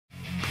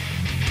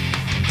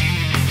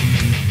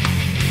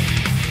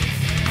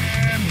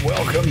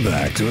Welcome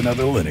back to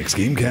another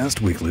LinuxGameCast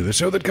Weekly, the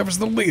show that covers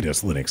the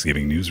latest Linux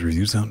gaming news,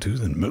 reviews,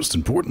 how-tos, and most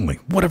importantly,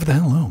 whatever the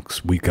hell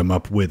else we come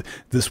up with.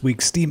 This week,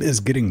 Steam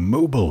is getting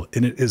mobile,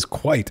 and it is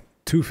quite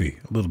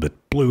toofy, a little bit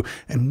blue,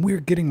 and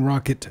we're getting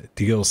Rocket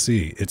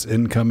DLC. It's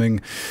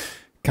incoming,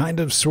 kind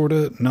of, sort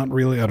of, not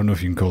really. I don't know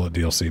if you can call it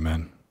DLC,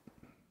 man.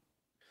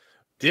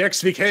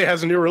 DXVK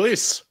has a new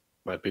release.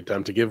 Might be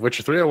time to give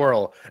Witcher 3 a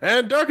whirl.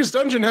 And Darkest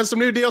Dungeon has some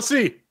new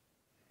DLC.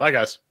 Bye,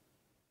 guys.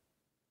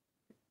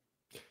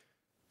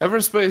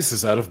 EVERSPACE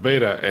is out of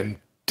beta, and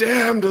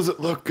damn does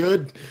it look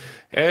good.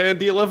 And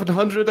the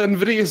 1100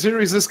 NVIDIA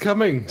series is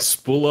coming.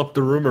 Spool up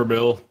the rumor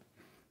mill.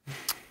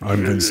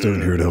 I'm Vince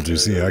Stone here at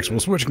LGC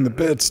Actual, switching the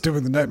bits,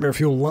 doing the Nightmare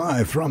Fuel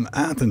live from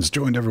Athens,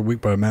 joined every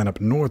week by a man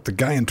up north, the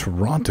guy in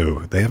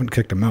Toronto. They haven't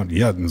kicked him out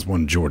yet, and it's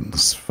one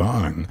Jordan's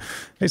fine.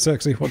 Hey,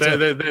 Sexy, what's up?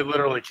 They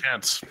literally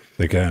can't.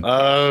 They can't.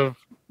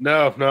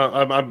 No,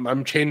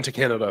 I'm chained to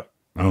Canada.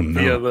 Oh no!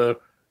 Via the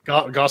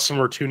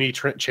Gossamer Toonie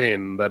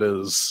chain that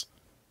is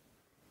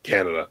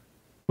Canada.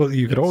 Well,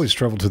 you could always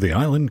travel to the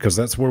island, because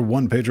that's where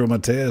one Pedro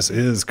Mateus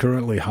is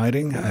currently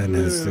hiding and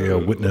has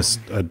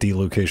witnessed a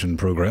delocation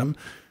program.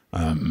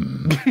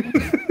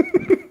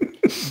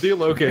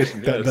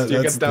 Delocation, yes.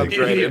 You get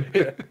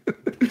downgraded.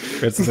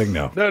 That's the thing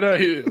now. No,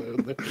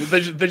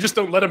 they just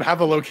don't let him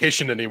have a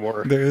location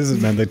anymore. There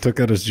isn't, man. They took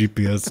out his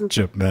GPS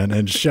chip, man.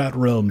 And Chat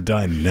Realm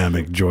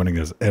Dynamic joining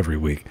us every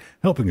week,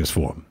 helping us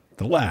form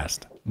the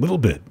last little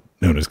bit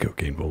known as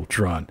Cocaine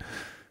Voltron.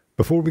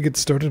 Before we get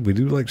started, we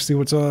do like to see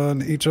what's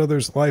on each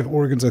other's live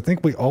organs. I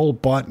think we all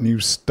bought new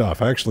stuff.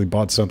 I actually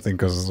bought something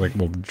because it's like,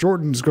 well,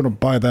 Jordan's going to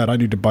buy that. I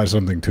need to buy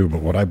something too.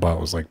 But what I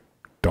bought was like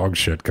dog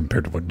shit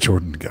compared to what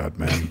Jordan got,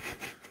 man.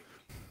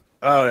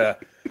 Oh, yeah.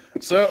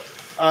 So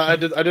I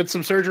did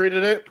some surgery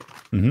today.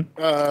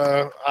 Mm-hmm.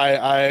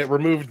 I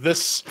removed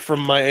this from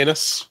my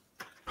anus.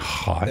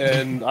 Hot.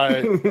 And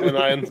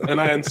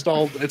I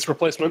installed its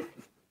replacement.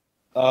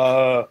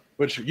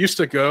 Which used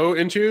to go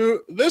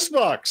into this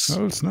box.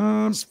 Oh, it's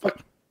not.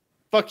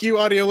 Fuck you,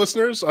 audio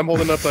listeners. I'm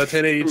holding up a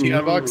 1080 Ti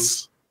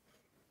box.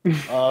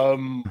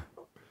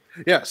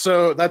 Yeah,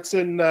 so that's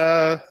in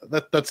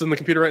that's in the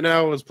computer right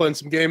now. I was playing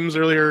some games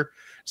earlier.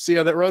 See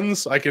how that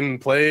runs? I can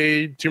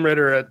play Tomb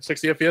Raider at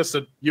 60 FPS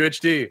at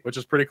UHD, which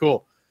is pretty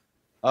cool.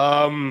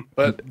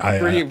 But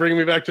bringing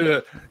me back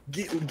to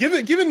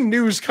given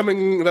news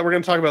coming that we're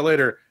going to talk about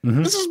later,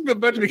 this is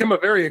about to become a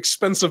very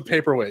expensive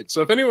paperweight.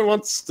 So if anyone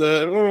wants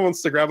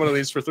to grab one of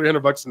these for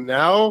 $300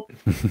 now,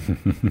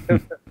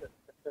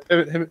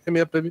 hit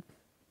me up, baby.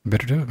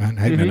 Better do it, man.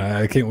 Hey, man,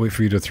 I can't wait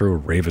for you to throw a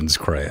raven's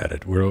cry at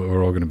it. We're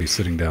all going to be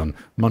sitting down,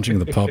 munching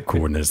the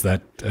popcorn as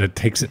that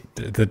takes it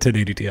the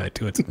 1080 Ti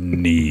to its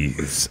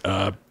knees.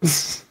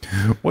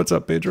 What's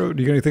up, Pedro?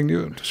 Do you got anything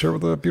new to share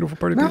with the beautiful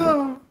party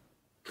people?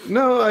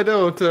 No, I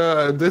don't.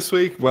 This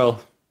week,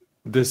 well,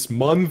 this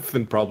month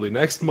and probably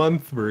next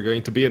month, we're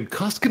going to be in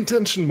cost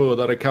contention mode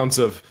on accounts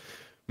of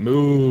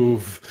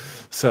move.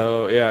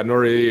 So, yeah,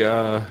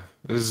 Nori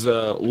is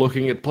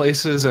looking at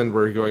places, and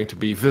we're going to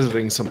be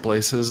visiting some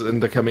places in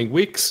the coming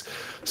weeks.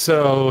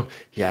 So,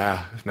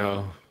 yeah,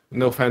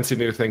 no fancy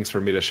new things for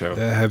me to show.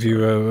 Have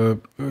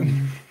you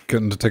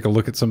gotten to take a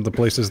look at some of the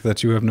places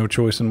that you have no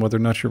choice in whether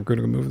or not you're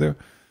going to move there?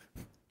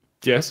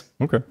 Yes.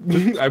 Okay.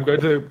 I'm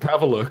going to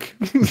have a look.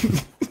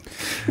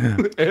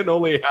 And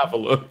only have a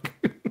look.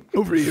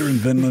 Over here in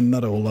Vinland,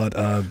 not a whole lot.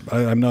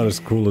 I'm not as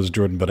cool as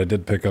Jordan, but I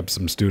did pick up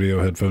some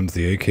studio headphones,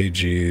 the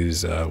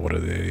AKGs. What are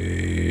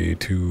they?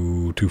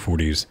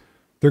 240s.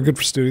 They're good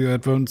for studio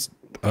headphones.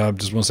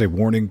 Just want to say,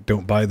 warning,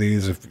 don't buy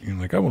these if you're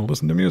like, I want to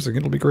listen to music.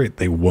 It'll be great.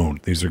 They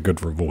won't. These are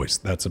good for voice.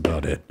 That's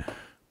about it.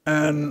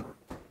 And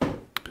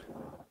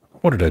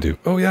what did I do?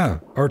 Oh, yeah.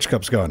 Arch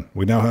Cup's gone.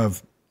 We now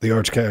have the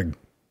Arch Keg.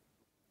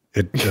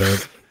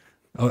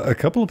 A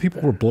couple of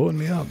people were blowing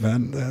me up,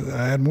 man.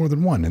 I had more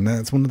than one, and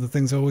that's one of the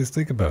things I always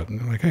think about. And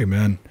they're like, hey,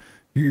 man,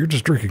 you're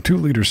just drinking 2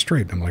 liters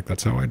straight. And I'm like,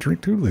 that's how I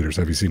drink 2 liters.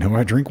 Have you seen how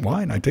I drink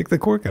wine? I take the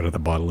cork out of the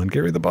bottle and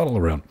carry the bottle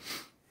around.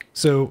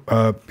 So,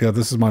 yeah,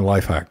 this is my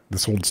life hack.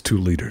 This holds 2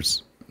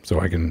 liters, so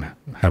I can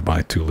have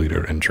my 2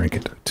 liter and drink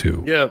it,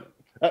 too. Yeah.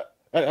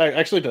 I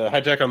actually, to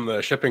hijack on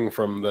the shipping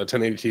from the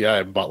 1080 Ti,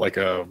 I bought like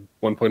a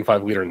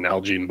 1.5 liter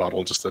Nalgene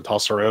bottle just to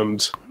toss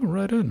around. Oh,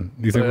 right in.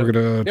 Do you think we're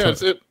going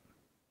to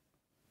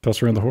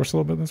toss around the horse a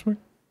little bit this week?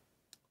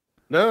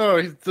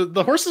 No,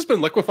 the horse has been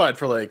liquefied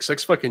for like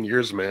 6 fucking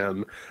years,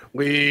 man.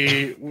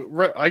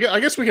 I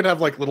guess we could have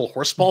like little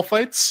horseball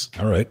fights.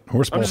 All right, horseball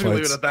fights. I'm just going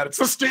to leave it at that. It's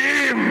the Steam!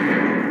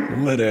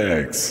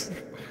 Linux.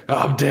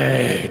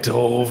 Update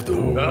of the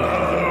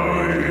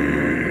week.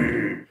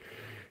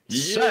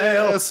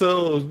 Yeah,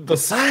 so the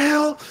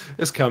sale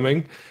is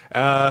coming.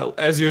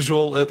 As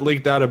usual, it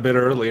leaked out a bit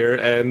earlier,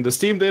 and the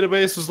Steam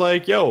database was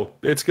like, yo,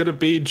 it's going to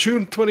be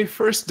June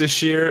 21st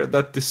this year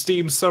that the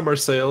Steam summer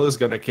sale is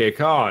going to kick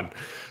on.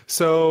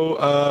 So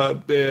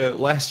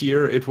last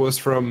year, it was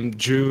from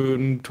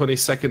June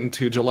 22nd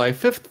to July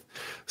 5th.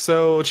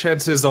 So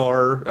chances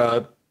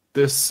are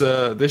this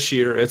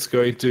year, it's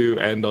going to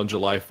end on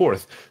July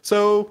 4th.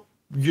 So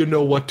you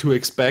know what to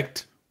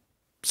expect.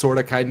 sort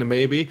of, kind of,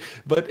 maybe.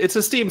 But it's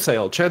a Steam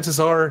sale. Chances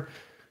are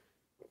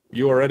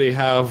you already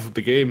have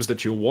the games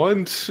that you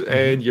want,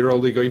 and you're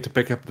only going to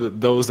pick up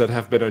those that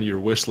have been on your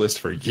wish list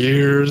for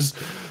years.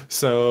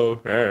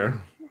 So,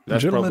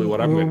 that's probably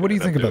what I'm going to What do you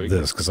think about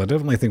this? Because I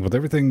definitely think with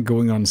everything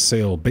going on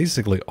sale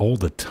basically all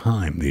the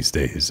time these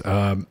days,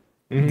 and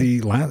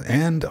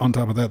on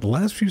top of that, the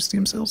last few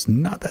Steam sales,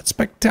 not that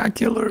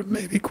spectacular,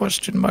 maybe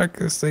question mark.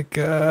 It's like,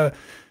 there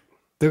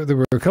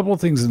were a couple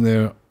of things in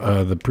there,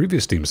 the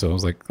previous Steam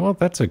sales, like, well,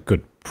 that's a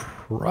good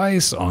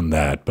price on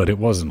that, but it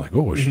wasn't like,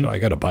 oh, I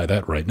got to buy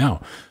that right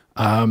now.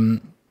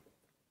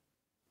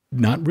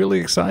 Not really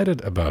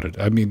excited about it.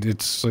 I mean,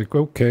 it's like,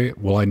 okay,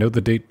 well, I know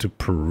the date to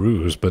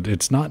peruse, but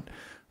it's not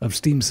of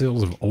Steam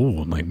sales of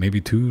old, like maybe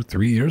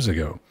 2-3 years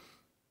ago.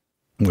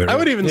 I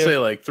would even say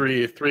like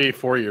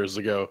 3-4 years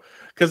ago,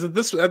 because at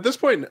this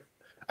point,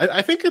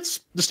 I think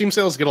the Steam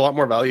sales get a lot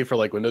more value for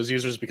like Windows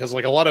users, because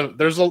like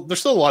there's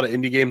still a lot of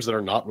indie games that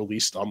are not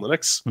released on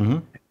Linux,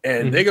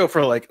 and they go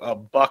for like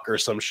 $1 or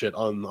some shit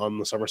on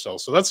the summer sale.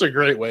 So that's a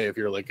great way if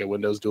you're like a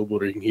Windows dual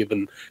booter, you can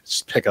even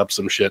pick up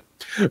some shit.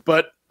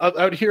 But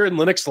out here in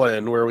Linux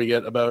land, where we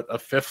get about a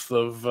fifth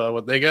of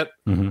what they get,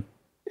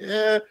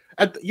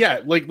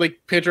 like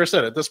Pedro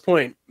said, at this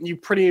point, you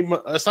pretty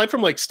much, aside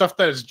from like stuff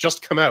that has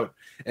just come out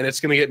and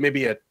it's going to get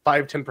maybe a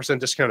 5-10%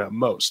 discount at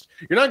most,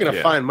 you're not going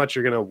to find much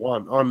you're going to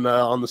want on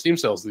the Steam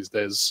sales these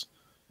days.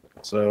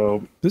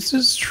 So this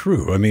is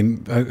true. I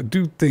mean, I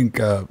do think,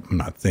 I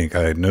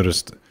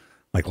noticed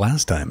like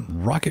last time,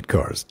 Rocket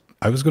Cars,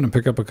 I was going to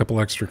pick up a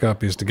couple extra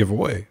copies to give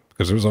away,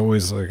 because it was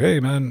always like, hey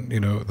man,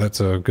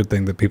 that's a good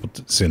thing that people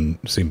seem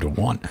to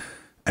want.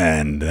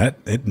 And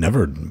it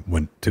never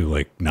went to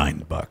like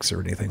 $9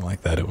 or anything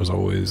like that. It was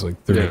always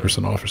like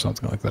 30% off or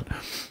something like that.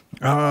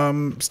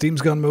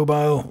 Steam's gone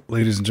mobile,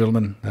 ladies and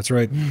gentlemen. That's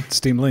right,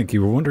 Steam Link.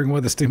 You were wondering why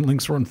the Steam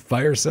Links were on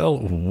fire sale?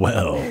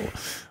 Well,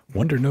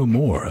 wonder no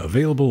more.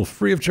 Available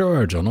free of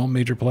charge on all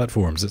major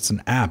platforms. It's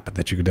an app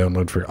that you can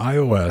download for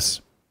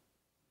iOS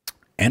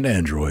and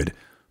Android.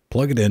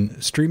 Plug it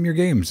in, stream your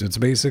games. It's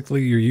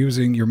basically you're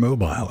using your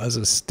mobile as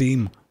a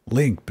Steam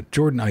Link. But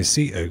Jordan, I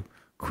see a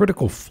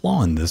critical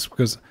flaw in this,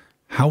 because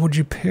how would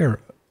you pair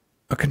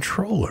a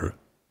controller,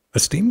 a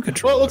Steam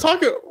controller?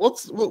 Well,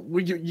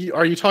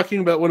 are you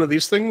talking about one of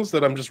these things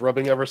that I'm just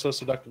rubbing ever so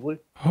seductively?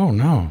 Oh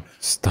no,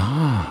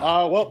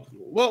 stop. Well,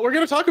 we're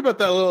going to talk about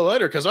that a little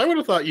later, because I would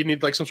have thought you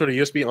need like some sort of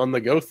USB on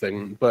the go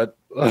thing, but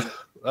I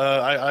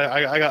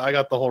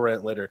got the whole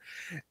rant later.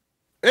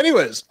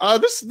 Anyways,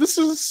 this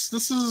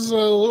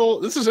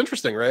is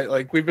interesting, right?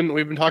 Like we've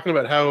been talking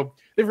about how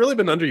they've really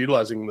been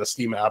underutilizing the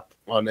Steam app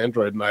on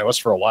Android and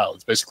iOS for a while.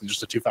 It's basically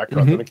just a two-factor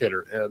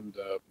authenticator and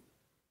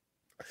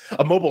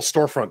a mobile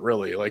storefront,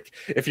 really. Like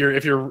if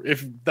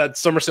that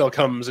summer sale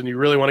comes and you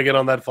really want to get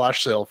on that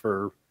flash sale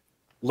for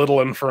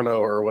Little Inferno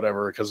or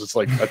whatever, because it's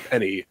like a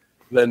penny,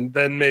 then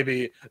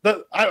maybe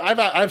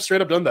I've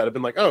straight up done that. I've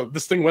been like, oh,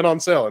 this thing went on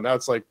sale and now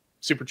it's like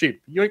super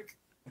cheap. Yoink.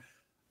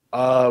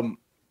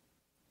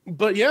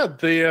 But yeah,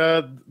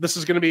 this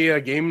is going to be a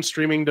game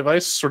streaming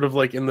device, sort of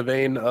like in the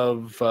vein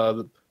of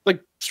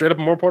like straight up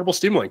a more portable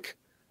Steam Link,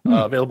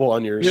 available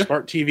on your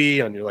smart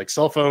TV, on your like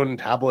cell phone,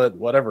 tablet,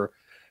 whatever.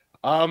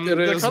 The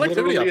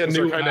connectivity options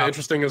are kind of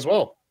interesting as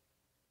well.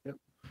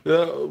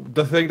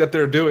 The thing that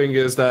they're doing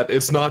is that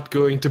it's not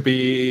going to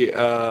be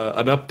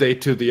an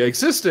update to the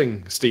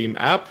existing Steam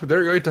app.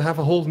 They're going to have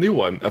a whole new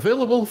one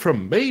available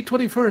from May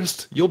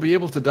 21st. You'll be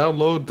able to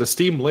download the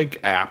Steam Link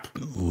app,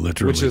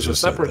 which is a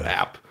separate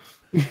app.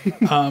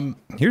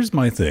 Here's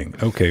my thing.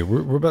 Okay,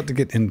 we're about to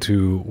get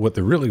into what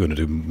they're really going to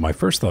do. My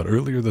first thought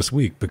earlier this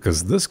week,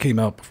 because this came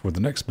out before the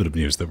next bit of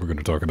news that we're going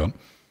to talk about,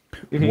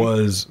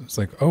 was it's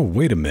like, oh,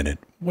 wait a minute.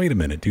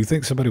 Do you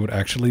think somebody would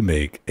actually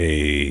make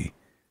a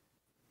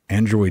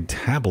Android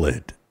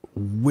tablet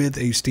with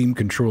a Steam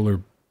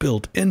controller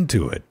built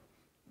into it?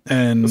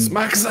 And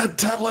Smack that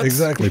tablet.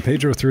 Exactly.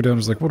 Pedro threw down,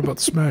 was like, what about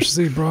the Smash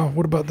Z, bro?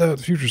 What about that?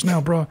 The future's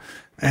now, bro.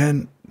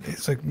 And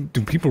it's like,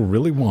 do people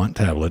really want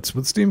tablets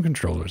with Steam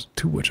controllers?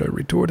 To which I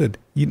retorted,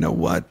 you know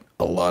what?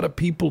 A lot of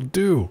people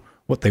do.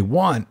 What they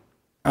want,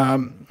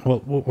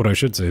 what I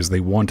should say is they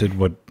wanted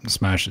what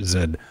Smash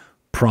Z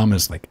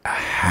promised like a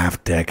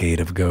half decade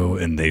ago,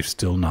 and they've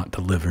still not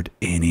delivered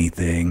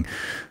anything.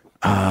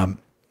 But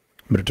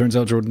it turns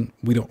out, Jordan,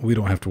 we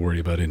don't have to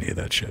worry about any of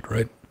that shit,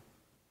 right?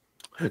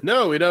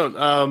 No, we don't.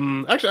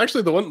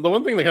 Actually, the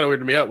one thing that kind of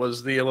weirded me out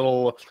was the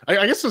little.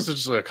 I guess this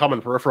is just a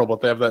common peripheral,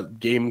 but they have that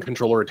game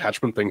controller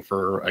attachment thing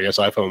for, I guess,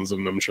 iPhones,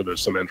 and I'm sure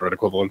there's some Android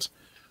equivalents.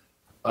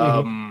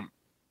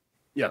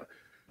 Yeah.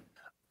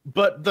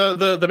 But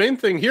the main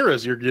thing here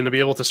is you're going to be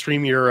able to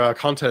stream your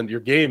content, your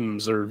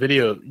games or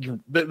video.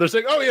 They're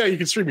saying, oh yeah, you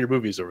can stream your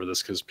movies over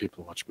this because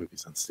people watch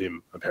movies on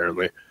Steam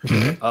apparently.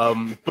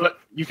 But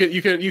you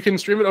can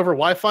stream it over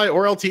Wi-Fi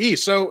or LTE.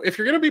 So if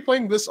you're going to be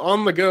playing this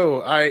on the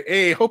go,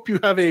 I hope you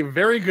have a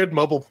very good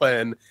mobile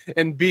plan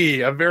and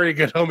B, a very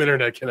good home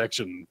internet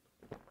connection.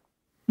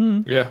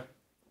 Yeah.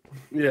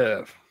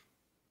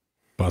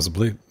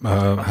 Possibly.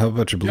 How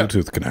about your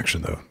Bluetooth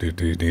connection though?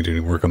 Do you need any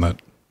work on that?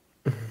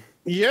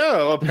 Yeah,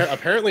 well,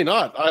 apparently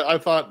not. I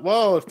thought,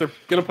 well, if they're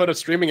gonna put a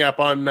streaming app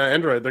on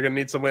Android, they're gonna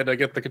need some way to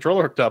get the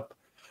controller hooked up.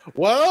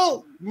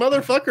 Well,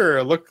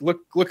 motherfucker,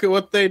 look at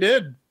what they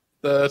did.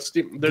 The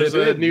Steam, there's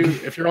a new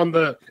if you're on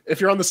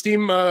the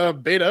Steam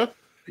beta,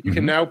 you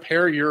can now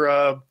pair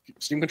your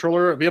Steam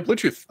controller via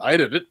Bluetooth. I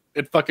did it.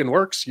 It fucking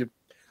works. You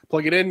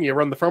plug it in, you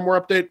run the firmware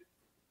update.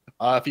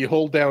 If you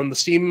hold down the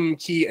Steam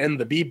key and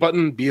the B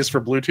button, B is for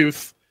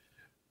Bluetooth.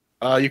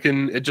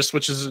 It just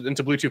switches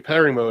into Bluetooth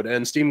pairing mode,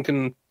 and Steam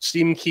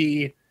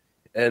key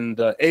and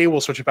A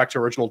will switch it back to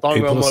original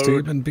dongle mode.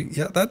 Steam and B,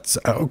 yeah, that's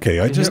okay.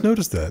 I just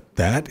noticed that.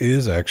 That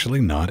is actually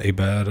not a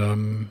bad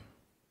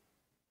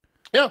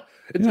Yeah,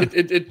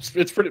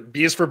 it's pretty.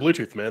 B is for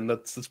Bluetooth, man.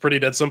 That's pretty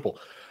dead simple.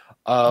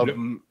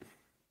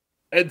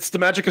 It's the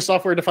magic of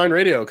software-defined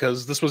radio,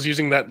 because this was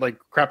using that like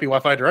crappy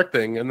Wi-Fi direct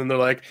thing, and then they're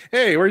like,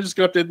 "Hey, we're just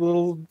gonna update the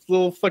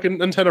little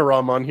fucking antenna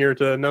ROM on here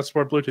to now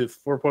support Bluetooth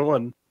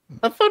 4.1."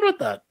 Have fun with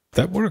that.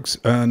 That works,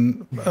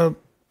 and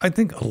I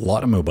think a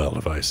lot of mobile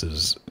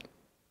devices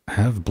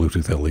have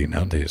Bluetooth LE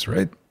nowadays,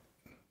 right?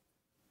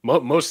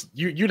 Most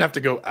you'd have to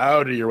go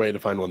out of your way to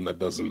find one that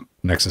doesn't.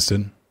 Nexus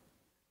did.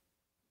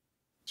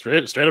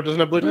 Straight up doesn't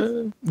have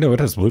Bluetooth? No, it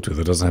has Bluetooth.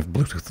 It doesn't have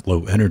Bluetooth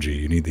low energy.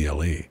 You need the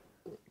LE.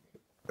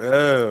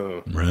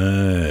 Oh.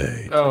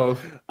 Right. Oh.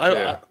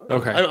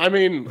 Okay. I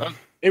mean,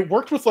 it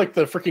worked with like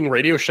the freaking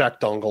Radio Shack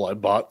dongle I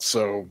bought,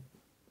 so...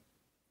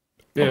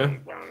 Yeah. I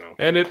don't know.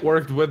 And it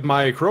worked with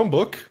my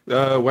Chromebook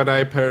when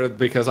I paired,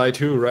 because I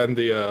too ran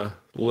the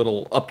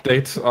little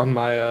update on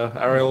my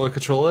Areola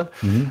controller.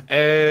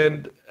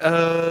 And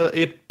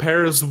it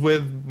pairs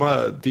with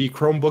the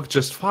Chromebook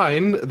just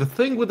fine. The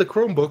thing with the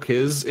Chromebook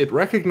is it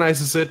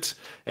recognizes it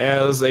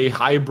as a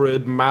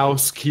hybrid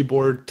mouse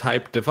keyboard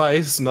type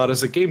device, not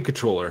as a game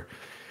controller.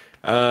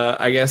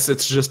 I guess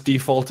it's just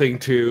defaulting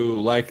to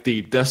like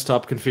the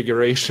desktop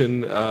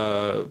configuration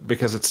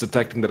because it's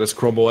detecting that it's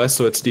Chrome OS,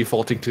 so it's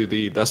defaulting to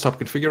the desktop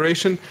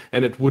configuration,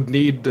 and it would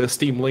need the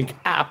Steam Link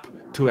app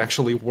to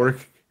actually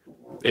work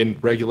in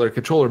regular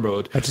controller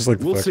mode. I just like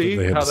the We'll fact see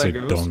that they had how to say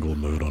that goes. dongle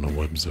mode on a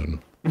web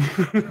zone.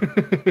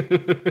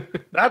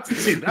 That's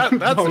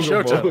the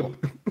show title.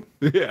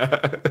 Yeah.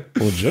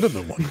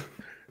 Legitimate one.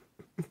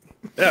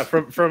 Yeah,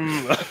 from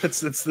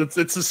it's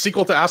a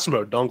sequel to Ass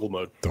Mode, dongle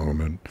mode. Dongle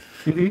mode.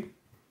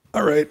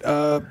 All right,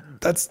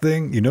 that's the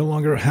thing. You no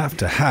longer have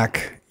to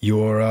hack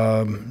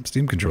your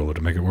Steam controller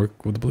to make it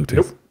work with the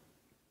Bluetooth.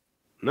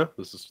 No,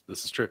 this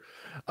is true.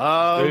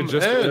 They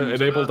just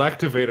enabled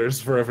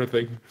activators for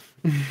everything.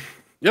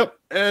 Yep.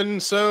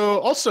 And so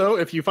also,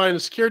 if you find a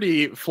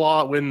security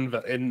flaw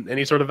in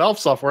any sort of Valve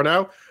software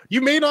now, you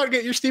may not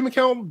get your Steam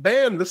account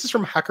banned. This is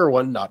from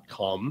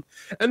HackerOne.com.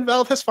 And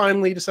Valve has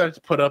finally decided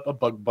to put up a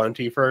bug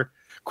bounty for,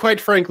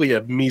 quite frankly,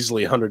 a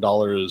measly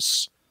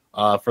 $100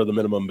 for the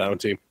minimum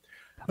bounty.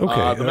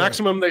 Okay. The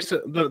maximum they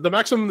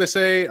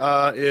say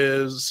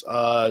is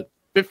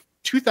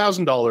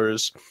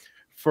 $2,000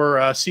 for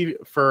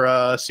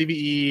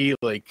CVE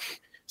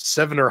like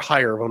 7 or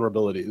higher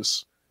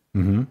vulnerabilities.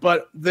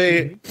 But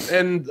I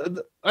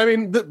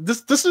mean,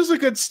 this is a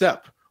good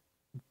step,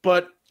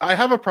 but I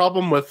have a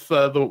problem with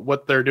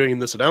what they're doing in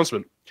this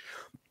announcement,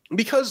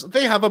 because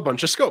they have a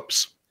bunch of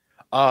scopes.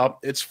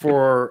 It's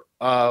for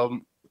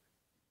the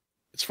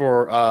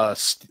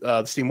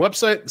Steam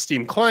website, the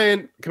Steam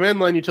client, command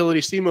line utility,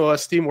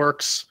 SteamOS,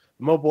 Steamworks,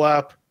 the mobile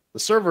app, the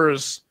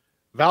servers,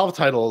 Valve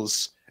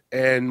titles,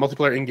 and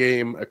multiplayer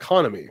in-game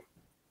economy.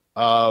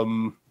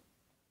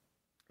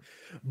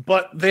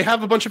 But they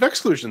have a bunch of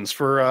exclusions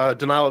for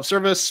denial of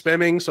service,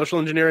 spamming, social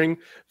engineering,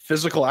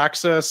 physical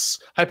access,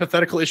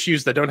 hypothetical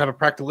issues that don't have a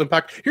practical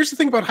impact. Here's the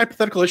thing about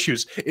hypothetical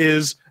issues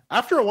is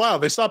after a while,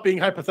 they stop being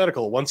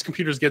hypothetical once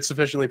computers get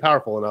sufficiently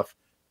powerful enough.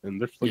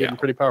 And they're still getting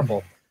pretty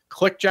powerful.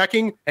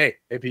 Clickjacking, hey,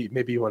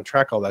 maybe you want to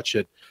track all that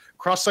shit.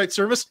 Cross-site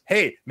service,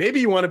 hey,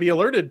 maybe you want to be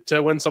alerted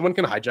to when someone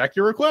can hijack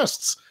your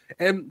requests.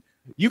 And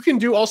you can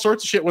do all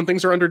sorts of shit when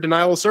things are under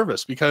denial of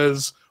service,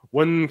 because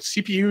when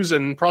CPUs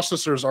and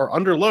processors are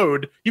under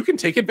load, you can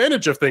take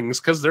advantage of things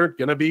because they're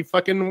going to be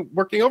fucking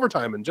working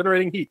overtime and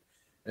generating heat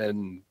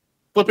and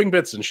flipping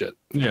bits and shit.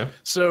 Yeah.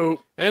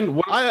 So, and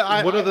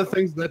one of the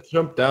things that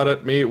jumped out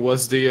at me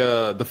was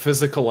the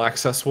physical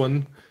access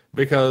one,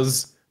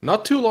 because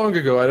not too long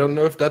ago, I don't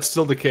know if that's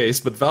still the case,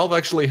 but Valve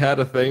actually had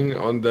a thing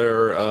on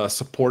their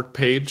support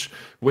page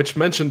which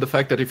mentioned the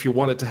fact that if you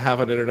wanted to have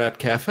an internet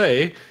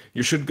cafe,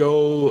 you should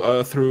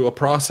go through a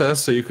process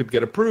so you could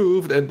get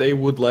approved, and they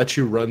would let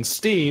you run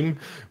Steam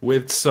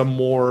with some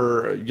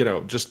more,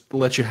 just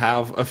let you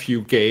have a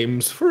few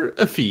games for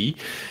a fee,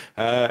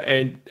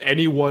 and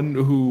anyone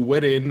who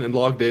went in and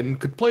logged in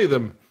could play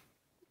them.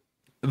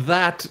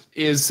 That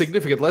is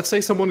significant. Let's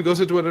say someone goes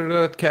into an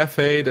internet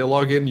cafe, they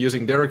log in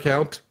using their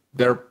account,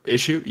 their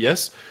issue,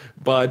 yes,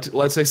 but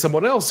let's say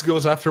someone else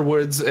goes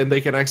afterwards and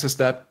they can access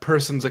that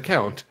person's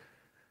account.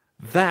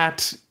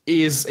 That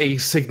is a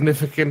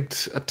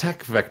significant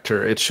attack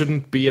vector. It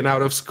shouldn't be an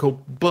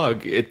out-of-scope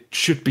bug. It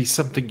should be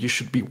something you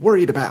should be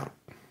worried about.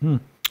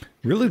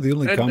 Really, the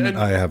only comment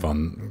I have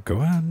on...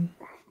 Go ahead.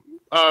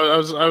 I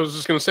was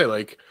just going to say,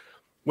 like,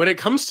 when it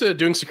comes to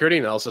doing security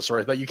analysis,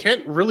 right, that you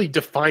can't really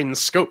define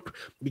scope,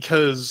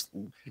 because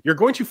you're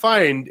going to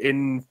find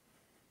in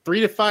 3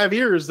 to 5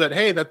 years that,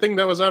 hey, that thing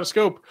that was out of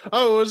scope,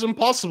 oh, it was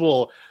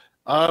impossible.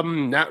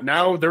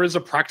 Now there is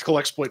a practical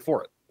exploit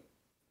for it.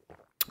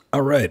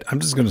 All right, I'm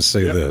just going to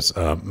say this.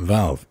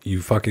 Valve,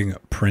 you fucking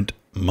print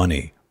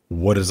money.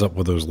 What is up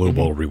with those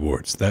lowball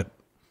rewards? That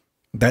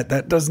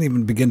doesn't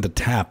even begin to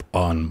tap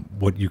on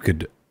what you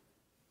could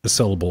a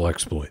sellable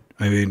exploit.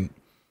 I mean,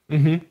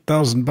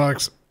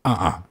 $1,000.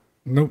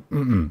 Nope.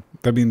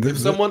 I mean, if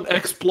someone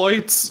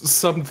exploits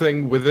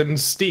something within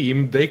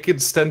Steam, they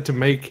could stand to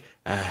make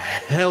a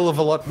hell of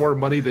a lot more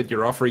money than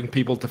you're offering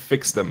people to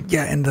fix them.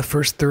 Yeah, in the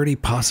first 30,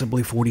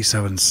 possibly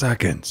 47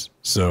 seconds.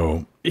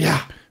 So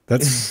yeah,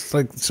 that's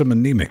like some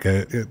anemic.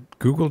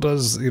 Google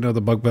does,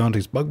 the bug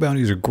bounties. Bug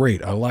bounties are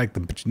great. I like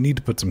them, but you need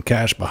to put some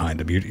cash behind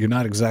them. You're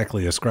not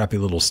exactly a scrappy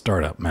little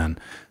startup, man.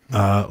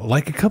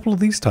 Like a couple of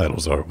these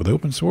titles are with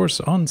open source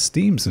on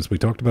Steam, since we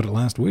talked about it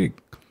last week.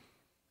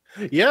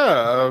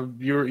 Yeah,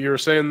 you were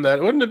saying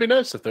that wouldn't it be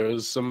nice if there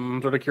was some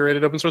sort of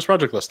curated open source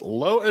project list?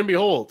 Lo and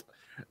behold,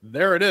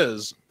 there it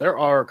is. There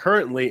are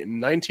currently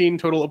 19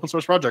 total open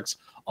source projects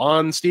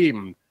on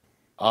Steam.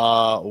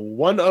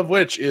 One of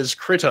which is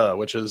Krita,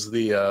 which is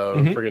the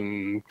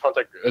friggin'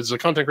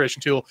 content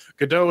creation tool.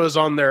 Godot is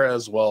on there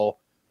as well.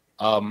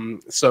 Some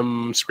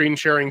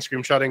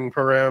screenshotting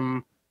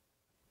program.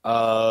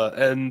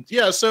 And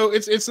yeah, so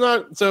it's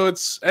not, so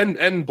it's, and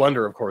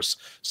Blender, of course.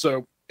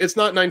 So it's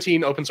not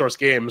 19 open source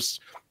games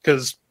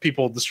because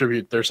people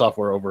distribute their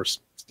software over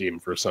Steam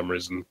for some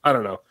reason. I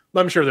don't know.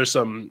 I'm sure there's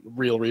some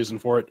real reason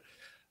for it.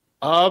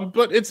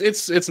 But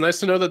it's nice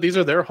to know that these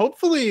are there.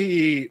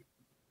 Hopefully,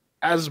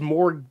 as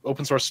more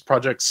open source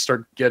projects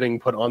start getting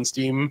put on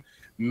Steam,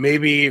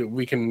 maybe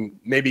we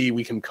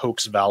can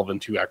coax Valve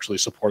into actually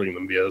supporting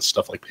them via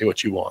stuff like pay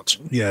what you want.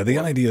 Yeah, the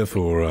idea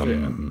for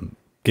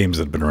games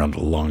that have been around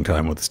a long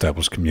time with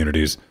established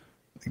communities,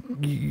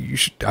 you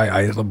should.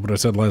 I love what I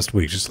said last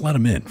week. Just let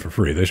them in for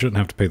free. They shouldn't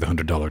have to pay the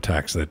 $100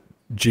 tax. That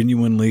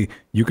genuinely,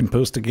 you can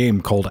post a game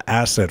called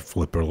Asset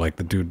Flipper, like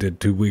the dude did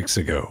 2 weeks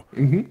ago,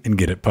 and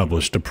get it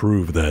published to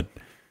prove that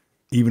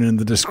even in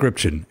the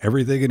description,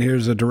 everything in here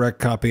is a direct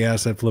copy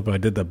Asset Flipper. I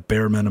did the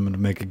bare minimum to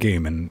make a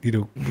game, and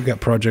we got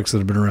projects that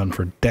have been around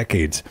for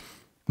decades.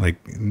 Like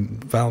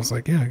Valve's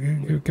like, yeah,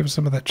 give us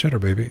some of that cheddar,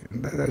 baby.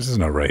 This is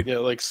not right. Yeah,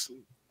 like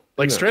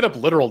straight up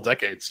literal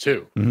decades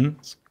too.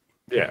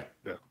 Yeah.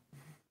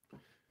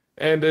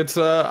 And it's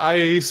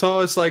I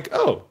saw it's like,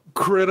 oh,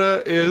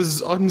 Krita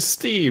is on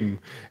Steam.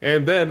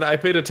 And then I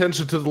paid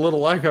attention to the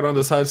little icon on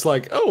the side. It's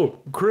like, oh,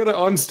 Krita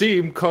on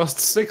Steam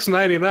costs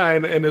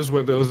 $6.99 and is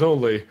Windows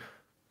only.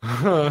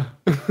 Huh.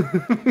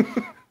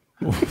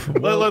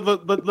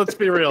 Let's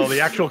be real. The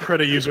actual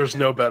Krita users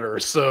know better.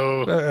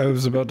 So I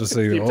was about to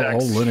say all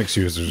Linux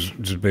users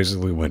just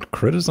basically went,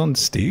 Krita's on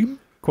Steam?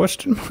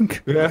 Question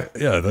mark? Yeah.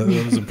 Yeah, that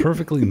was a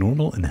perfectly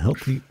normal and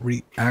healthy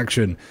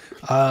reaction.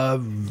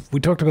 We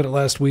talked about it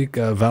last week.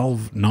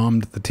 Valve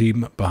nommed the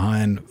team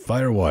behind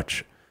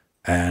Firewatch.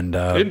 And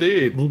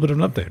indeed, a little bit of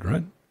an update,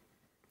 right?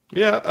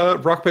 Yeah,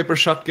 Rock Paper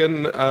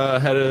Shotgun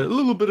had a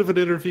little bit of an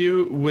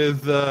interview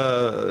with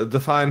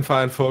the fine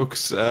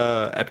folks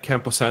at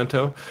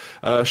Camposanto.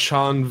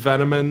 Sean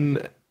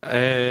Veneman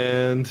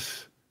and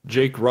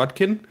Jake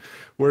Rodkin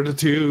were the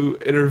two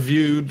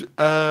interviewed,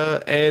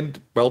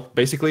 and, well,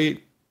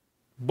 basically,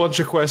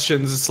 bunch of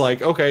questions. It's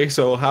like, okay,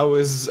 so how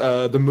is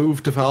the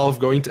move to Valve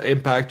going to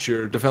impact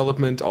your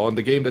development on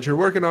the game that you're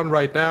working on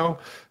right now,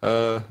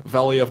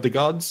 Valley of the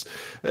Gods?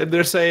 And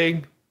they're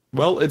saying,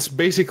 well, it's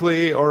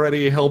basically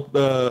already helped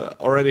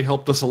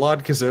us a lot,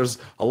 because there's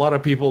a lot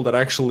of people that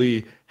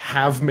actually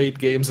have made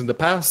games in the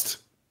past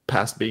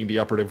being the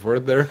operative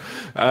word there,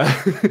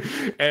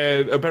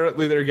 and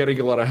apparently they're getting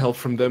a lot of help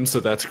from them,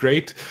 so that's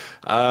great.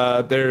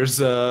 There's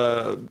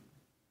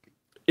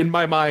in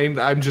my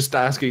mind, I'm just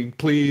asking,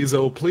 please,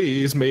 oh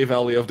please, may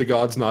Valley of the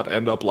Gods not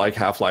end up like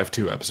Half-Life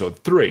 2 Episode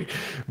 3,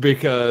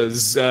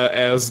 because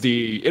as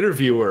the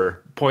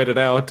interviewer pointed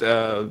out,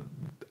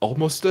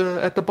 almost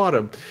at the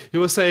bottom, he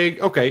was saying,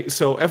 okay,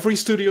 so every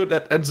studio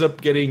that ends up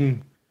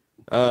getting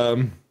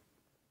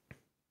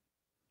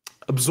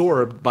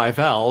absorbed by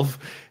Valve,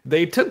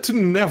 they tend to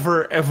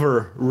never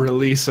ever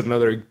release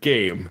another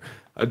game.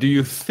 Do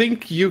you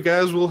think you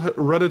guys will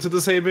run into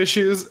the same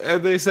issues?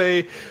 And they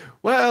say,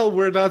 well,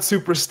 we're not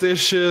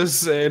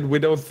superstitious and we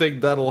don't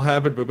think that'll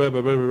happen, blah, blah,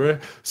 blah, blah, blah.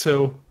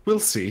 So we'll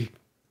see.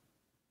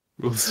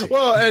 We'll see.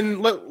 Well,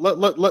 and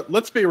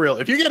let's be real.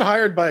 If you get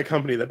hired by a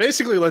company that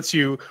basically lets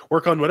you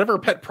work on whatever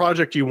pet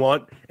project you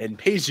want and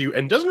pays you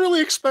and doesn't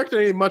really expect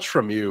any much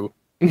from you,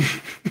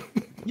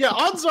 yeah,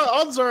 odds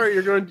are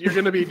you're just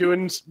going to be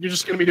doing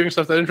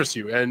stuff that interests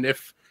you. And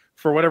if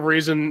for whatever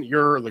reason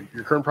your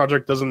current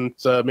project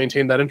doesn't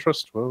maintain that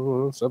interest,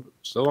 well, so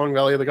long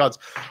Valley of the Gods.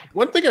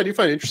 One thing I do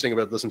find interesting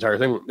about this entire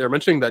thing, they're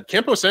mentioning that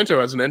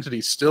Camposanto as an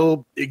entity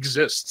still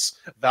exists.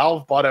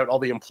 Valve bought out all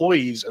the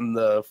employees, and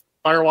the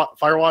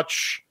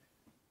Firewatch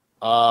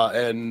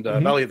and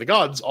Valley of the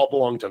Gods all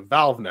belong to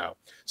Valve now.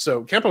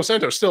 So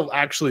Camposanto still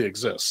actually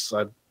exists.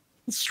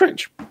 It's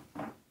strange.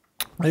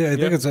 Yeah, I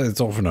think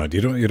it's all for naught.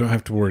 You don't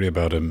have to worry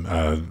about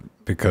him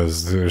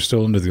because they're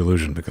still under the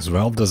illusion. Because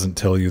Valve doesn't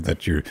tell you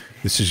that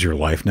this is your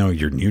life now.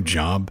 Your new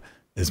job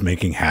is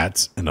making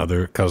hats and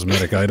other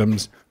cosmetic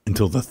items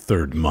until the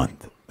 3rd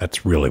month.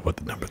 That's really what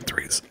the number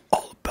 3 is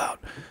all about.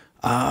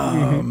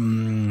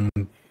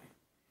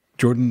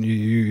 Jordan,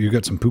 you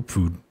got some poop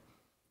food.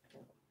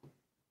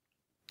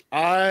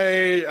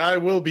 I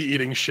will be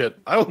eating shit.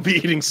 I will be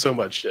eating so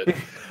much shit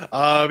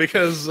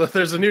because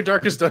there's a new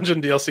Darkest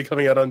Dungeon DLC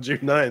coming out on June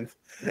 9th,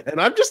 and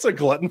I'm just a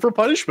glutton for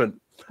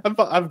punishment.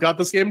 I've got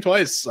this game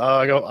twice.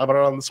 I bought it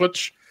on the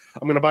Switch.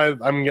 I'm gonna buy.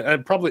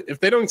 I'm probably, if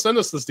they don't send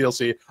us this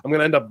DLC, I'm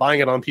gonna end up buying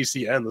it on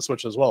PC and the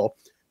Switch as well,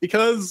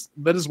 because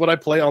that is what I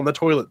play on the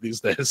toilet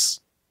these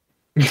days.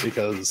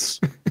 Because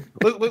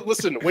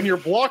listen, when you're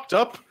blocked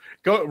up,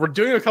 we're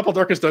doing a couple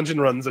Darkest Dungeon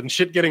runs, and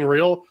shit getting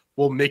real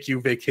will make you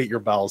vacate your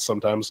bowels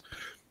sometimes.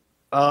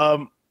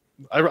 I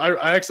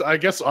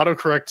guess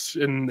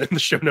autocorrect in the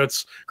show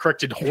notes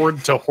corrected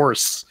horde to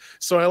horse,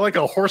 so I like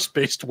a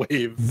horse-based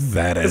wave.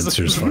 That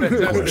answers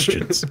fucking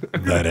questions.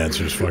 That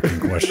answers fucking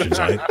questions.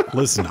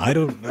 I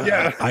don't.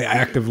 Yeah. I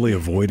actively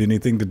avoid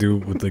anything to do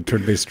with the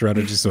turn-based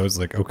strategy. So I was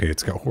like, okay,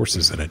 it's got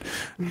horses in it.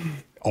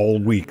 All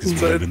week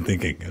is what I've been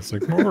thinking. It's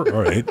like, all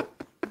right.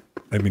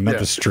 I mean, not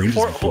the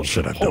strangest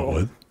bullshit I've dealt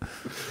with.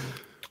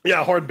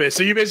 Yeah, horde based.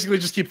 So you basically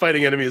just keep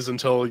fighting enemies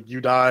until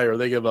you die or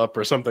they give up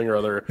or something or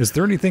other. Is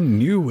there anything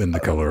new in the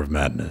Color of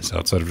Madness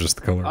outside of just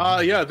the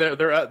color? Yeah,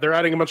 they're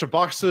adding a bunch of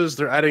boxes.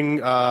 They're adding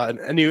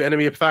a new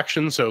enemy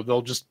faction, so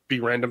they'll just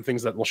be random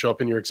things that will show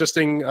up in your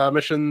existing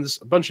missions.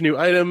 A bunch of new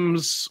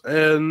items,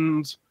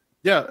 and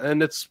yeah,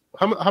 and it's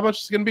how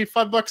much is it going to be?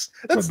 $5.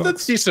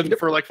 That's decent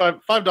for like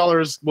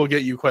 $5. Will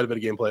get you quite a bit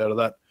of gameplay out of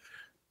that.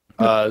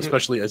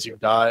 Especially as you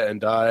die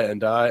and die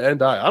and die and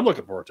die. I'm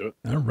looking forward to it.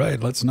 All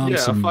right, let's not. Yeah,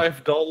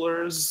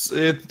 $5.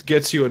 It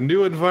gets you a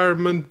new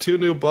environment, 2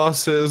 new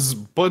bosses,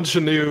 bunch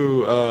of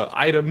new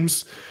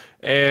items,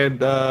 and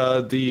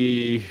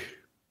there's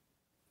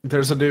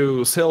a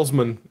new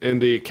salesman in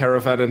the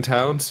caravan in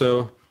town.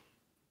 So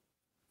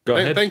go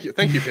ahead. Thank you,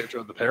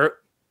 Pedro the Parrot.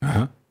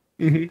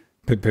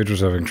 Pedro's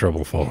having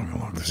trouble following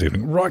along this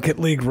evening. Rocket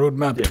League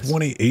Roadmap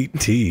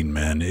 2018,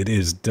 man. It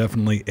is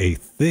definitely a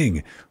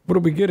thing. What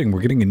are we getting?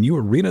 We're getting a new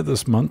arena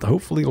this month.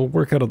 Hopefully it'll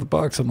work out of the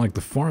box, unlike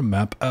the farm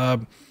map.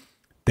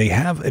 They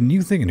have a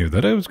new thing in here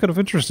that I was kind of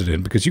interested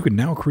in, because you can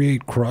now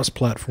create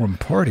cross-platform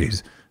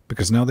parties,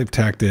 because now they've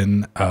tacked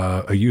in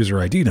a user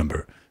ID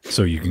number.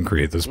 So you can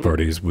create those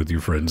parties with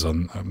your friends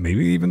on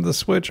maybe even the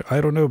Switch.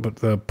 I don't know, but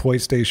the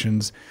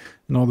PlayStations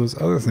and all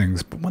those other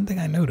things. But one thing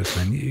I noticed,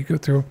 man, you go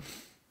through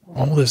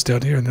all this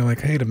down here, and they're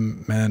like, hey,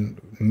 man,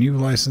 new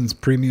license,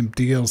 premium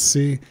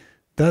DLC,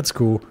 that's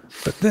cool.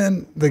 But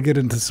then they get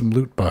into some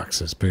loot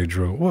boxes,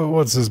 Pedro.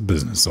 What's this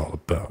business all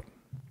about?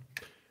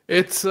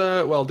 It's,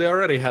 well, they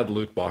already had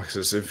loot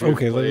boxes. If you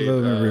let me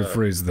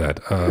rephrase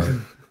that.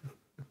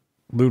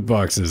 Loot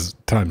boxes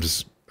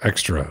times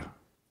extra.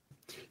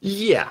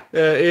 Yeah,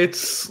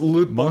 it's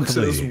loot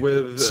boxes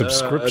with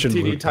subscription a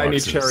teeny tiny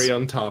cherry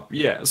on top.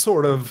 Yeah,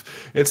 sort of.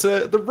 It's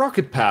the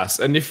Rocket Pass,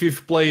 and if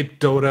you've played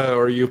Dota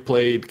or you've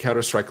played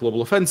Counter-Strike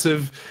Global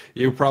Offensive,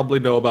 you probably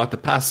know about the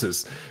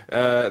passes.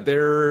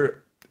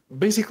 They're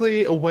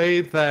basically a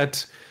way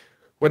that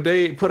when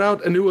they put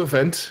out a new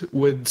event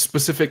with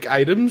specific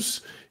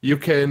items, you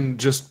can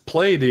just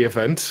play the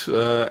event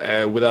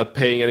without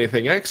paying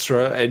anything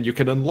extra, and you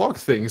can unlock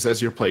things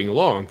as you're playing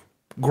along.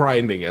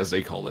 Grinding, as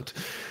they call it.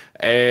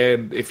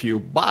 And if you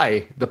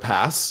buy the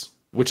pass,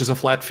 which is a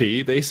flat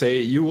fee, they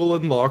say you will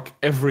unlock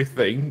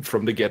everything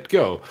from the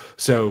get-go.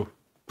 So,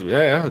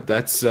 yeah,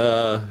 that's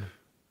all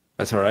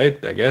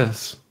right, I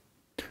guess.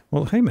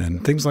 Well, hey, man,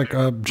 things like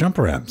jump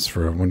ramps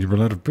for when you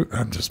run out of boot.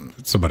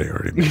 Somebody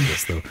already made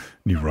this, though.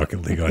 New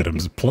Rocket League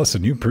items, plus a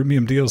new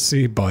premium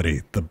DLC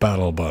body, the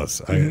Battle Bus.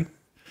 A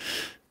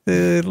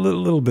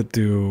little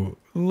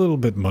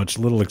bit much,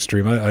 a little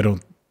extreme. I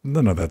don't,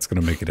 none of that's going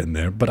to make it in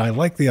there, but I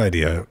like the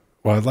idea.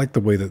 Well, I like the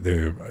way that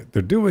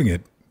they're doing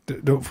it.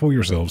 Don't fool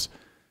yourselves,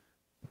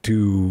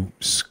 to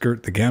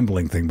skirt the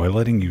gambling thing by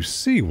letting you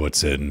see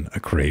what's in a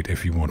crate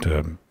if you want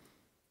to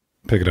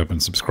pick it up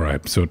and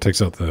subscribe. So it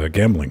takes out the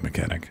gambling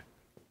mechanic.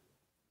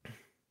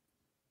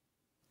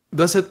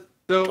 Does it,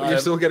 though? You're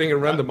still getting a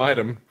random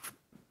item.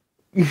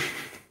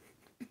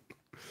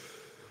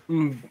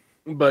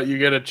 But you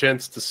get a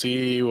chance to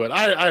see what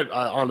I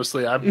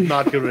honestly, I'm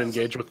not going to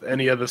engage with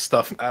any of this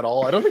stuff at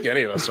all. I don't think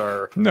any of us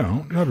are.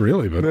 No, not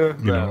really, but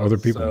other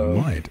people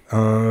might.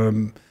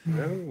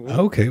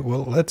 Okay,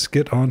 well, let's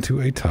get on to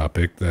a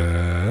topic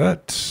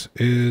that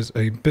is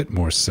a bit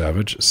more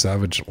savage.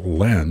 Savage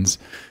Lands.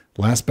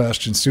 Last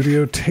Bastion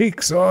Studio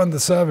takes on the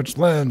Savage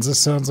Lands. This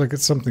sounds like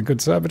it's something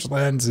good. Savage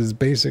Lands is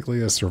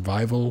basically a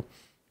survival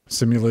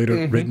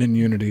simulator written in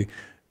Unity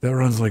that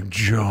runs like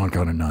junk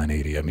on a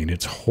 980. I mean,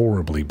 it's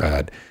horribly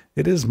bad.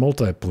 It is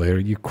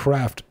multiplayer. You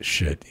craft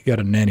shit. You got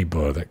a nanny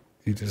bar that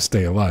you just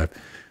stay alive.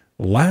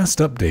 Last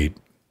update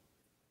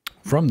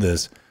from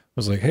this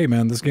was like, hey,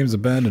 man, this game's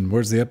abandoned.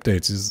 Where's the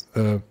updates? Is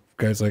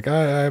guy's like,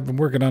 I've been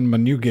working on my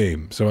new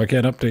game, so I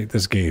can't update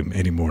this game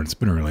anymore. It's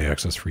been in early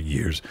access for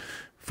years.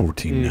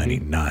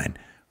 $14.99.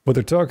 What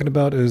they're talking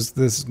about is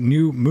this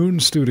new Moon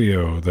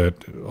Studio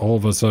that all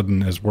of a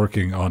sudden is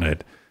working on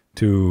it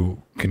to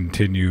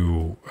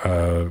continue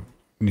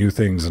new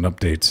things and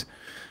updates.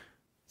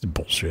 It's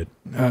bullshit.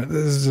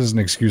 This is an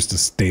excuse to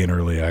stay in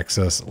early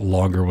access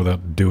longer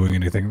without doing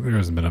anything. There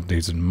hasn't been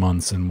updates in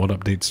months, and what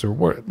updates are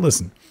what?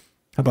 Listen,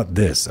 how about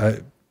this?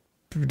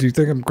 Do you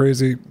think I'm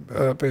crazy,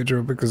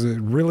 Pedro? Because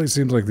it really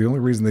seems like the only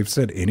reason they've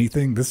said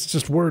anything, this is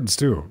just words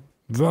too.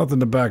 There's nothing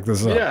to back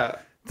this up. Yeah.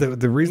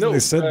 The reason they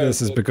said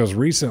this is because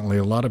recently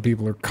a lot of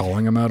people are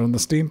calling them out on the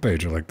Steam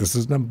page. They're like, this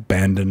is an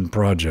abandoned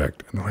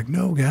project. And they're like,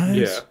 no, guys.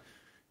 Yeah.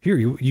 Here,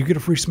 you get a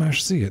free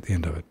Smash C at the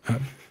end of it.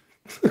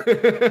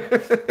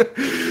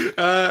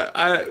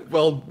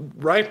 Well,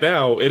 right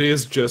now it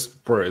is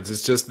just words.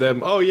 It's just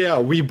them. Oh yeah,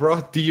 we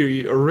brought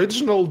the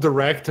original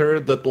director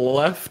that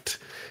left.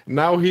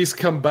 Now he's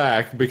come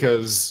back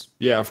because,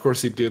 yeah, of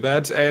course he'd do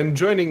that. And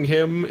joining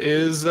him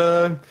is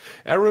Aaron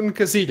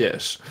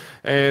Casillas.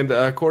 And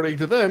according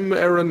to them,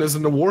 Aaron is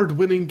an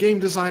award-winning game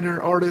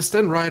designer, artist,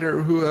 and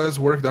writer who has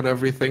worked on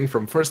everything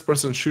from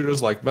first-person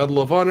shooters like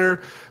Medal of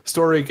Honor,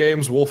 story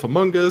games Wolf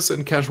Among Us,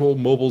 and casual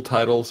mobile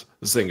titles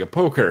Zynga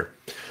Poker.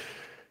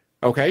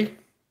 Okay,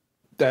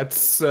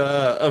 that's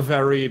a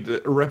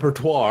varied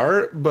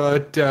repertoire,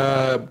 but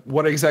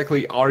what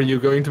exactly are you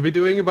going to be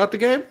doing about the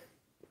game?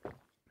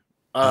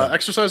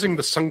 Exercising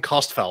the sunk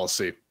cost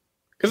fallacy.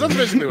 Because that's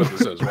basically what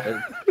this is, right?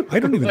 I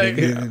don't even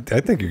think, I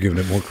think you're giving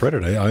it more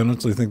credit. I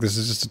honestly think this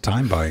is just a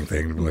time buying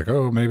thing. Like,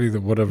 oh, maybe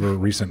whatever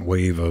recent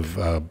wave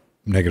of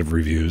negative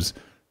reviews,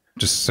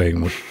 just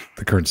saying what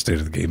the current state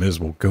of the game is,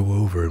 will go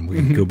over and we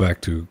can go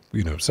back to,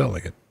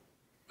 selling it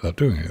without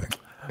doing anything.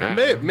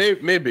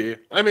 Maybe.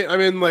 I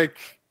mean, like,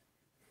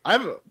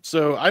 I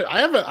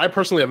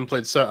personally haven't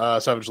played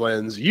Savage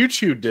Lands. You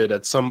two did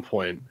at some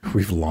point.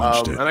 We've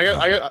launched it.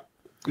 And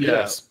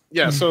yes.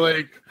 Yeah, so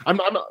like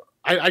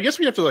I guess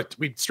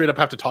we straight up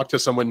have to talk to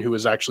someone who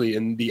is actually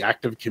in the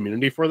active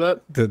community for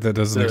that. That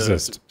doesn't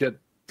exist.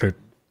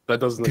 That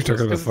doesn't exist. You're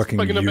talking about fucking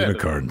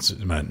unicorns,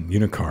 man.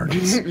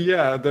 Unicorns.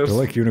 Yeah, there's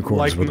like unicorns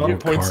like with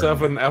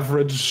 1.7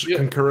 average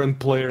concurrent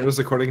players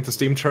according to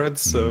Steam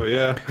charts. So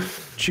yeah,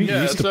 she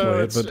used to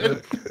play it,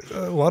 but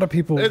a lot of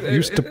people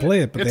used to play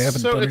it, but they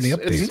haven't done any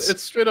updates.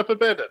 It's straight up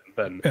abandoned.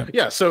 Then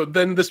so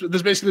then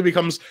this basically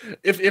becomes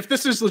if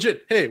this is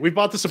legit. Hey, we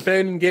bought this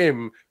abandoned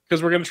game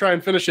because we're going to try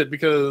and finish it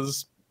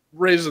because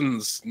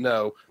raisins.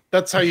 No,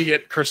 that's how you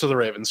get Curse of the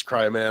Ravens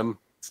cry, man.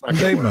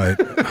 They might.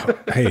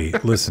 Hey,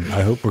 listen,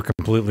 I hope we're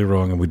completely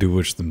wrong and we do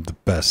wish them the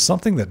best.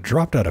 Something that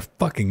dropped out of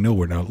fucking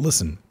nowhere. Now,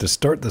 listen, to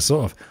start this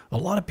off, a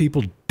lot of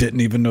people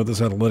didn't even know this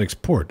had a Linux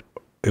port.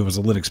 It was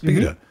a Linux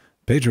beta.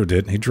 Pedro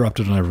did, and he dropped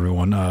it on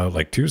everyone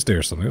like Tuesday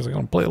or something. I was like, I'm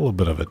going to play a little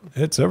bit of it.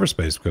 It's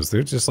EVERSPACE because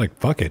they're just like,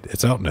 fuck it.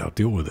 It's out now.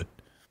 Deal with it.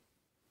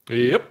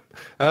 Yep.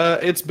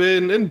 It's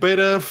been in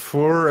beta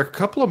for a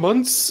couple of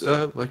months,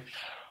 like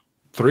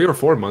 3 or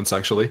 4 months,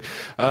 actually.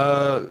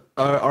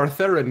 Our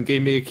Theron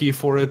gave me a key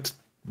for it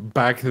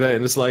back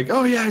then. It's like,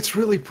 oh yeah, it's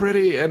really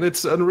pretty and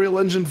it's Unreal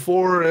Engine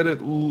 4 and it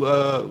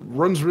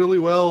runs really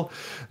well.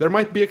 There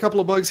might be a couple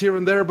of bugs here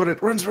and there, but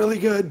it runs really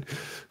good.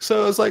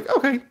 So I was like,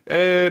 okay.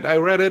 And I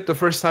read it. The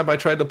first time I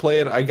tried to play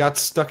it, I got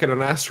stuck in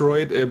an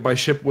asteroid and my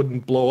ship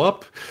wouldn't blow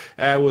up.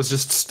 I was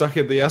just stuck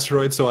in the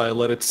asteroid, so I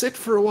let it sit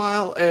for a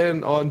while.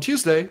 And on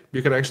Tuesday,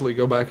 you can actually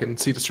go back and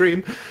see the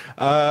stream.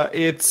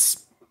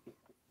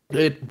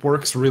 It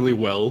works really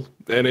well,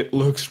 and it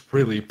looks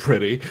really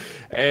pretty.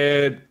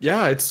 And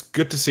yeah, it's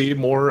good to see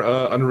more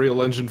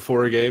Unreal Engine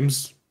 4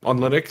 games on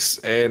Linux,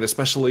 and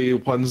especially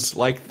ones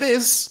like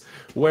this,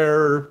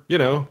 where,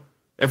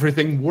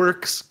 everything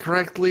works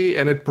correctly,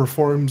 and it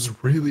performs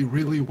really,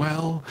 really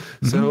well.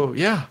 So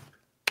yeah.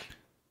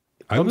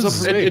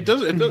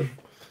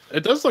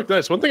 It does look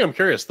nice. One thing I'm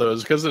curious though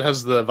is because it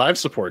has the Vive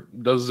support.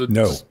 Does it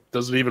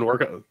even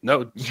work?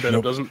 No,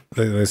 it doesn't.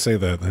 They say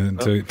that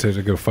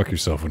to go fuck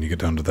yourself when you get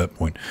down to that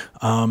point.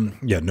 No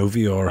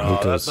VR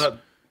HOTAS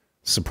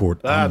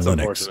support on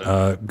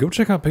Linux. Go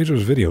check out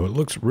Pedro's video. It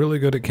looks really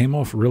good. It came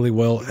off really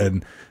well,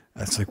 and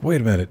it's like, wait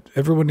a minute,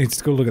 everyone needs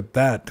to go look at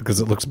that because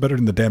it looks better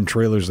than the damn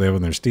trailers they have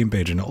on their Steam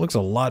page, and it looks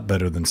a lot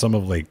better than some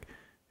of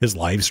his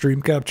live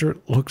stream capture.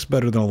 It looks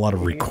better than a lot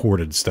of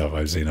recorded stuff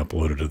I've seen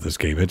uploaded to this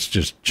game. It's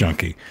just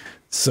junky.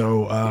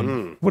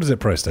 So, what is it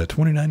priced at?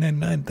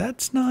 $29.99.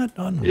 That's not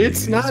unreasonable.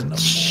 It's not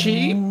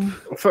cheap.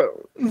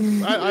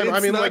 I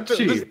mean, like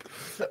cheap.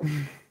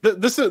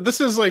 This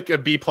is like a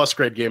B+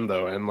 grade game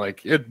though, and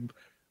like it.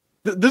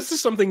 This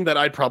is something that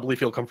I'd probably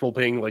feel comfortable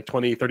paying like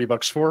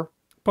 $20-$30 for.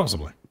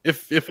 Possibly.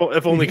 If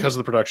only because of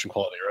the production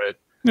quality, right?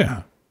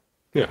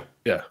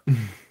 Yeah.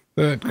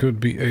 That could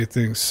be a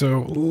thing.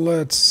 So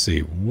let's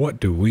see.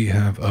 What do we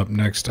have up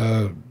next?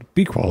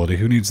 B quality.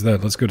 Who needs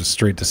that? Let's go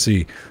straight to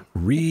C.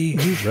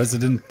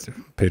 Resident.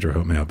 Pedro,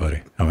 help me out,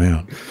 buddy. Help me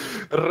out.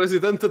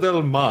 Residente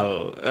del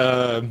Mal,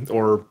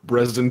 or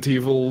Resident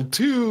Evil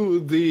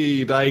 2,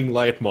 the Dying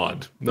Light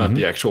mod, not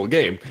the actual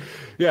game.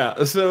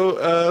 Yeah.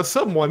 So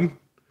someone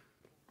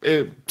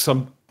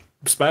some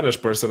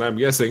Spanish person, I'm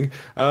guessing,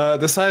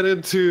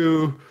 decided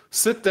to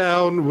sit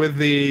down with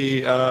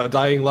the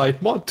Dying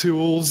Light mod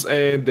tools,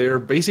 and they're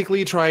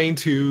basically trying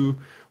to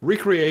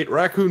recreate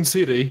Raccoon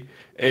City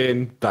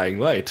in Dying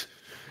Light.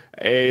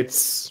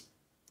 It's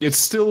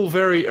still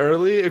very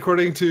early,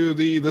 according to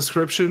the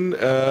description.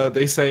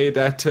 They say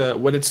that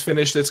when it's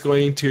finished, it's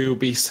going to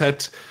be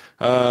set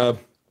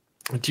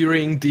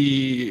during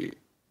the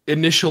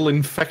initial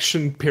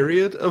infection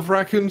period of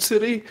Raccoon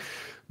City.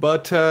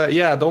 But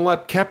yeah, don't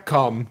let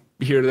Capcom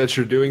hear that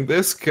you're doing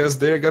this, because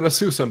they're going to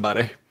sue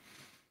somebody.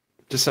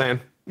 Just saying.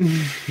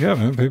 Yeah,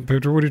 man.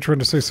 Pedro, what are you trying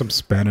to say? Some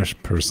Spanish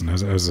person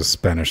as a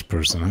Spanish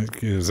person.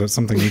 Is that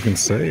something you can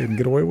say and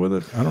get away with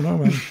it? I don't know,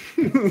 man.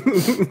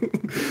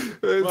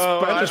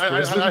 Well,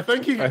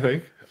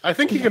 I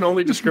think he can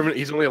only discriminate.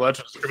 He's only allowed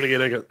to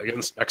discriminate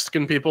against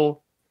Mexican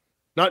people,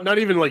 not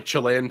even like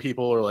Chilean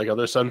people or like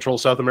other Central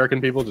South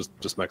American people.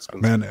 Just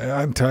Mexicans. Man,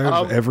 I'm tired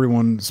of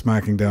everyone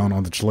smacking down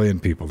on the Chilean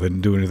people. They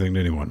didn't do anything to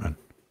anyone, man.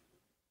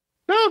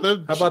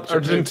 No, how about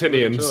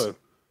Argentinians?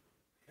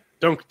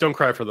 Don't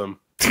cry for them.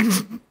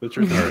 The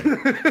truth.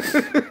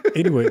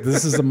 Anyway,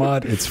 this is a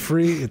mod. It's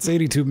free. It's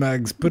 82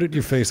 megs. Put it in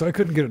your face. I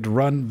couldn't get it to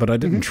run, but I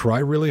didn't try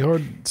really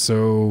hard,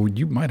 so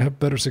you might have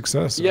better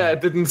success. Yeah,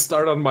 it didn't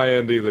start on my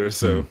end either,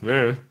 so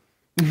yeah.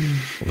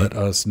 Let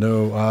us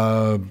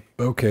know.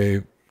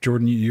 Okay,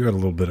 Jordan, you had a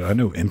little bit. I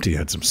know Empty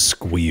had some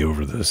squee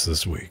over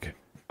this week.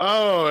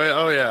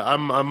 Oh yeah.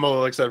 I'm a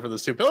little excited for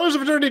this too. Pillars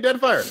of Eternity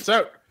Deadfire. It's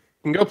out.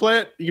 You can go play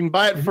it. You can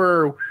buy it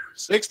for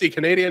 60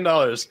 Canadian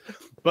dollars.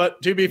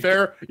 But to be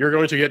fair, you're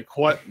going to get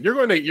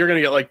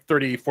like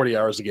 30, 40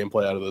 hours of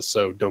gameplay out of this,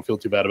 so don't feel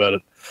too bad about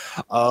it.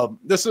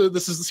 This is the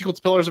sequel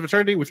to Pillars of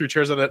Eternity. We threw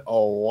chairs at it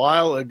a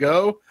while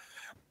ago,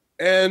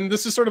 and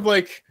this is sort of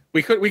like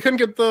we couldn't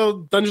get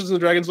the Dungeons and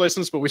Dragons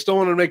license, but we still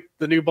want to make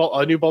the new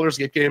Baldur's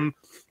Gate game.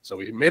 So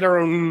we made our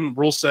own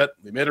rule set,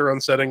 we made our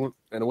own setting,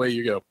 and away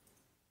you go.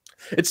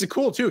 It's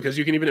cool too because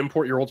you can even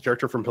import your old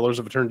character from Pillars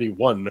of Eternity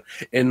 1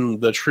 in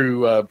the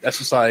true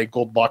SSI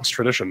gold box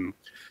tradition.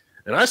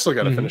 And I still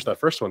got to finish that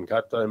first one.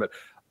 God damn it.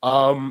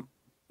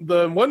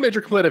 The one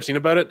major complaint I've seen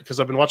about it, because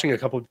I've been watching a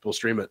couple of people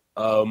stream it,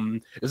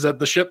 is that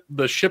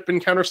the ship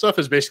encounter stuff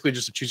is basically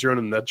just a choose your own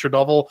adventure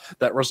novel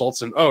that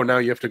results in, now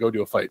you have to go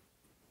do a fight.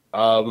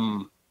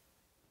 And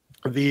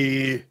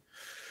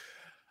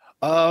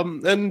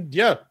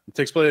yeah, it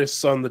takes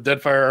place on the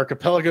Deadfire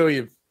Archipelago.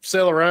 You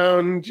sail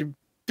around.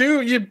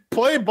 You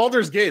play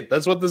Baldur's Gate.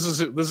 That's what this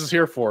is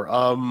here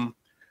for.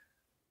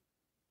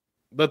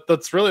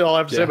 That's really all I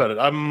have to say about it.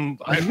 I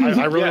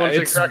really want to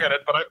take a crack at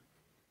it,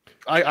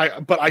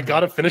 but I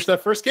gotta finish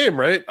that first game,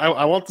 right?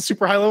 I want the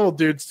super high level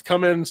dudes to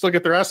come in and still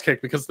get their ass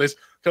kicked because this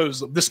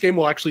game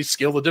will actually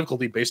scale the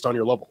difficulty based on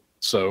your level.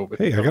 So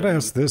hey, I gotta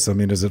ask this. I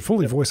mean, is it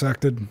fully voice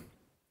acted?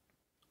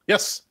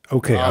 Yes.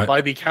 Okay.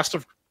 By the cast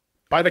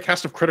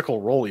of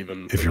Critical Role,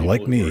 even. If you're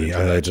like me,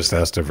 I just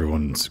asked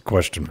everyone's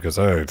question because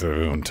I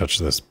don't touch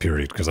this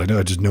period because I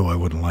just know I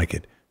wouldn't like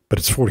it. But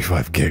it's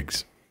 45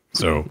 gigs.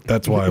 So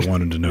that's why I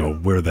wanted to know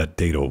where that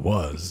data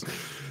was.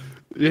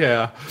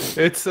 Yeah,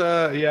 it's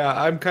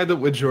I'm kind of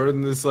with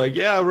Jordan. It's like,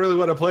 I really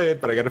want to play it,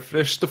 but I got to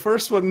finish the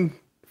first one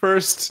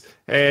first,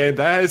 and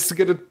that's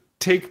gonna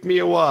take me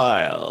a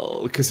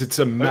while because it's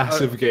a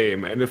massive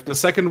game. And if the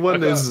second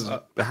one is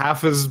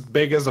half as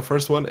big as the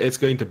first one, it's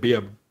going to be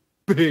a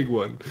big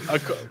one.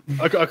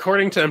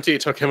 According to MT,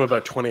 it took him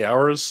about 20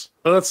 hours,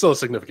 but that's still a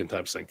significant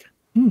time sink.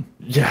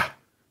 Yeah.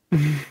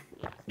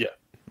 Yeah.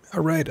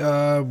 All right.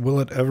 Will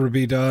it ever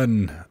be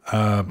done?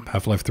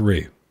 Half-Life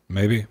 3,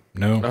 maybe?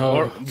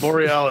 No.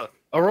 Borealis,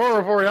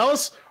 Aurora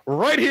Borealis,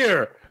 right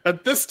here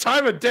at this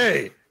time of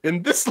day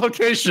in this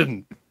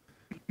location.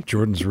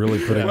 Jordan's really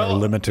putting a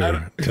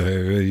limiter.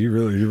 You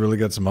really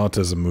got some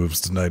autism moves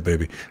tonight,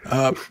 baby.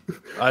 I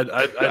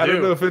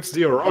don't know if it's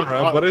the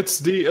Aurora, but it's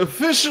the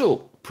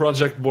official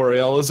Project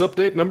Borealis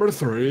update number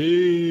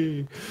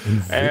 3.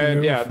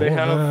 And they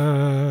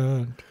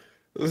have.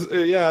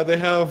 They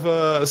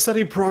have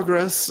steady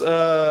progress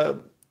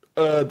that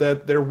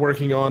they're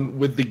working on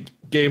with the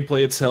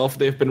gameplay itself.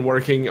 They've been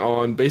working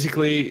on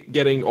basically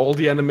getting all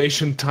the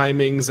animation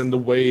timings and the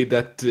way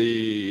that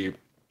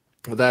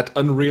that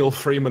Unreal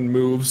Freeman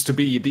moves to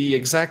be the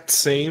exact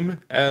same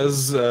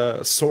as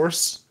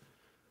Source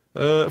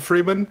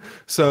Freeman.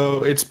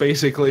 So it's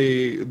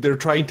basically they're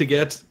trying to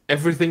get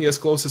everything as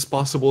close as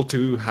possible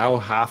to how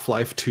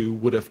Half-Life 2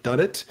 would have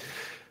done it.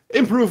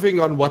 Improving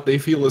on what they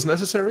feel is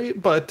necessary,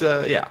 but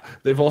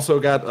they've also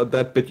got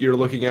that bit you're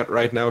looking at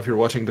right now if you're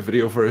watching the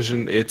video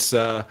version. It's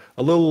a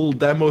little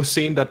demo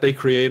scene that they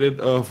created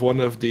of one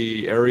of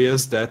the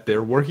areas that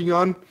they're working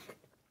on,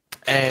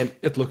 and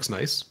it looks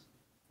nice.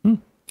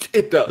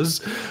 It does.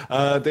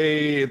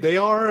 They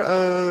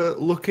are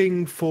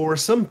looking for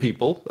some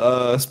people,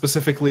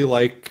 specifically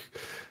like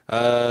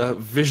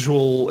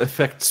visual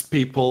effects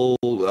people,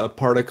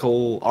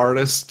 particle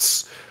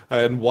artists,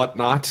 and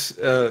whatnot.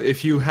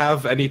 If you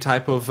have any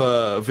type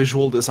of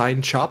visual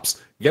design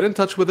chops, get in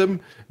touch with them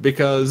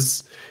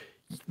because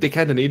they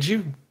kind of need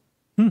you.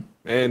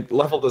 And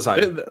level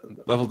design too.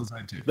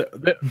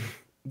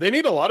 They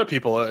need a lot of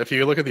people. If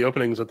you look at the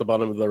openings at the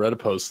bottom of the Reddit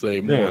post, they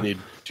need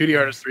 2D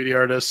artists, 3D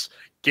artists,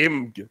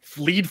 game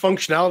lead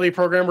functionality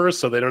programmers.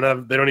 So they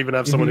don't even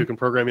have someone who can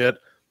program yet.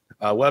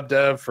 Web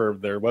dev for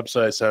their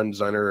website, sound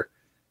designer.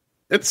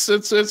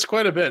 It's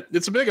quite a bit.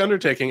 It's a big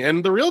undertaking,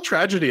 and the real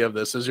tragedy of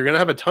this is you're gonna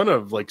have a ton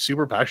of like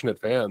super passionate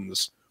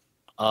fans,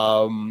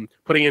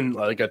 putting in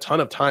like a ton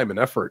of time and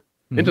effort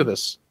into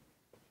this.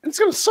 And it's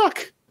gonna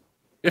suck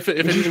if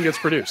it even gets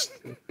produced.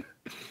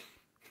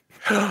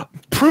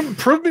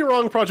 Prove me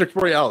wrong, Project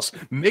Borealis.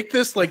 Make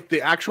this like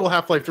the actual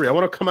Half-Life 3. I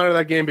want to come out of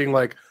that game being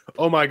like,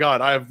 oh my god,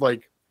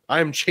 I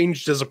am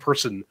changed as a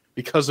person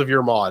because of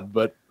your mod.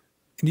 But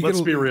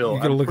let's be real.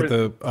 You gotta look at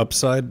the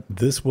upside.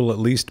 This will at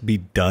least be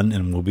done,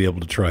 and we'll be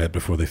able to try it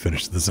before they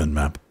finish the Zen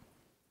map.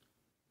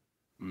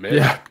 Man.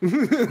 Yeah.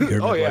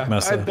 Oh yeah,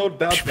 I don't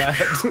doubt that.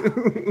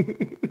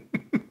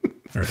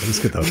 All right, let's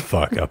get the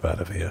fuck up out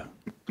of here.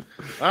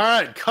 All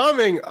right,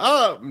 coming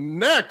up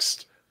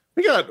next.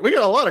 We got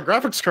a lot of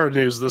graphics card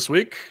news this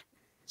week,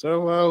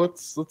 so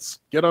let's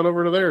get on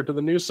over to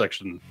the news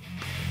section.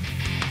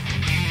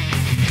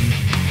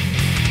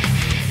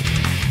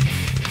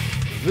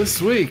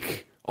 This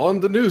week on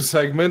the news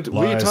segment,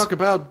 we talk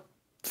about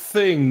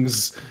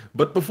things,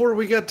 but before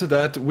we get to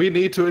that, we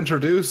need to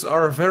introduce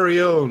our very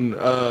own,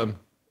 I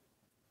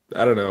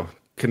don't know,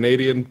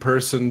 Canadian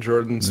person,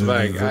 Jordan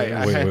Svang.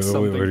 I had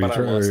something, but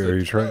I lost it. Are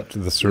you trying to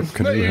the Syrup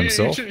Canoe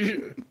himself?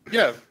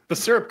 Yeah, the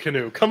Syrup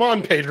Canoe. Come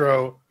on,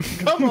 Pedro.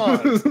 Come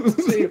on.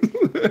 See,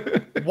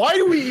 why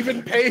do we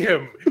even pay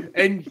him?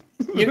 And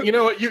you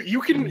know what?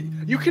 You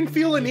can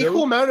feel an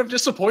equal amount of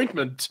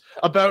disappointment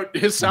about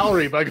his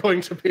salary by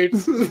going to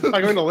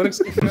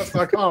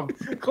LinuxGameCast.com.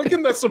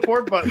 Clicking that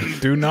support button.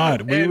 Do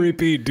not. We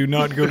repeat. Do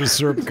not go to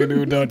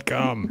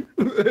syrupcanoe.com.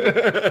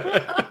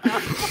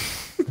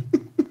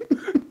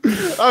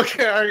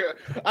 Okay,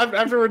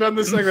 after we're done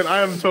this segment,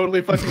 I am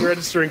totally fucking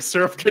registering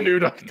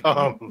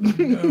syrupcanoe.com.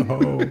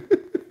 No.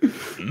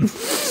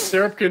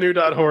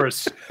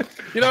 Syrupcanoe.horse.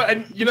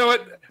 You know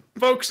what,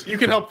 folks, you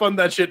can help fund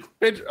that shit.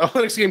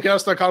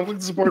 LinuxGameCast.com, click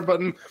the support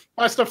button,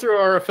 buy stuff through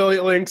our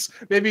affiliate links.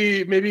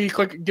 Maybe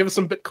give us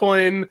some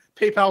Bitcoin,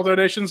 PayPal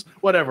donations,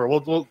 whatever.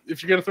 We'll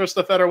if you're gonna throw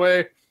stuff that our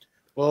way,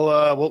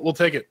 we'll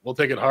take it. We'll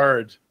take it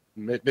hard.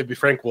 Maybe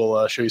Frank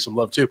will show you some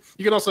love too.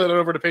 You can also head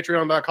over to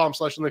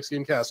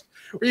patreon.com/LinuxGameCast,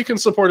 where you can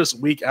support us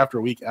week after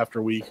week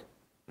after week.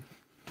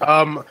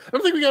 I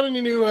don't think we got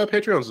any new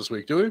Patreons this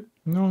week, do we?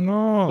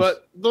 No.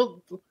 But the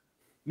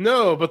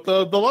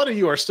lot of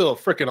you are still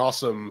freaking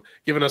awesome,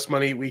 giving us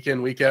money week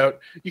in, week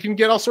out. You can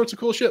get all sorts of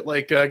cool shit,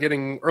 like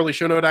getting early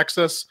show note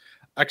access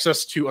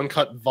to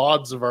uncut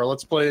VODs of our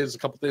Let's Plays a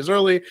couple days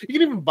early. You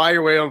can even buy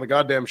your way on the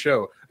goddamn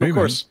show. Of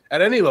course,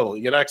 at any level,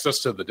 you get access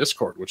to the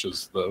Discord, which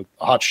is the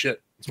hot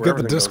shit. You got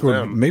the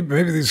Discord.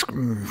 Maybe these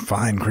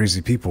fine,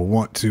 crazy people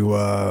want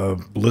to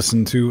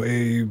listen to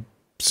a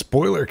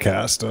spoiler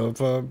cast of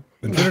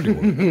Infinity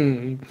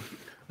War.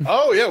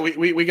 Oh yeah,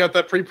 we got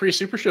that pre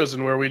super shows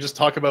in where we just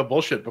talk about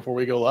bullshit before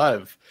we go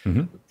live.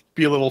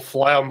 Be a little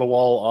fly on the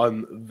wall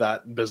on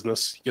that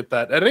business. Get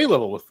that at any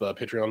level with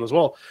Patreon as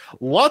well.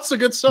 Lots of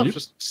good stuff.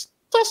 Just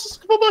toss us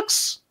a couple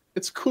bucks.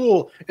 It's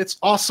cool. It's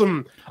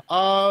awesome.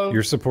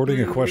 You're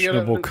supporting a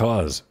questionable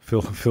cause.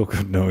 Feel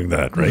good knowing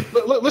that, right?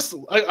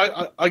 Listen,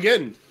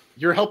 again,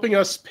 you're helping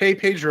us pay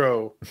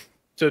Pedro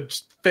to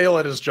fail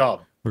at his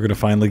job. We're gonna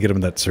finally get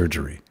him that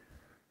surgery.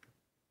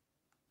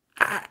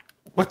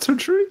 What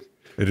surgery?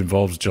 It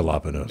involves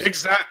jalapenos.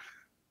 Exactly.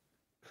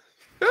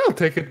 I'll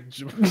take it.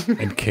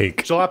 And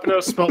cake.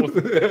 Jalapenos spelled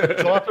with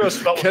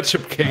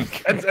ketchup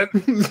cake. And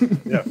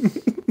yeah.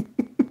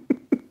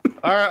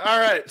 All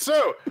right.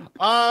 So,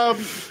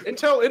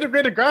 Intel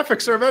integrated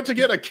graphics are about to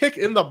get a kick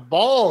in the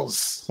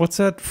balls. What's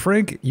that,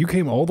 Frank? You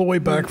came all the way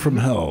back from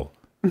hell.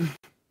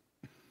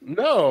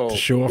 No. To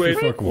show off your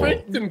fuck wall.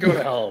 Frank didn't go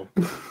to hell.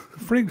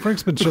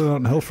 Frank's been chilling out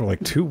in hell for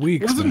like 2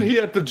 weeks. Wasn't he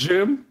at the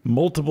gym?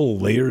 Multiple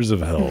layers of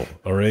hell,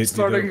 all right?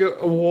 Starting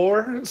a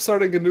war?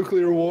 Starting a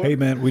nuclear war? Hey,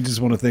 man, we just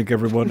want to thank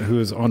everyone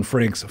who is on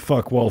Frank's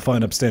fuck wall,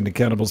 fine, upstanding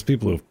cannibals,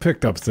 people who have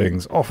picked up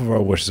things off of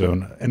our wish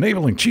zone,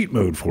 enabling cheat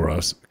mode for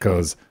us,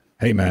 because,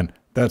 hey, man,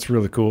 that's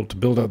really cool. To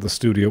build out the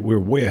studio, we're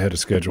way ahead of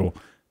schedule.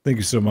 Thank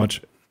you so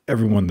much,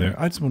 everyone there.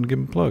 I just want to give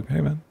him a plug.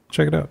 Hey, man,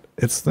 check it out.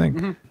 It's the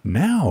thing.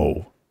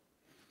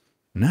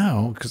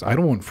 Now, because I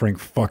don't want Frank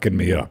fucking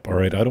me up, all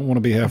right? I don't want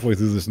to be halfway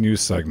through this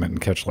news segment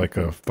and catch like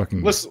a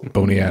fucking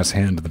bony-ass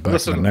hand to the back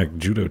of the neck,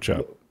 judo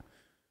chop.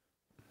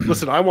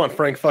 Listen, I want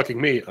Frank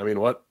fucking me. I mean,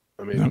 what?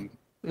 I mean,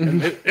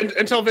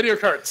 Intel video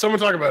card.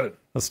 Someone talk about it.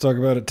 Let's talk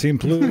about it. Team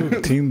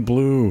Blue. Team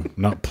Blue.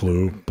 Not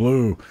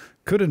Blue.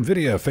 Could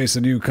NVIDIA face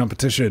a new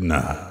competition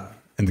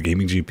in the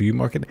gaming GPU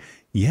market?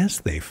 Yes,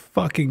 they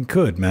fucking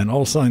could, man.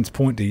 All signs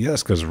point to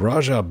yes, because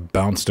Raja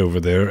bounced over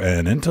there,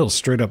 and Intel's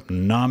straight up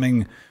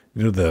nomming...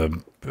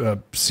 the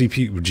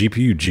CPU,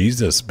 GPU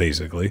Jesus,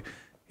 basically.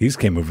 He's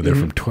came over there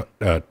from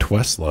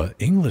Tesla.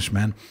 English,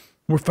 man.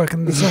 We're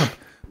fucking this up.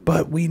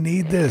 But we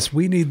need this.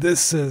 We need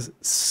this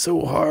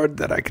so hard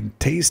that I can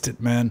taste it,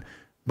 man.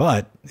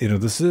 But,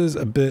 this is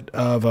a bit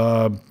of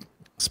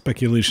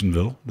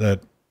Speculationville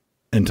that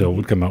Intel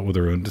would come out with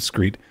their own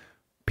discrete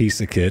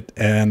piece of kit,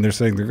 and they're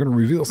saying they're going to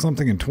reveal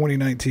something in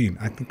 2019.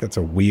 I think that's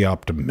a wee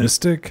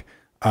optimistic.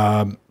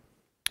 I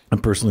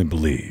personally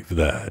believe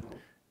that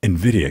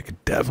NVIDIA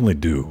could definitely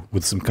do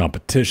with some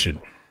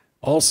competition.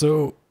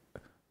 Also,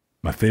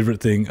 my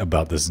favorite thing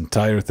about this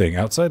entire thing,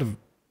 outside of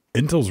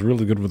Intel's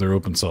really good with their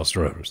open source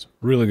drivers,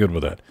 really good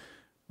with that.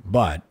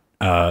 But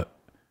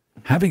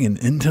having an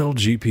Intel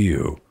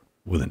GPU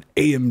with an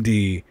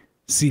AMD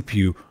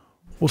CPU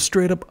will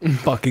straight up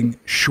fucking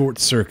short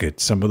circuit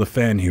some of the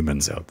fan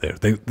humans out there.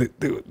 They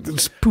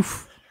just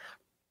poof.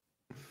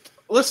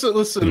 Listen,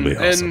 It'll be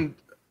awesome. and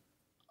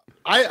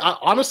I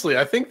honestly,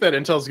 I think that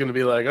Intel's going to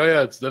be like, oh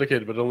yeah, it's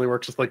dedicated, but it only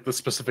works with like the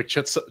specific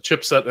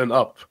chipset and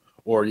up,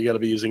 or you got to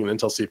be using an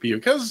Intel CPU,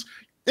 because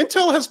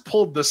Intel has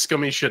pulled this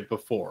scummy shit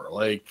before.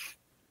 Like,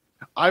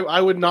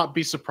 I would not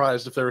be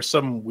surprised if there was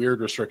some weird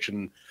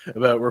restriction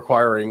about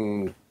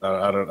requiring,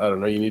 I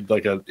don't know, you need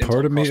like a...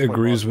 Part of me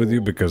agrees with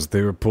you, because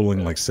they were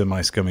pulling like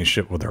semi-scummy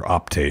shit with their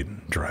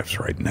Optane drives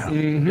right now.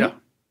 Mm-hmm. Yeah,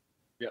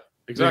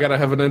 exactly. You gotta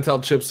have an Intel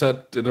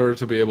chipset in order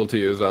to be able to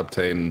use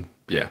Optane.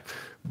 Yeah.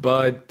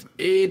 But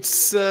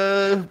it's,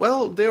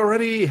 well, they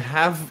already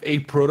have a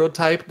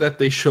prototype that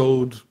they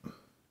showed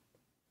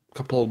a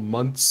couple of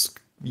months,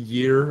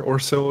 year or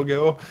so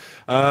ago,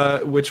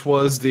 which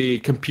was the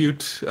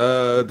compute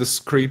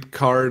discrete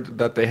card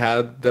that they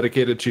had,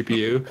 dedicated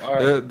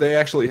GPU. They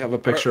actually have a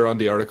picture on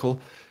the article.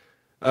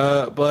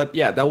 But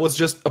yeah, that was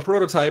just a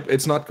prototype.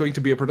 It's not going to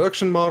be a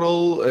production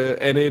model,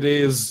 and it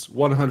is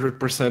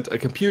 100% a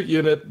compute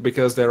unit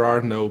because there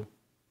are no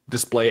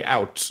display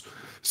outs.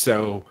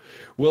 So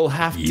we'll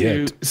have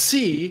to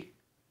see.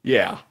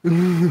 Yeah.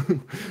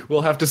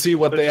 We'll have to see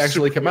what they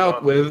actually come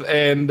out with,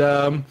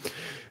 and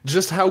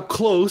just how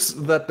close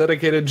that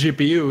dedicated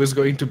GPU is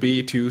going to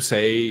be to,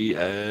 say,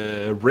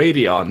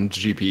 Radeon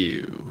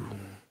GPU.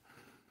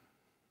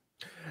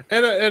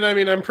 And I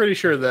mean, I'm pretty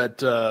sure that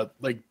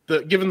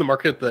given the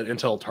market that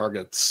Intel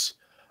targets,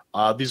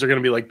 these are going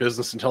to be like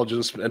business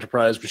intelligence,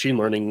 enterprise, machine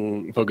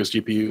learning focused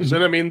GPUs.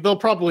 And I mean, they'll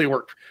probably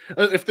work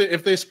if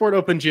they support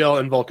OpenGL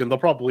and Vulkan. They'll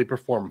probably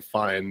perform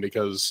fine,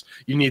 because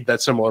you need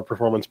that similar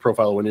performance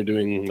profile when you're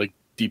doing like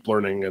deep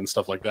learning and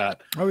stuff like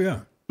that. Oh yeah.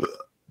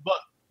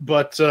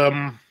 But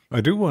I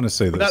do want to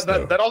say this,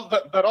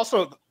 that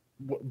also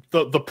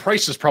the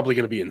price is probably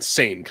going to be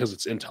insane because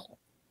it's Intel.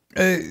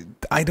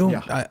 I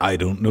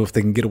don't know if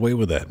they can get away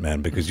with that,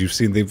 man, because you've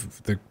seen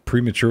they're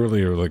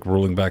prematurely or like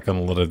rolling back on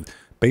a lot of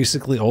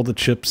basically all the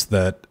chips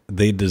that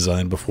they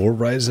designed before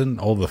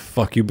Ryzen, all the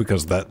fuck you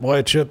because that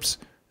why chips.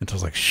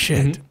 Intel's like,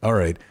 shit, all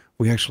right,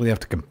 we actually have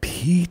to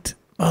compete,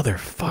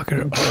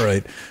 motherfucker. All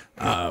right.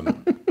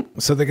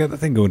 So they got the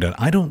thing going down.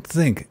 I don't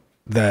think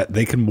that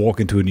they can walk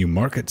into a new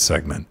market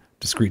segment,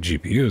 discrete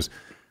GPUs,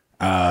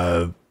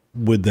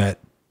 with that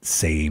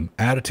same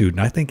attitude.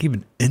 And I think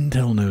even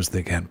Intel knows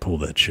they can't pull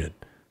that shit.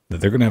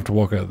 That they're going to have to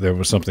walk out there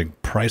with something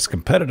priced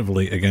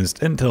competitively against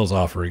Intel's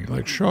offering.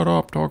 Like, shut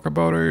up, talk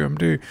about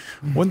AMD.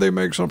 When they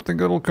make something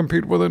that'll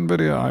compete with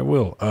NVIDIA, I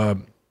will.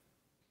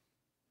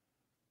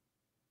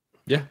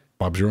 Yeah.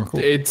 Bob's your uncle?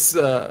 It's,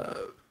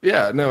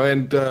 yeah, no,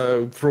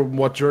 and from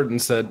what Jordan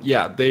said,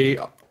 yeah,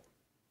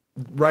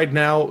 right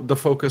now, the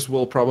focus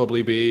will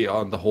probably be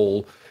on the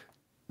whole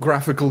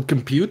graphical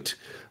compute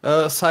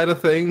side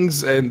of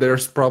things, and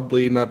there's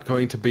probably not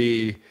going to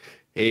be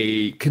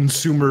a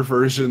consumer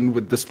version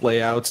with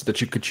display outs that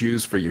you could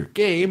choose for your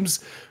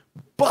games.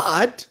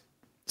 But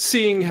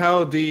seeing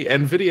how the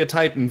NVIDIA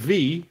Titan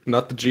V,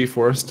 not the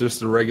GeForce,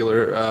 just the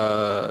regular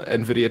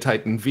NVIDIA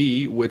Titan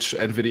V, which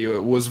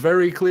NVIDIA was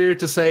very clear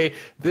to say,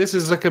 this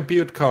is a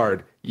compute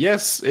card.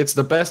 Yes, it's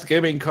the best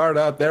gaming card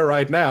out there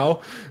right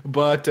now,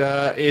 but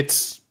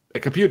it's a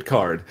compute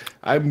card.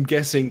 I'm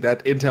guessing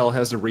that Intel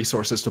has the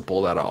resources to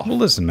pull that off. Well,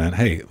 listen, man.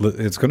 Hey,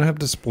 it's going to have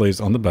displays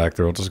on the back.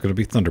 They're all just going to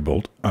be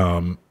Thunderbolt.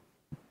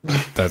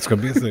 That's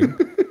going to be a thing.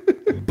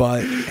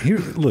 But here,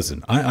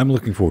 listen, I'm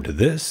looking forward to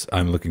this.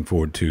 I'm looking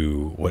forward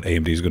to what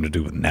AMD is going to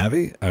do with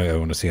Navi. I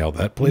want to see how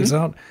that plays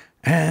out.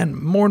 And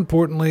more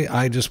importantly,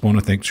 I just want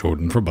to thank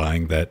Jordan for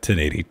buying that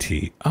 1080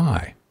 Ti.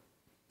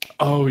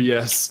 Oh,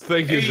 yes.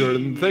 Thank you,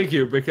 Jordan. Thank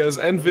you, because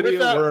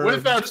NVIDIA were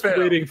just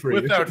waiting for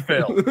you. Without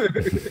fail.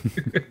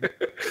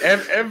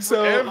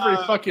 every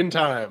fucking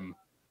time.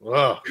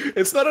 Ugh.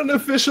 It's not an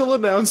official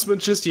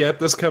announcement just yet.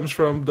 This comes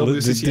from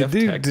WCCF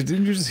Tech.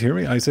 Didn't you just hear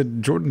me? I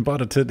said Jordan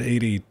bought a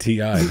 1080 Ti.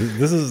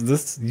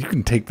 This you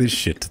can take this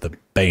shit to the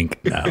bank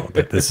now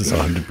that this is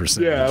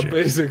 100%. Yeah, legit.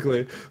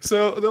 basically.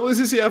 So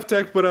WCCF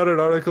Tech put out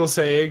an article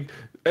saying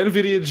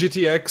NVIDIA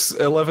GTX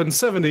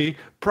 1170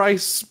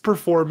 price,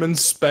 performance,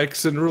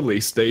 specs, and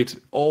release date,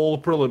 all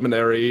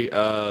preliminary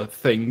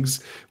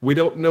things. We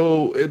don't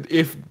know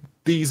if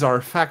these are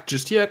fact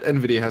just yet.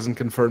 NVIDIA hasn't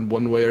confirmed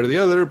one way or the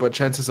other, but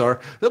chances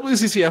are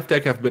WCCF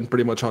Tech have been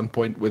pretty much on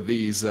point with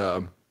these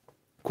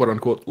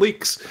quote-unquote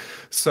leaks.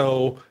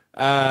 So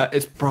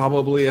it's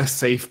probably a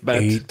safe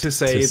bet to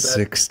say that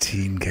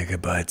 16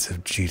 gigabytes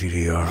of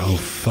GDDR. Oh,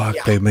 fuck,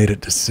 they made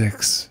it to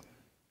 6.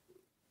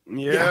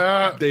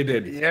 Yeah, they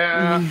did.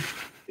 Yeah.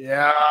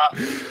 Yeah.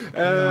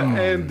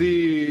 And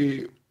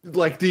the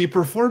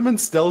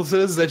performance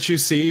deltas that you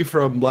see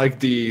from like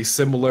the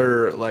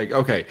similar, like,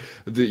 okay,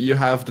 you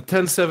have the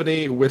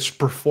 1070, which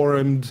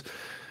performed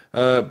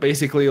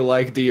basically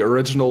like the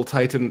original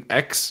Titan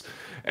X,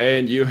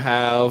 and you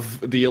have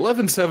the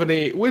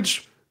 1170,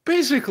 which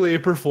basically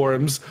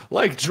performs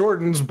like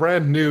Jordan's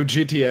brand new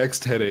GTX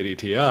 1080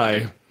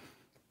 Ti.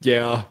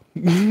 Yeah,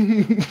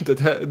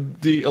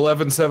 the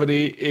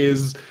 1170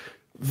 is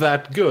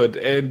that good,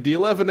 and the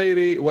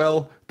 1180,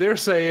 well, they're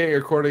saying,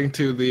 according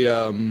to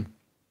the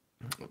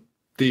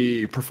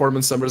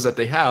performance numbers that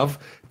they have,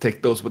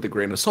 take those with a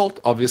grain of salt,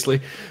 obviously,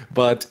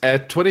 but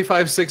at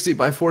 2560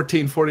 by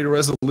 1440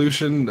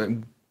 resolution,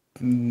 I'm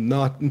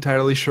not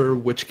entirely sure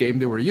which game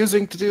they were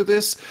using to do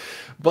this,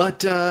 but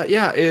the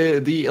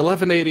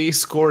 1180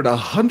 scored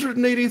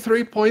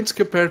 183 points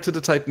compared to the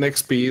Titan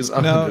XP's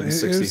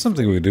 160. Now, it's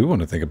something we do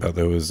want to think about,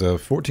 though, is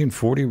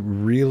 1440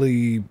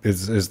 really,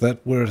 is that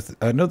where,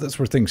 I know that's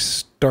where things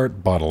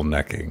start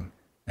bottlenecking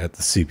at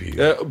the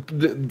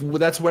CPU.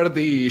 That's where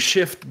the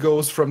shift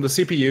goes from the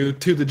CPU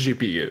to the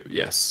GPU,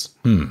 yes.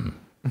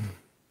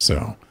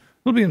 So,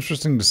 it'll be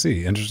interesting to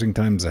see. Interesting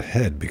times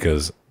ahead,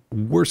 because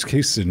worst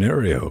case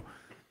scenario,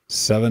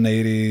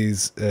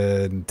 780s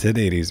and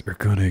 1080s are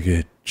going to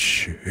get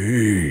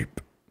cheap.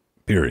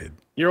 Period.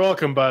 You're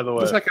welcome, by the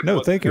way.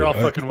 No, thank you. You're all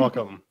fucking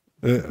welcome.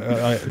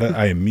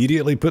 I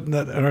immediately put in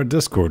that in our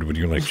Discord when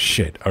you're like,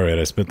 shit, all right,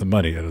 I spent the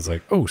money. And I was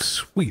like, oh,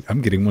 sweet,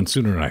 I'm getting one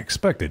sooner than I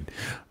expected.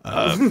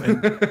 No,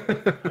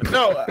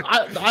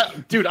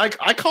 dude,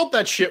 I called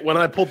that shit when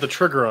I pulled the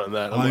trigger on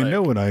that. I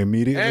know, and I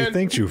immediately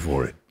thanked you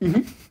for it.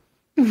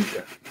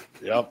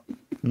 Yep.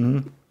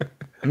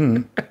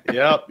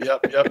 Yep.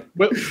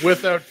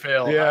 Without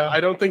fail. Yeah. I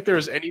don't think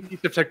there's any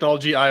piece of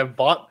technology I have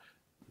bought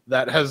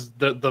that has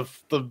the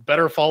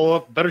better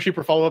follow-up, better,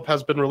 cheaper follow-up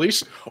has been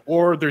released,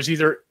 or there's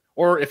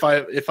if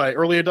I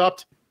early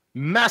adopt,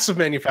 massive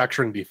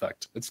manufacturing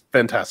defect. It's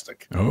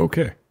fantastic.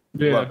 Okay.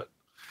 Yeah. Love it.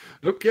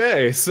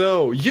 Okay,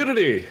 so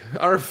Unity,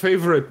 our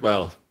favorite,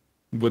 well,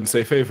 wouldn't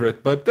say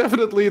favorite, but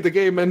definitely the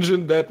game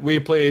engine that we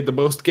played the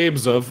most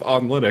games of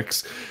on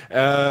Linux.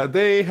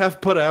 They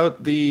have put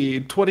out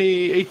the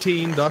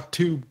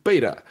 2018.2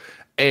 beta,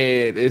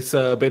 and it's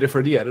a beta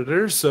for the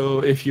editor,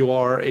 so if you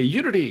are a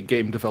Unity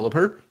game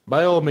developer,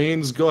 by all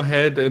means, go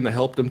ahead and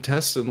help them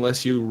test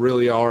unless you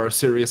really are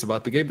serious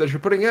about the game that you're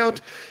putting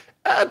out,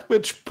 at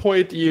which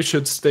point you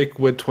should stick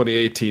with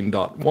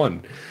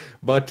 2018.1.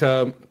 But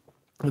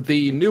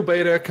the new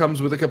beta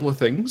comes with a couple of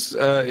things.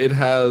 It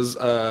has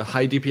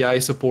high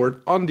DPI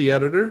support on the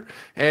editor,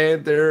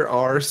 and there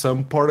are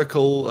some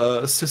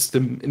particle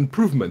system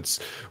improvements,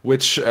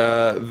 which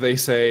they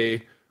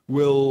say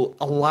will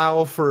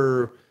allow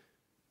for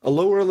a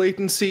lower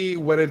latency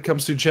when it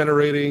comes to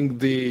generating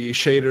the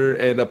shader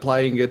and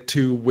applying it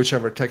to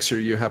whichever texture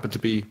you happen to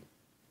be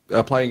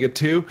applying it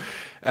to.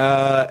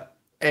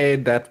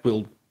 And that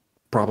will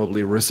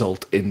probably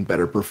result in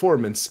better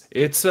performance.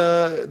 It's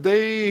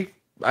they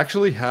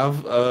actually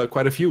have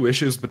quite a few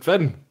issues, but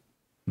then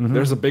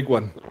there's a big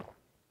one.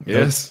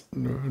 Yes.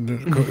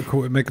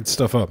 Making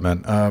stuff up,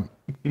 man.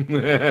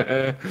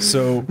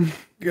 So,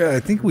 yeah, I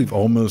think we've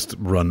almost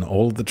run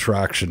all of the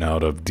traction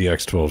out of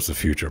DX12's The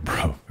Future,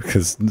 bro.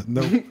 Because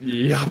only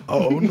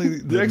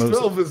the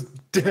DX12 is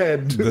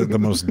dead. The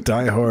most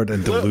diehard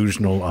and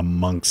delusional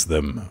amongst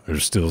them are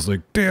still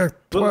like,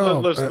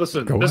 DX12.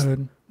 Listen, go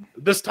ahead.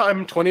 This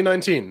time,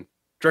 2019,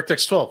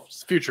 DirectX 12,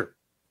 it's the future.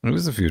 It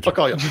was the future. Fuck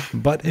all you.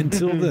 But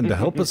until then, to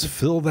help us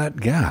fill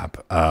that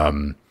gap,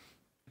 the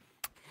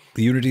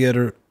Unity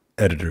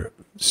editor,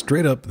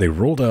 straight up, they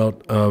rolled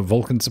out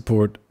Vulkan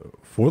support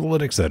for the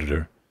Linux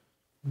editor.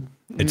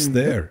 It's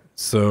there.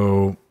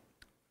 So,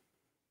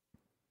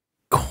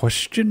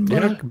 question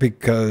mark? Yeah.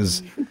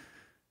 Because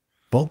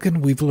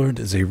Vulkan, we've learned,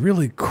 is a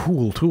really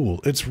cool tool.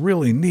 It's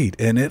really neat,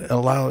 and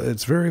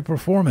it's very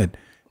performant.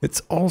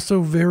 It's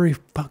also very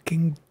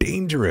fucking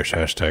dangerous,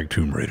 hashtag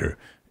Tomb Raider.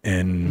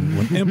 And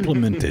when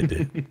implemented,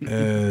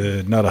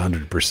 not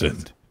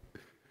 100%.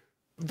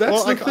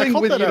 That's the thing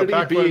with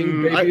Unity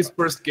being baby's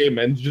first game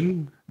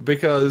engine,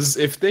 because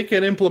if they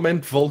can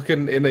implement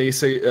Vulkan in a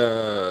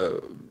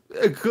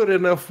good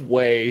enough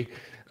way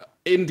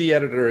in the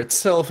editor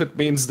itself, it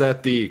means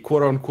that the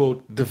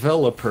quote-unquote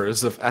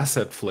developers of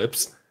asset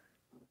flips,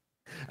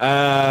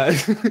 they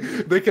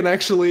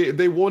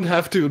won't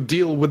have to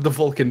deal with the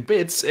Vulkan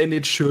bits, and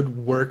it should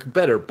work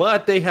better.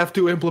 But they have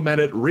to implement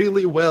it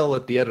really well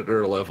at the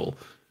editor level.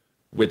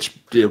 Which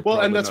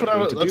and that's what I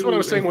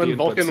was saying when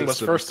Vulkan was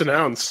first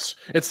announced.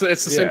 It's the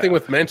same thing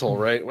with Mantle,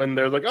 right? When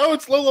they're like, "Oh,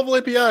 it's low-level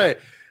API."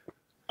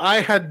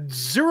 I had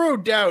zero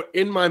doubt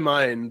in my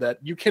mind that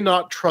you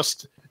cannot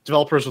trust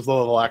developers with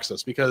low-level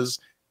access because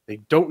they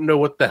don't know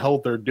what the hell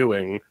they're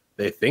doing.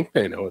 They think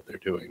they know what they're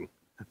doing,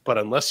 but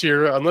unless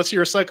you're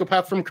a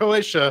psychopath from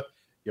Croatia,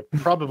 you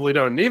probably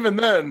don't. And even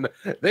then,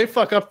 they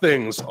fuck up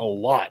things a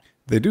lot.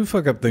 They do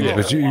fuck up things,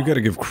 but you got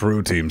to give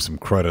Crew Team some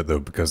credit, though,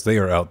 because they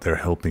are out there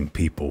helping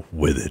people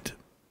with it.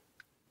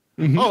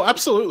 Oh,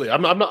 absolutely.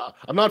 I'm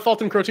not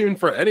faulting Crotoon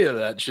for any of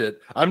that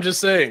shit. I'm just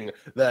saying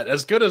that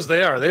as good as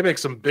they are, they make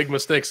some big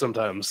mistakes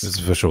sometimes. It's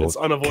official. It's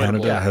unavoidable.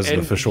 Canada has an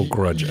And official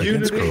grudge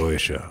against Unity-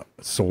 Croatia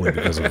solely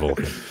because of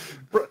Vulcan.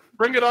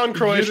 Bring it on,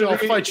 Croatia.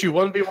 Unity- I'll fight you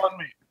 1v1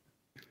 me.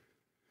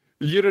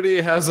 Unity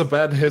has a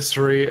bad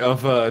history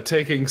of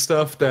taking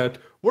stuff that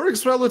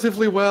works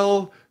relatively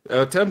well,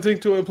 attempting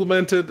to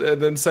implement it,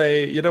 and then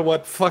say, you know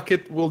what, fuck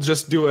it, we'll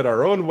just do it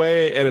our own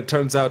way, and it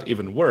turns out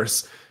even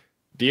worse.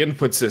 The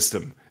input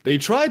system. They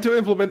tried to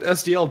implement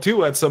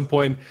SDL2 at some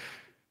point.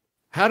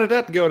 How did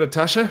that go,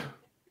 Natasha?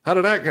 How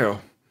did that go?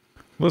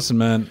 Listen,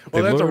 man,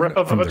 Well, they that's a learn rip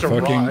of a from their bunch of raw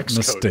fucking Xcode,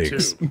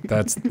 mistakes. too.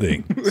 That's the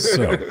thing.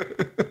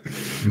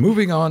 So,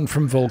 moving on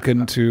from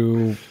Vulcan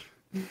to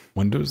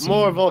Windows.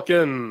 More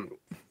Vulcan.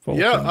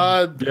 Vulcan.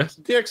 Yeah, Yes.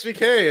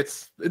 DXVK.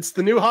 It's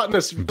the new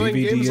hotness. You're playing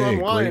games BBDA,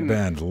 great online.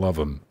 band, love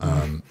them.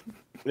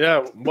 Yeah,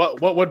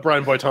 what would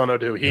Brian Boitano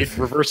do? He'd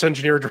reverse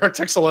engineer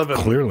DirectX 11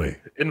 Clearly.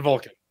 in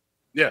Vulkan.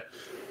 Yeah,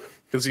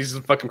 because he's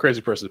a fucking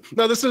crazy person.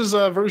 No, this is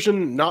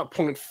version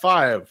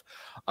 0.5.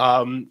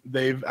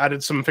 They've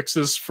added some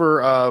fixes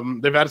for.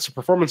 They've added some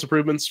performance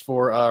improvements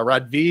for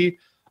RAD-V.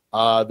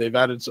 They've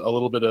added a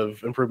little bit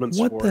of improvements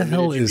What for the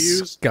hell NVIDIA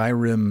is GPUs.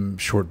 Skyrim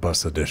Short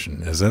Bus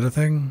Edition? Is that a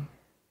thing?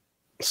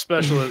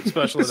 Special edition.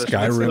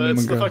 Skyrim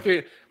It's the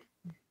fucking.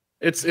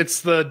 It's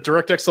the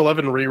DirectX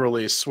 11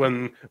 re-release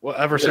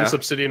ever since Yeah.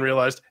 Obsidian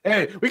realized,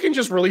 hey, we can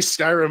just release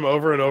Skyrim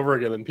over and over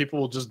again, and people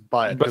will just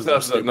buy it. But 'cause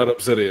that's it's- not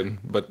Obsidian,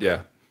 but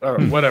yeah. or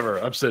whatever,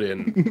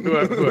 Obsidian,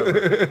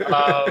 whoever.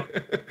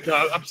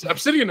 No,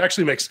 Obsidian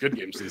actually makes good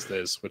games these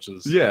days, which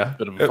is Yeah, a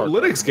bit of a far cry Linux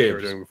from what they were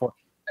games. doing before.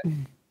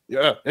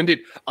 Yeah,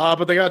 indeed.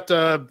 But they got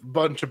a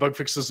bunch of bug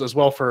fixes as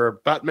well for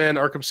Batman: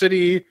 Arkham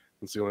City.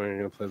 That's the only way I'm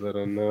going to play that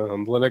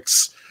on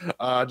Linux.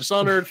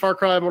 Dishonored, Far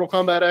Cry, Mortal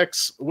Kombat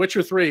X,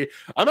 Witcher 3.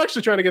 I'm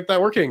actually trying to get that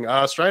working.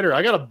 Strider,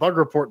 I got a bug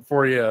report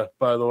for you,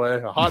 by the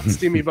way. A hot,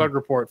 steamy bug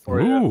report for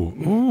you.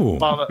 Ooh.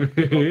 Follow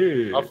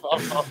that-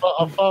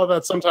 I'll follow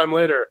that sometime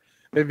later.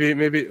 Maybe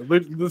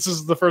this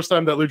is the first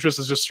time that Lutris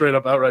has just straight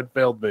up outright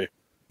failed me.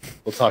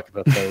 We'll talk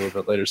about that a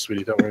little bit later,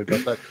 sweetie. Don't worry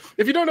about that.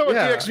 If you don't know what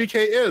Yeah.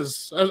 DXVK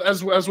is,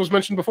 as was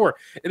mentioned before,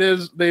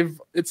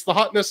 it's the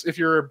hotness. If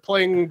you're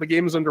playing the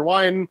games under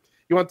Wine,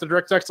 you want the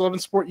DirectX 11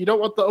 support. You don't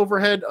want the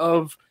overhead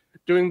of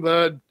doing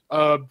the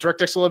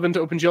DirectX 11 to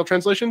OpenGL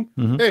translation.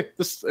 Mhm. Hey,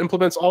 this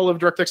implements all of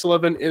DirectX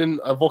 11 in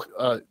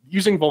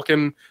using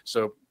Vulkan.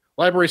 So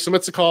library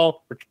submits a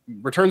call,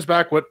 returns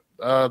back what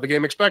the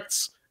game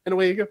expects, and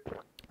away you go.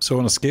 So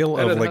on a scale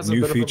And of it like has a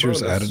new bit of a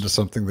features bonus. added to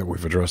something that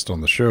we've addressed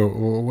on the show,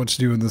 what's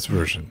new in this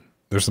version?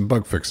 There's some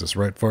bug fixes,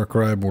 right? Far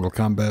Cry, Mortal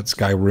Kombat,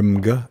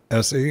 Skyrim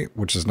SE,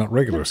 which is not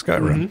regular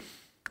Skyrim,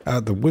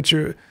 The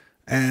Witcher,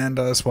 and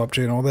Swap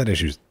Chain, all that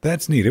issues.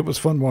 That's neat. It was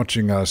fun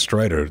watching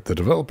Strider, the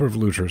developer of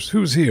Lutris,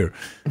 who's here,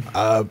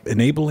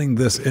 enabling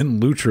this in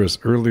Lutris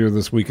earlier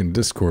this week in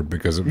Discord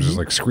because it was just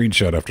like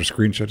screenshot after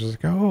screenshot.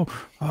 Just like, oh,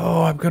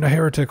 I'm going to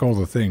heretic all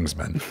the things,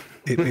 man.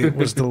 It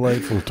was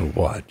delightful to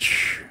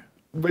watch.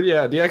 But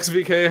yeah, the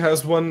XVK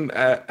has one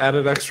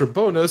added extra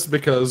bonus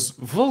because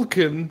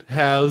Vulkan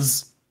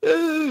has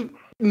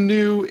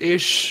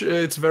new-ish,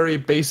 it's very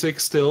basic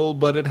still,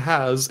 but it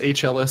has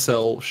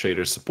HLSL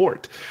shader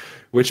support,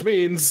 which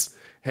means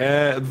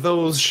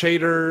those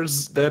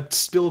shaders that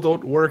still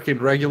don't work in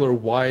regular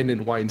Wine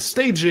and Wine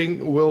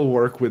staging will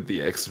work with the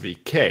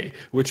XVK,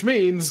 which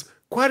means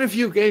quite a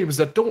few games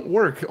that don't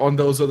work on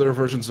those other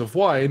versions of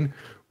Wine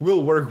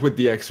will work with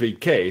the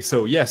XVK.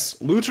 So yes,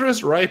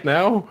 Lutris right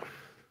now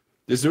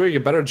is doing a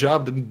better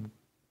job than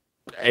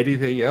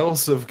anything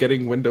else of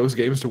getting Windows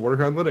games to work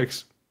on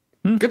Linux.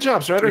 Good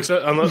job, Strider.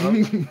 Except,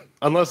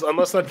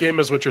 unless that game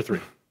is Witcher 3.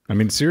 I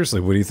mean, seriously,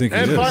 what do you think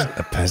And he is? fi-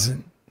 A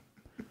peasant?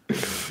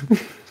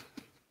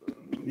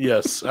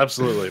 Yes,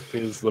 absolutely.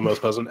 He's the most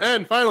pleasant.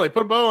 And finally,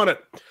 put a bow on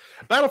it.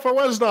 Battle for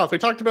Wesnoth. We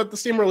talked about the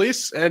Steam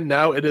release, and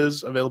now it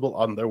is available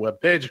on their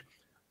webpage.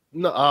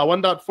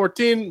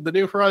 1.14, the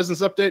New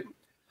Horizons update.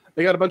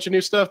 They got a bunch of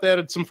new stuff. They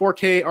added some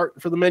 4K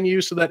art for the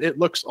menu so that it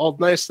looks all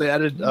nice. They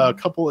added a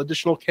couple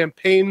additional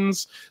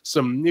campaigns,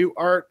 some new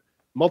art,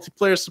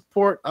 multiplayer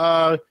support.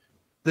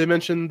 They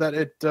mentioned that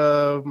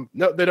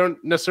no, they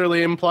don't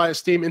necessarily imply a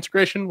Steam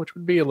integration, which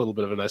would be a little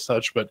bit of a nice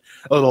touch, but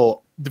a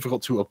little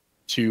difficult to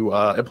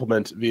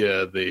implement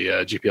via the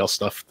GPL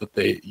stuff that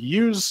they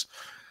use.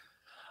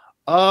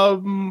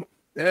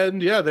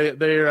 And yeah,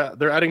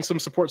 they're adding some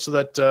support so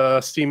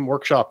that Steam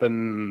Workshop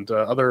and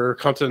other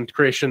content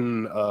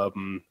creation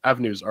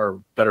avenues are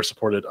better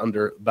supported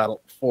under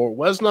Battle for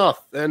Wesnoth.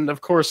 And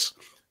of course,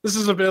 this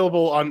is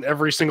available on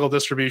every single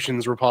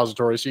distribution's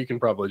repository, so you can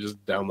probably just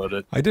download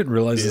it. I didn't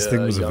realize this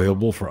thing was yeah.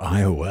 available for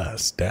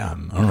iOS.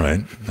 Damn. All right.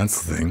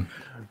 That's the thing.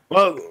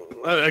 Well,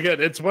 again,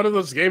 it's one of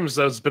those games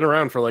that's been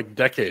around for like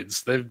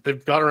decades.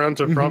 They've got around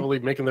to probably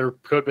making their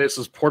code base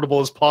as portable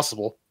as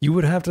possible. You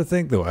would have to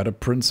think, though, out of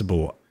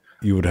principle,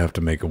 you would have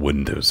to make a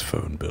Windows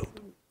Phone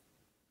build.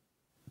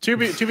 To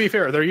be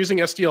fair, they're using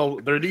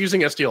SDL. They're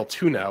using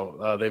SDL2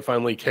 now. They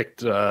finally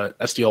kicked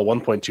SDL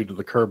 1.2 to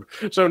the curb,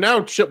 so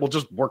now shit will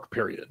just work.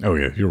 Period. Oh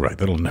yeah, you're right.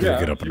 That'll never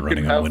get up and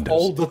running on Windows.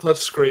 All the touch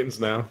screens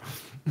now.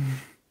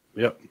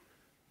 Yep.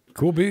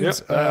 Cool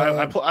beans.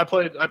 Yep. I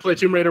played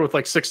Tomb Raider with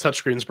like 6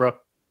 touchscreens, bro.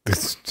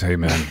 Hey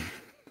man,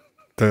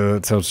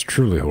 that sounds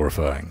truly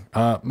horrifying.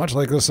 Much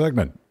like this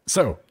segment.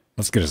 So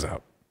let's get us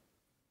out.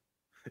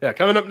 Yeah,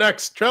 coming up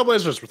next,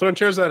 Trailblazers. We're throwing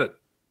chairs at it.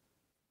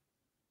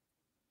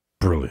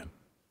 Brilliant.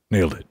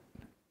 Nailed it.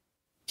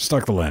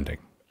 Stuck the landing.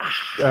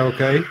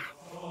 Okay.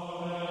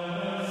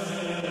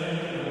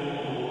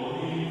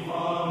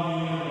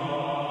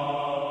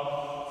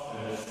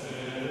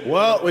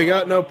 Well, we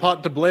got no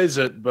pot to blaze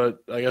it,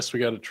 but I guess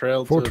we got a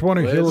trail.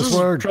 420, to Yellow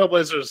Swag.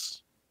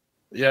 Trailblazers.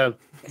 Yeah,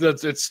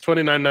 it's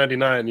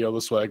 $29.99. Yellow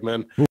Swag,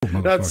 man. Ooh,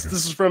 This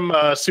is from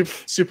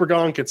Super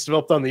Gonk. It's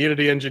developed on the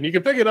Unity engine. You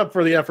can pick it up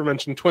for the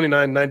aforementioned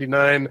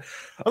 $29.99.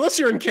 Unless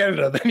you're in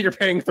Canada, then you're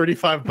paying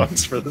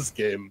 $35 for this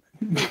game.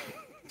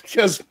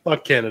 Because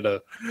fuck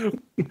Canada.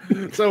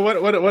 So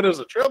what is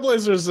it?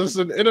 Trailblazers is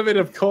an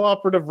innovative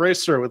cooperative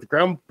racer with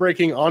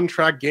groundbreaking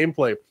on-track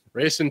gameplay.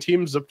 Race in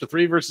teams up to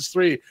 3 versus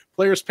 3.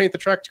 Players paint the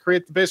track to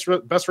create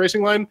the best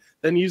racing line,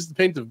 then use the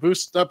paint to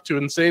boost up to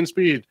insane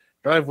speed.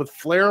 Drive with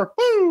flair,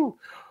 woo,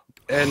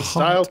 and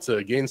style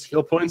to gain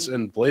skill points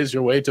and blaze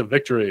your way to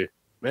victory.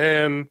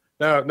 Man,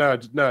 no, I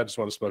just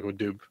want to smoke with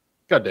Doob.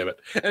 God damn it.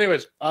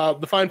 Anyways,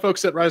 the fine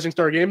folks at Rising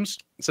Star Games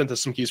sent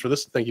us some keys for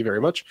this. Thank you very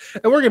much.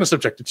 And we're going to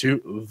subject it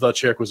to the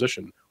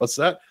Chairquisition. What's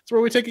that? It's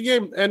where we take a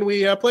game and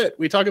we play it.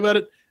 We talk about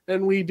it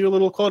and we do a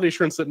little quality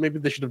assurance that maybe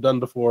they should have done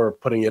before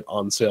putting it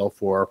on sale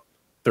for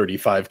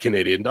 35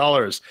 Canadian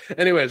dollars.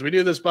 Anyways, we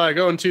do this by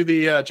going to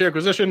the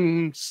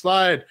Chairquisition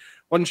slide.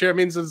 1 chair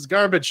means it's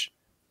garbage,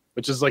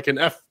 which is like an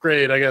F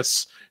grade, I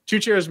guess. 2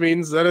 chairs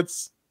means that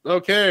it's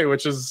okay,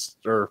 which is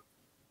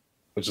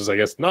I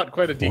guess not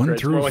quite a D grade. 1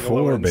 through like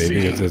 4,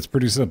 baby. It's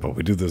pretty simple.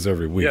 We do this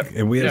every week,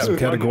 and we have some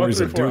categories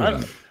of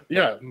doom.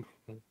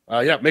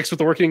 Mixed with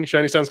the working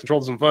shiny sounds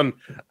controlled some fun.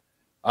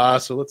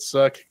 So let's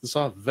kick this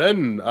off.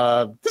 Then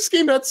this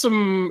game had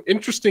some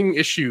interesting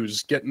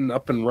issues getting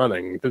up and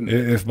running. Didn't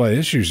it? If by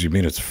issues you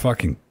mean it's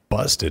fucking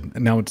busted.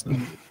 Now,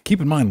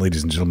 keep in mind,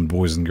 ladies and gentlemen,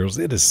 boys and girls,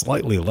 it is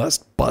slightly less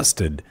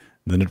busted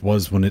than it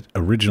was when it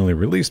originally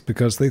released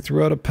because they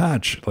threw out a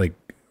patch like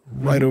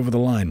right over the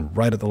line,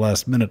 right at the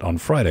last minute on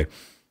Friday.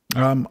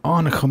 On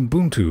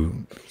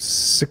Ubuntu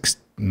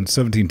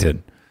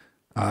 17.10,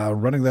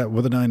 running that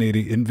with a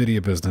 980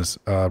 NVIDIA business,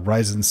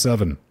 Ryzen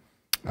 7.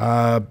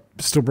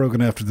 Still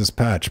broken after this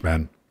patch,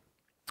 man.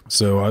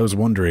 So I was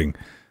wondering,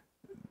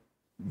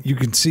 you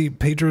can see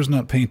Pedro's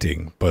not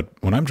painting, but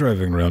when I'm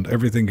driving around,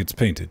 everything gets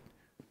painted.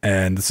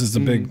 And this is the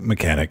big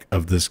mechanic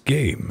of this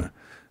game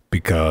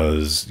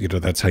because,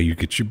 that's how you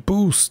get your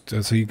boost.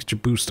 That's how you get your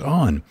boost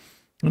on.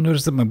 I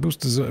noticed that my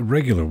boost is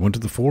irregular. Went to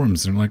the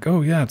forums and I'm like,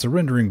 oh yeah, it's a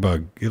rendering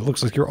bug. It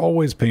looks like you're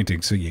always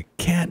painting, so you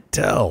can't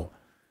tell.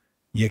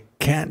 You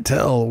can't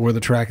tell where the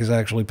track is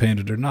actually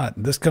painted or not.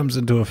 This comes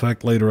into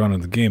effect later on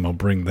in the game. I'll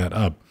bring that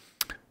up.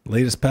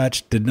 Latest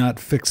patch did not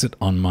fix it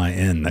on my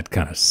end. That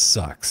kind of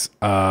sucks.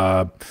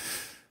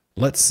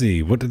 Let's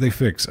see. What did they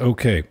fix?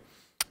 Okay.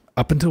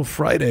 Up until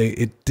Friday,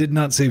 it did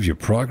not save your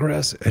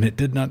progress, and it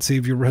did not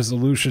save your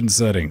resolution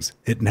settings.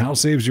 It now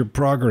saves your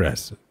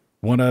progress.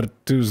 1 out of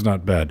 2 is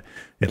not bad.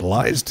 It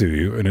lies to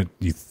you, and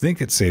you think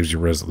it saves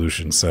your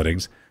resolution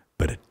settings,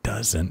 but it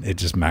doesn't. It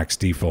just max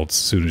defaults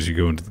as soon as you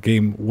go into the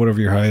game, whatever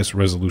your highest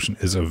resolution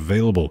is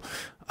available.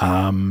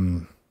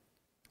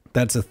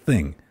 That's a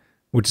thing,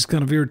 which is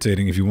kind of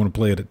irritating if you want to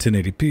play it at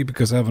 1080p,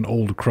 because I have an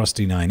old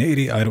crusty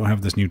 980. I don't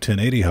have this new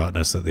 1080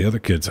 hotness that the other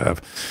kids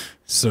have,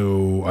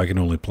 so I can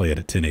only play it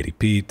at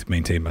 1080p to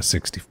maintain my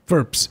 60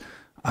 FERPs.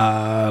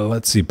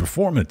 Let's see,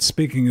 performance.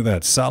 Speaking of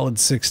that, solid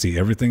 60,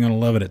 everything on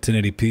 11 at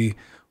 1080p,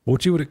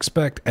 what you would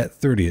expect at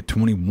 30 at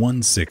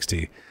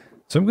 2160.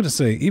 So I'm going to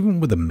say, even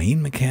with the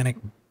main mechanic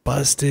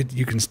busted,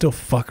 you can still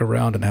fuck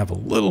around and have a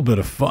little bit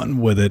of fun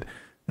with it,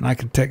 and I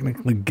can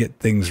technically get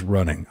things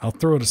running. I'll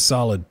throw it a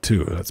solid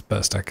 2. That's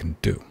best I can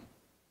do.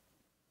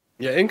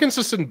 Yeah,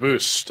 inconsistent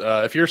boost.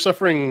 If you're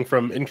suffering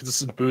from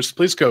inconsistent boost,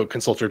 please go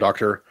consult your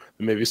doctor.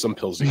 There may be some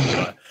pills you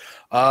can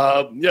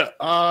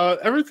buy.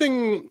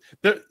 Everything,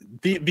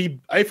 the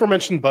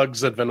aforementioned bugs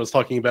that Ven was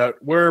talking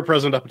about were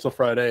present up until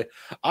Friday.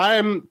 I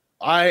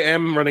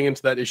am running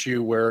into that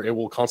issue where it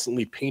will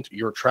constantly paint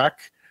your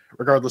track,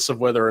 regardless of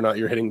whether or not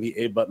you're hitting the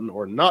A button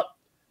or not.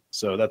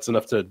 So that's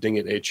enough to ding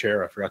it a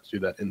chair. I forgot to do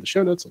that in the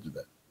show notes. I'll do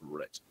that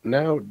right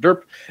now.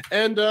 Derp.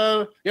 And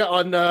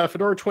on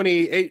Fedora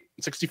 28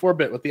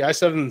 64-bit with the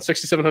i7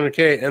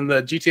 6700K and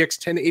the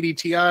GTX 1080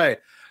 Ti,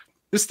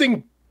 this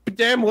thing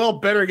damn well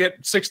better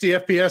get 60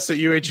 FPS at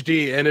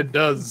UHD, and it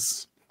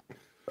does.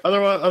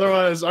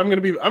 Otherwise, I'm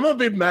gonna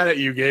be mad at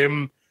you,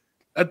 game.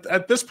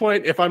 At this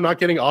point, if I'm not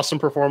getting awesome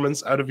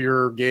performance out of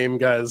your game,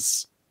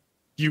 guys,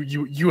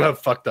 you have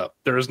fucked up.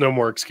 There is no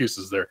more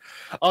excuses there.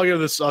 I'll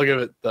give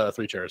it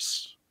 3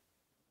 chairs.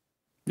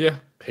 Yeah.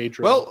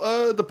 Pedro.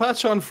 Well, the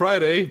patch on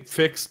Friday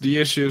fixed the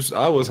issues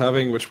I was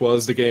having, which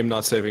was the game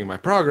not saving my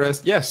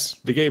progress. Yes,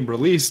 the game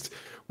released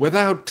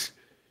without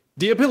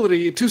the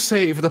ability to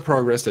save the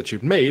progress that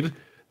you've made,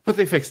 but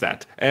they fixed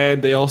that.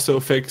 And they also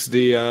fixed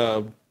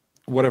the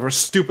whatever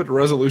stupid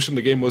resolution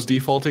the game was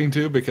defaulting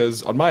to,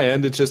 because on my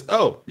end, it's just,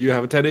 oh, you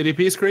have a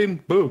 1080p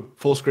screen? Boom,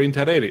 full screen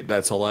 1080.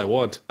 That's all I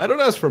want. I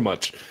don't ask for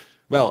much.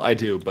 Well, I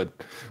do, but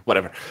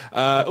whatever.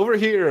 Over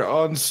here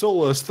on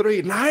Solus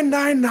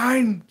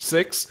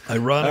 39996.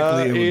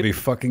 Ironically, it would be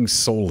fucking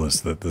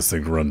soulless that this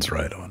thing runs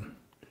right on.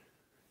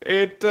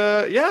 It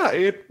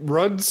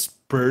runs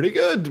pretty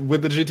good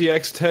with the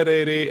GTX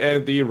 1080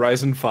 and the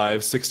Ryzen 5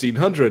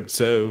 1600.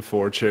 So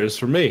 4 cheers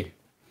for me.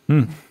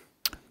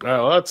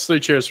 Well, that's 3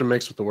 cheers for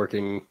Mix with the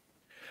working.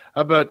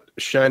 How about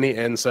shiny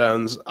end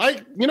sounds?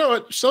 You know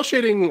what? Cell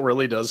shading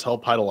really does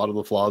help hide a lot of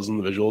the flaws in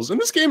the visuals,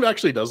 and this game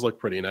actually does look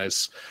pretty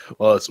nice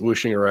while it's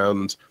whooshing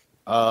around.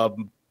 The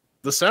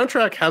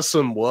soundtrack has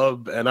some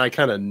wub, and I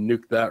kind of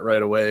nuked that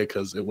right away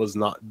because it was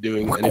not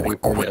doing anything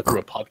for me. I threw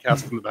a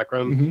podcast in the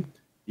background. Mm-hmm.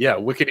 Yeah,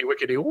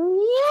 wickety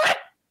what?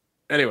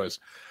 Anyways,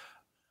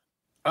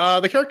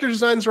 the character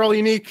designs are all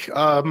unique,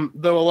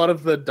 though a lot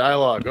of the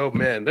dialogue. Oh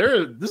man,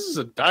 this is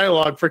a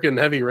dialogue freaking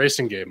heavy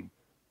racing game.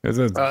 It's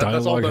a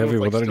dialogue heavy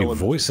without any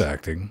voice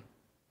acting.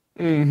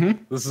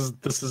 Mm-hmm.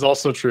 This is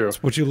also true.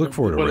 That's what you look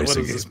for in a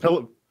racing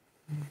game.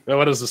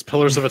 What is this?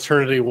 Pillars of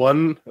Eternity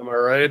 1? Am I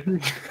right?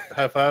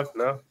 High five?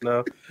 No.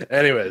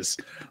 Anyways,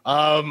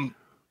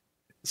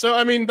 so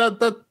I mean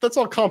that's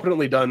all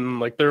competently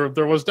done. Like there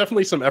was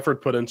definitely some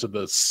effort put into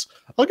this.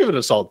 I'll give it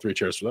a solid 3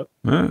 cheers for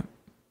that.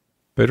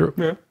 Pedro?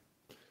 Yeah.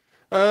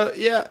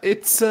 Yeah,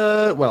 it's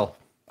well,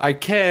 I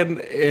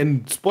can,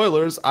 in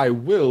spoilers, I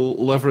will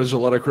leverage a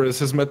lot of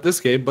criticism at this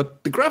game,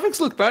 but the graphics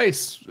look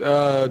nice.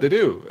 They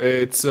do.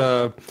 It's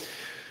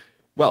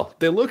well,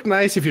 they look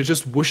nice if you're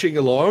just whooshing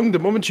along. The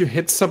moment you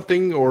hit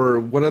something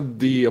or one of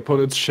the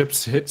opponent's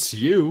ships hits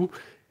you,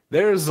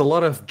 there's a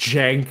lot of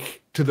jank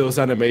to those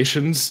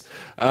animations.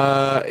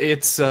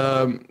 It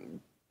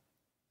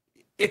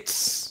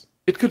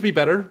could be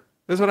better,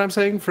 is what I'm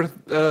saying, for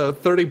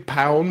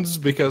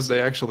 £30, because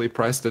they actually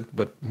priced it,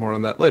 but more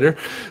on that later.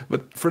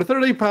 But for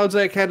 £30,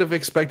 I kind of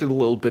expected a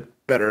little bit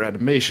better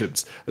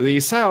animations. The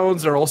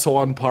sounds are also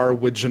on par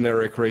with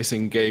generic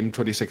racing game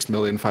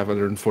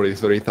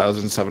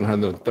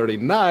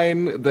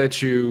 26,543,739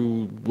 that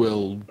you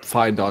will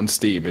find on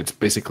Steam. It's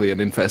basically an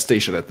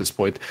infestation at this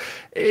point.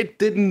 It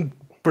didn't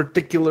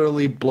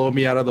particularly blow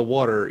me out of the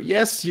water.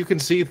 Yes, you can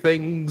see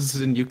things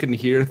and you can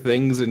hear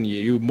things, and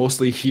you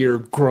mostly hear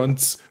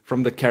grunts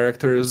from the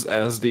characters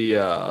as the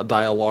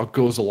dialogue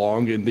goes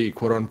along in the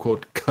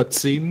quote-unquote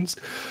cutscenes.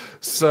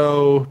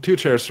 So 2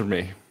 cheers for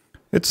me.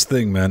 It's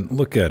thing, man.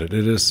 Look at it.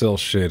 It is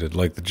cel-shaded,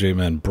 like the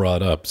J-Man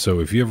brought up.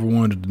 So if you ever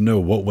wanted to know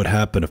what would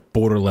happen if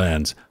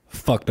Borderlands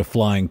fucked a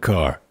flying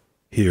car,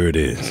 here it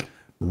is.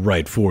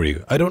 Right for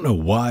you. I don't know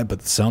why,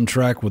 but the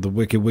soundtrack with the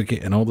wiki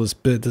and all this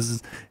bit,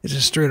 it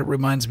just straight up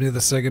reminds me of the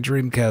Sega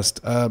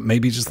Dreamcast.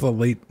 Maybe just the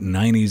late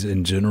 90s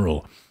in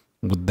general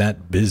with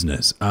that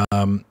business.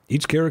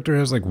 Each character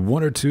has like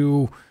 1 or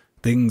 2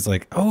 things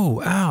like,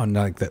 oh, ow, and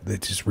like that they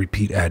just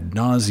repeat ad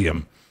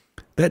nauseum.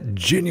 That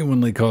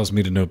genuinely caused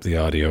me to nope the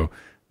audio.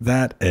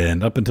 That,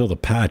 and up until the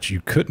patch,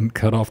 you couldn't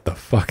cut off the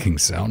fucking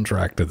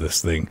soundtrack to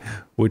this thing,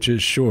 which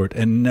is short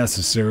and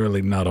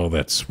necessarily not all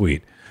that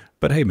sweet.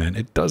 But hey, man,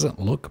 it doesn't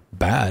look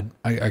bad.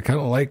 I kind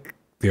of like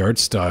the art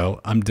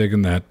style. I'm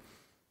digging that.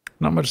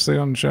 Not much to say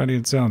on shiny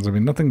and sounds. I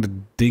mean, nothing to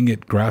ding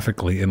it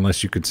graphically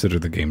unless you consider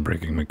the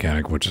game-breaking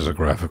mechanic, which is a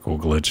graphical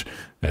glitch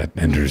that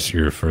hinders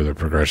your further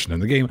progression in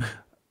the game,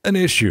 an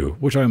issue,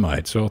 which I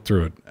might. So I'll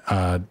throw it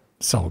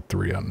solid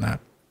 3 on that.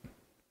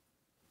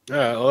 All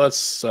right, well,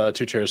 that's 2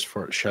 cheers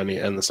for shiny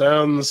and the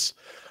sounds.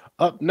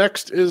 Up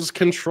next is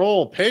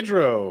Control.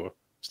 Pedro,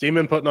 Steam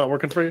input not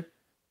working for you?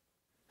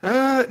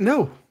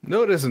 No,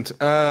 it isn't.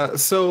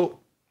 So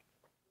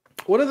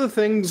one of the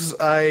things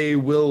I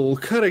will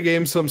cut a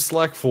game some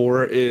slack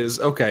for is,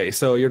 okay,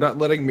 so you're not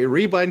letting me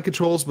rebind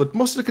controls, but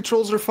most of the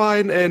controls are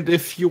fine, and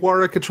if you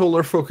are a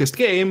controller-focused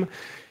game,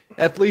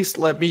 at least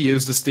let me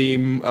use the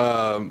Steam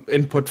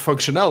input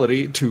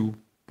functionality to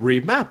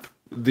remap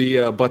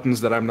the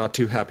buttons that I'm not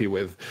too happy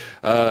with.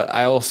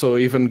 I also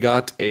even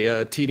got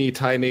a teeny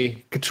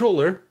tiny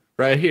controller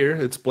right here.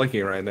 It's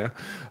blinking right now.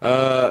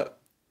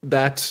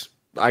 That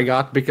I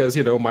got because,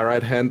 you know, my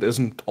right hand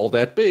isn't all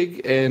that big,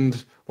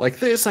 and like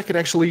this, I can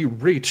actually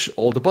reach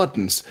all the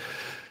buttons.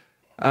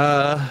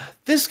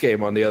 This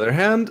game, on the other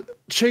hand,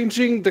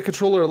 changing the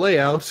controller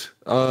layout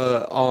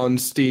on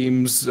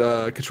Steam's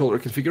controller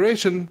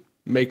configuration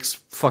makes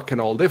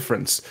fucking all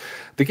difference.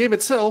 The game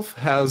itself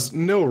has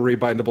no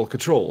rebindable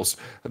controls.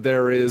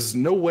 There is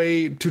no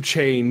way to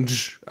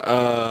change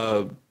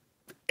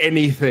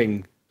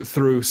anything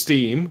through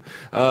Steam.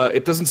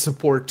 It doesn't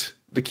support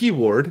the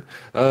keyboard.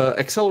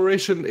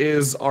 Acceleration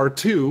is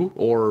R2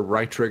 or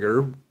right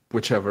trigger,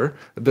 whichever.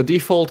 The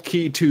default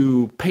key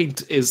to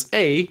paint is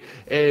A,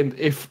 and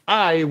if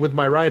I, with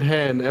my right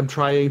hand, am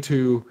trying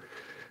to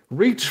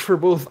reach for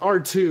both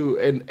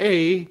R2 and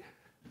A.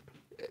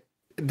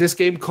 This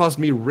game caused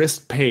me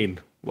wrist pain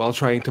while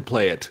trying to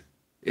play it.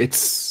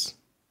 It's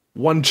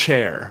one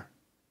chair.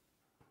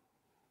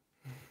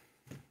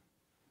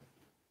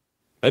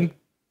 And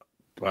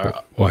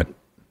what?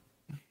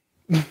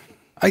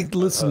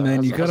 Listen,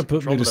 man. You gotta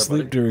put me to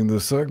sleep during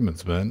those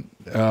segments, man.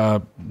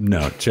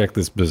 No, check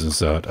this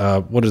business out.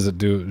 What does it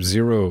do?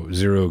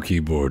 Zero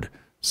keyboard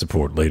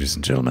support, ladies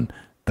and gentlemen.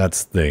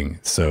 That's the thing.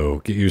 So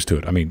get used to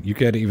it. I mean, you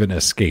can't even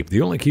escape.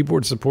 The only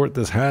keyboard support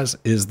this has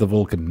is the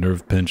Vulcan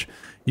nerve pinch.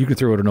 You can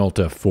throw it an Alt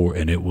F4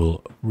 and it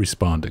will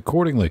respond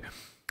accordingly.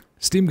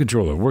 Steam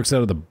controller works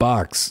out of the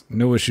box.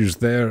 No issues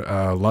there.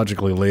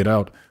 Logically laid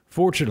out.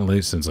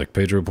 Fortunately, since like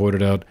Pedro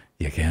pointed out,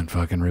 you can't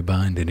fucking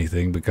rebind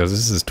anything because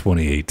this is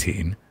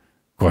 2018.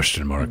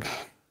 Question mark.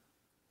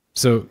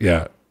 So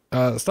yeah,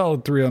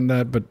 solid 3 on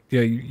that. But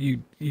yeah,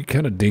 you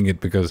kind of ding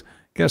it because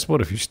guess what?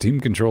 If your Steam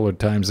controller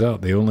times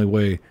out, the only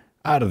way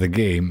out of the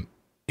game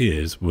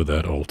is with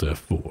that Alt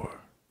F4.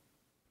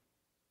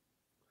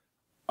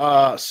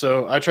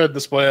 So I tried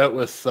this play out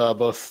with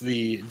both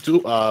the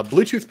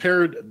Bluetooth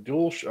paired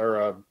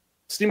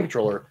Steam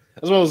controller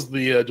as well as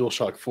the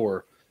DualShock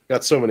 4.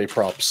 Got so many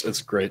props.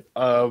 It's great.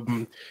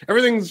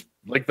 Everything's,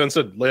 like Ben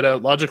said, laid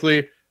out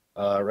logically.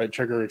 Right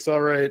trigger,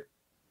 accelerate.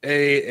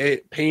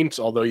 A paint,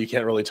 although you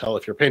can't really tell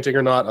if you're painting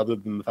or not, other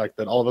than the fact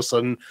that all of a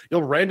sudden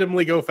you'll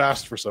randomly go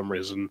fast for some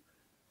reason.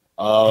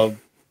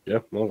 Yeah,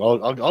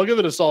 I'll give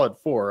it a solid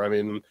 4. I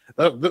mean,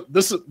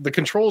 the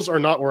controls are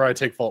not where I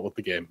take fault with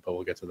the game, but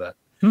we'll get to that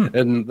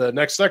in the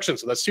next section.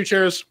 So that's 2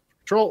 chairs,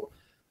 control.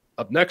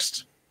 Up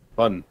next,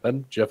 fun. Ben,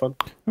 do you have fun?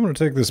 I'm going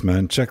to take this,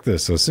 man. Check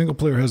this. A single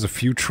player has a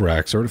few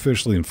tracks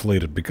artificially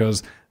inflated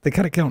because they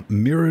kind of count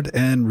mirrored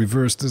and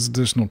reversed as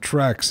additional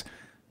tracks.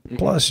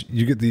 Plus,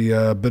 you get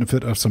the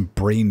benefit of some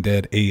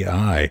brain-dead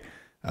AI.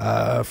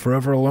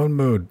 Forever Alone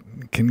mode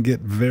can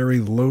get very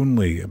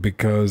lonely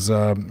because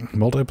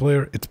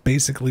multiplayer, it's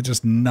basically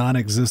just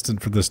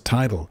non-existent for this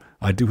title.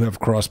 I do have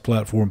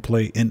cross-platform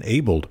play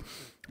enabled.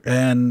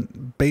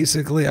 And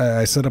basically,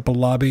 I set up a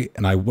lobby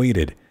and I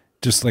waited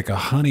just like a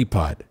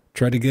honeypot.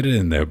 Tried to get it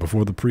in there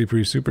before the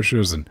pre-super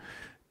shows. And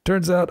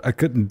turns out I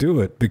couldn't do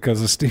it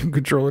because the Steam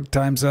controller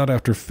times out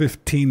after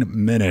 15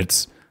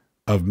 minutes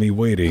of me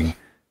waiting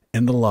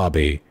in the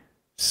lobby.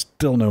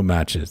 Still no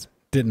matches.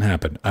 Didn't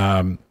happen.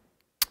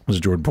 As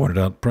Jordan pointed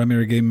out,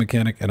 primary game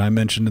mechanic, and I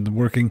mentioned in the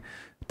working,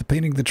 the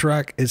painting the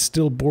track is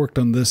still borked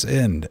on this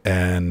end,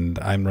 and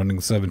I'm running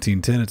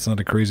 1710. It's not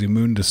a crazy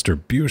moon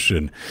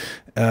distribution.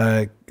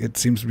 It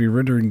seems to be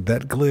rendering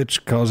that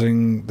glitch,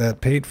 causing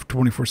that paint for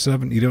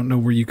 24/7. You don't know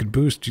where you can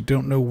boost. You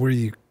don't know where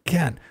you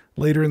can't.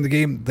 Later in the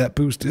game, that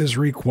boost is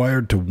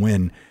required to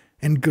win,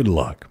 and good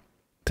luck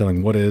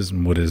telling what is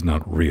and what is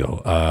not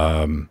real.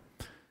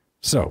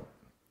 So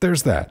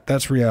there's that.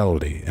 That's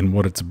reality and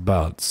what it's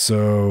about.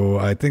 So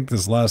I think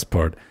this last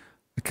part,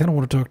 I kind of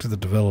want to talk to the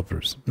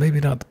developers.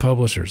 Maybe not the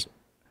publishers,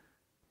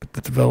 but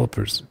the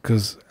developers.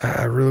 Because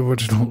I really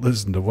want you to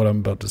listen to what I'm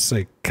about to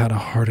say kind of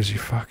hard as you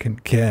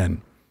fucking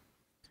can.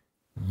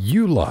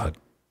 You lot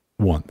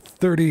want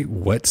 30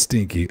 wet,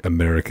 stinky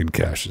American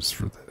caches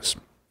for this.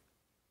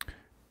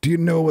 Do you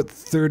know what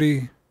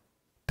 $30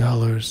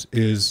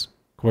 is?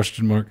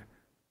 Question mark.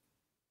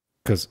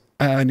 Because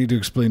I need to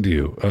explain to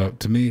you.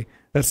 To me,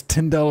 that's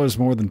 $10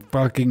 more than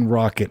fucking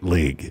Rocket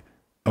League.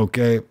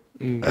 Okay?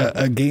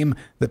 A game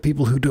that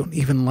people who don't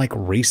even like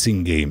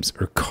racing games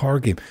or car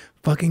game,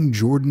 fucking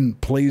Jordan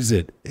plays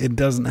it. It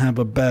doesn't have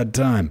a bad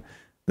time.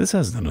 This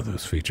has none of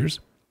those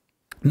features.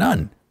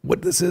 None.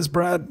 What this is,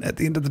 Brad, at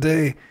the end of the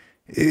day,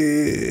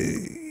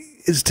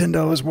 is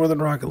 $10 more than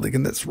Rocket League,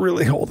 and that's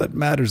really all that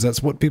matters.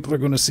 That's what people are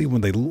going to see when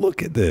they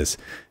look at this.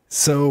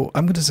 So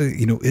I'm going to say,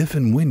 you know, if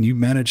and when you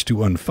manage to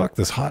unfuck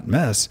this hot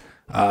mess,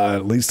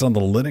 at least on the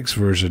Linux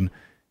version,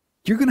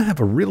 you're going to have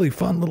a really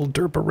fun little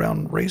derp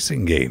around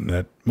racing game.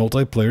 That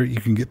multiplayer,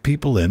 you can get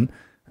people in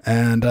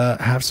and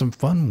have some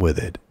fun with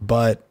it.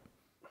 But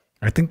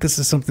I think this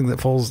is something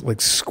that falls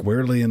like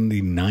squarely in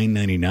the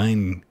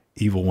 $9.99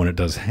 evil when it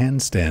does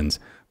handstands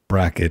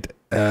bracket.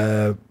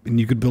 And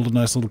you could build a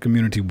nice little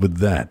community with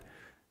that.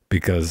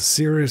 Because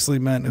seriously,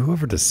 man,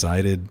 whoever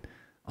decided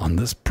on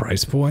this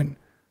price point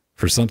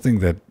for something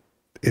that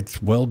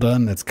it's well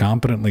done, it's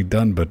competently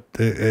done, but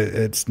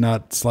it's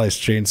not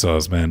sliced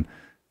chainsaws, man.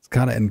 It's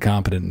kind of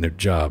incompetent in their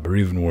job, or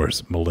even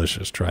worse,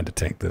 malicious, trying to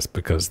tank this,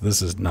 because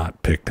this is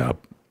not picked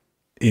up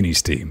any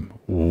steam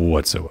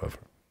whatsoever.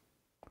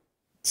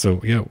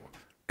 So, yeah,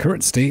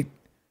 current state,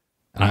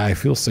 I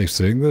feel safe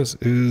saying this,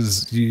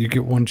 is you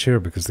get one chair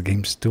because the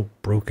game's still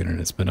broken and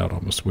it's been out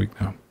almost a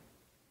week now.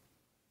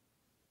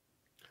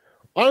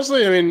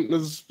 Honestly, I mean,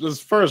 as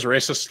far as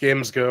racist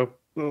games go,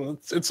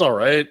 it's all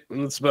right.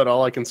 That's about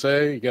all I can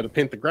say. You got to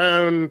paint the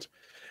ground.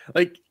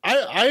 Like,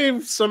 I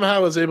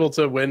somehow was able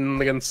to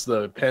win against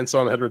the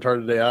pants-on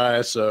head-retarded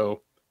AI,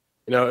 so,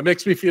 you know, it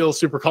makes me feel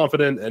super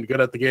confident and good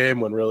at the game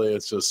when really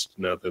it's just,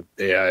 you know, the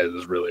AI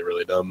is really,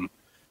 really dumb.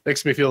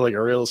 Makes me feel like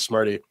a real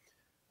smarty.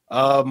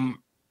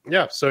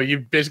 Yeah, so you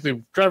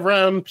basically drive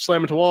around,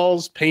 slam into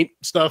walls, paint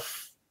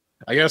stuff,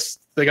 I guess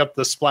they got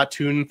the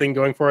Splatoon thing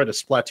going for it. If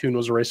Splatoon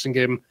was a racing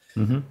game.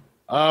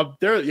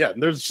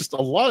 There's just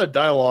a lot of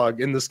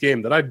dialogue in this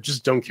game that I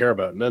just don't care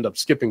about and end up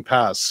skipping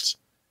past.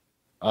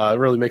 It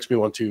really makes me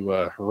want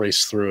to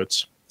race through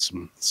it.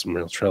 Some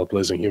real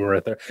trailblazing humor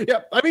right there.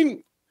 Yeah, I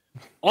mean,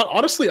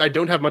 honestly, I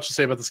don't have much to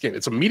say about this game.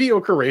 It's a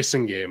mediocre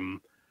racing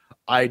game.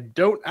 I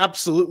don't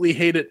absolutely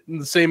hate it in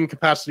the same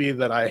capacity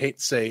that I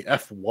hate, say,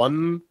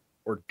 F1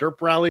 or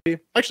Derp Rally.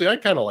 Actually, I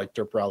kind of like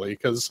Derp Rally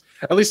because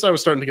at least I was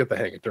starting to get the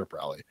hang of Derp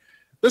Rally.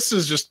 This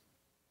is just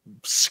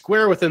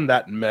square within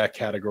that meh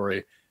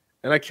category,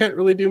 and I can't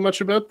really do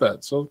much about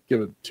that, so I'll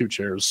give it 2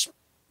 chairs.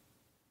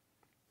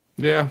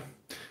 Yeah.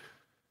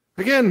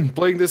 Again,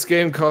 playing this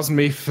game caused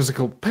me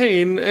physical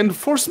pain and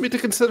forced me to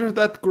consider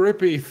that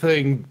grippy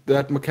thing,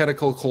 that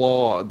mechanical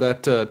claw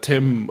that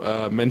Tim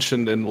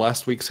mentioned in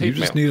last week's hate You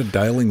just mail. need a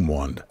dialing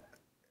wand.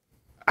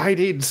 I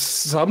need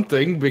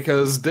something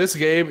because this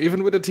game,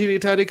 even with a teeny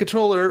tiny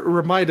controller,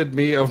 reminded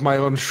me of my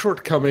own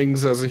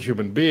shortcomings as a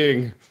human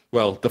being.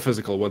 Well, the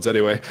physical ones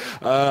anyway.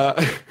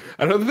 I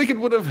don't think it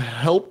would have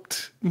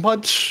helped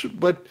much,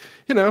 but,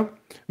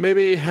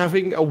 maybe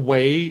having a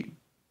way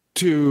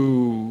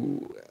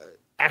to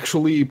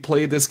actually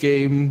play this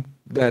game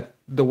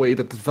the way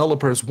that the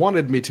developers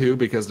wanted me to,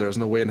 because there's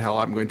no way in hell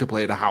I'm going to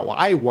play it how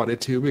I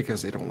wanted to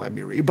because they don't let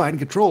me rebind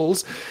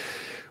controls.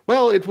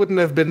 Well, it wouldn't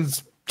have been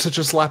such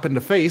a slap in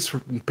the face for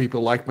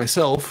people like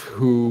myself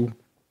who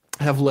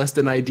have less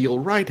than ideal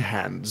right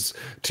hands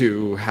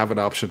to have an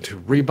option to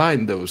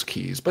rebind those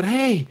keys. But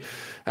hey,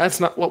 that's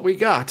not what we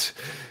got.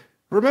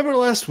 Remember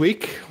last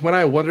week when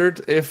I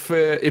wondered if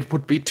it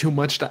would be too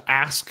much to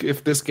ask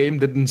if this game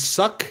didn't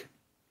suck?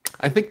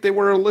 I think they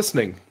were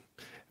listening.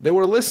 They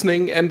were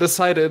listening and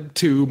decided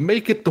to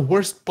make it the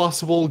worst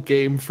possible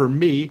game for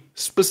me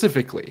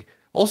specifically.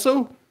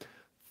 Also,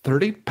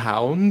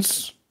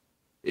 £30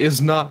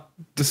 is not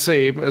the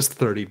same as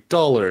 $30.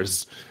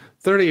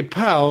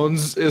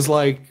 £30 is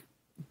like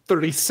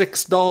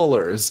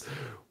 $36.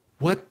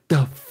 What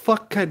the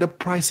fuck kind of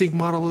pricing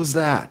model is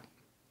that?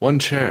 1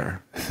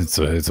 chair. It's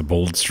a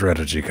bold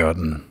strategy,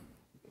 Cotton.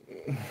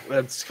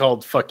 That's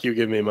called "fuck you,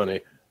 give me money."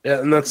 Yeah,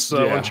 and that's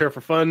 1 chair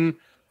for fun.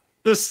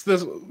 This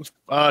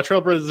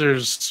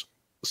Trailblazers,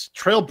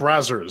 Streak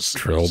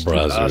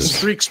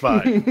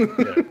Spy,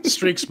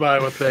 Streak Spy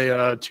with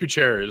a 2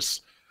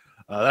 chairs.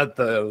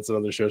 That's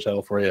another show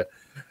title for you.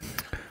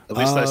 At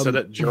least I said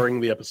it during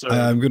the episode.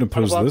 I'm going to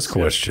pose this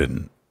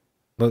question.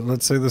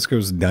 Let's say this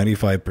goes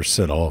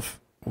 95% off.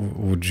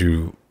 Would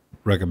you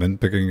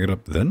recommend picking it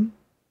up then?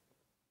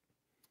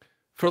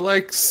 For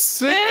like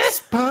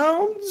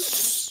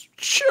 £6?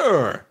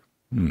 Sure.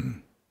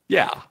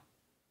 Yeah.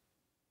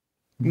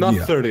 Not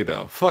 30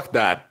 though. Fuck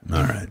that.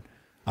 All right.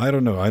 I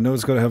don't know. I know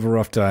it's going to have a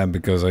rough time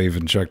because I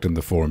even checked in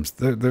the forums.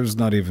 There's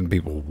not even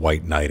people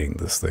white knighting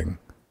this thing.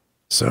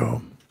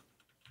 So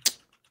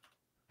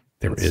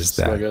there is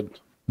that. Good.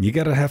 You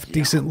got to have a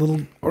decent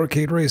little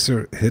arcade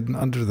racer hidden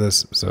under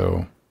this.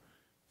 So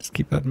just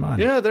keep that in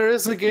mind. Yeah, there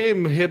is a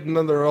game hidden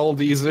under all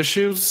these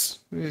issues.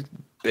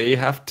 They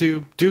have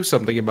to do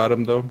something about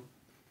them though.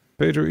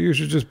 Pedro, you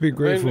should just be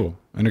grateful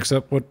and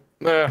accept what.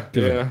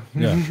 Yeah.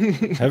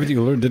 Haven't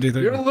you learned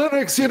anything? You're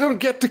Linux. You don't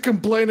get to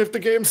complain if the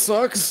game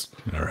sucks.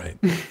 All right.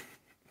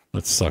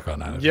 Let's suck on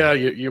that. Yeah,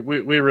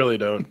 we really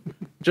don't.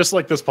 Just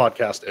like this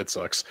podcast, it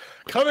sucks.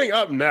 Coming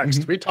up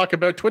next, we talk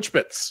about Twitch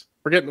bits.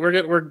 We're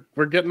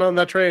getting on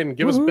that train.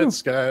 Give us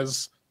bits,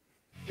 guys.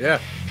 Yeah.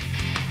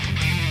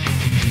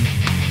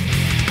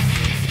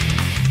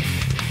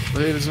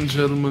 Ladies and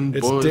gentlemen,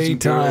 it's boys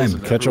daytime. And girls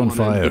and Catch on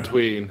fire. in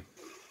between.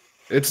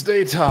 It's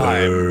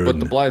daytime, but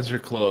the blinds are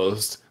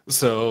closed.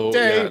 So, not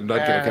going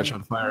to catch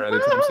on fire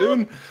anytime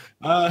soon.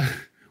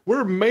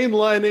 We're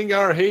mainlining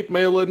our hate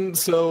mail-in,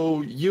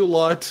 so you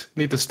lot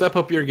need to step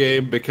up your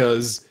game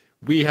because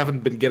we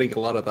haven't been getting a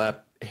lot of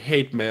that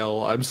hate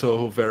mail I'm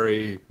so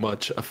very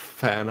much a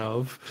fan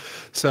of.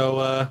 So,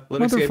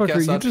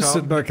 motherfucker, you just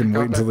sit back and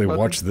wait until they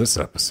watch this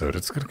episode.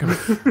 It's going to come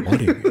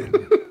flooding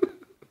in.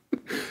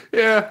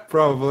 Yeah,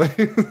 probably.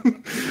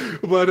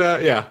 But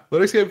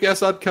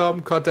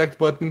LinuxGameCast.com, contact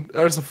button.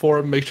 There's a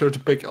forum. Make sure to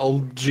pick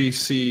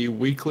LGC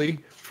Weekly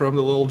from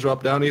the little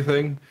drop-downy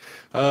thing.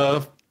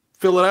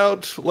 Fill it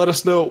out. Let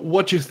us know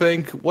what you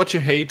think, what you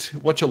hate,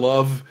 what you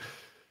love.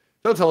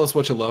 Don't tell us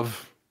what you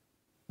love.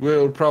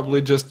 We're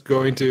probably just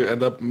going to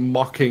end up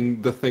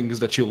mocking the things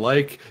that you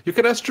like. You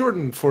can ask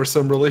Jordan for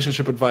some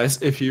relationship advice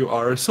if you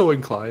are so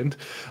inclined.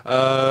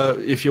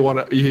 If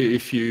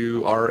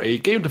you are a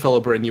game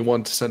developer and you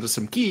want to send us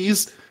some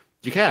keys,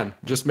 you can.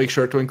 Just make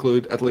sure to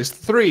include at least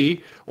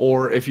 3,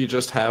 or if you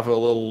just have a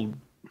little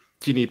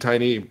teeny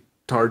tiny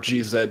tar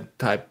GZ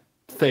type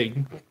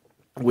thing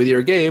with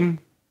your game,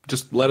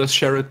 just let us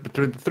share it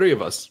between the 3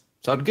 of us.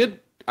 Sound good?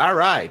 All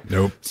right.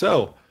 Nope.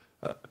 So,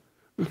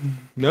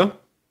 no?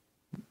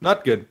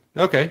 Not good.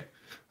 Okay.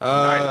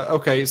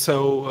 Okay,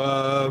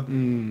 so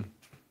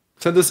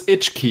send us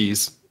itch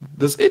keys.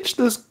 Does itch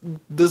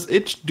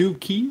do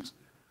keys?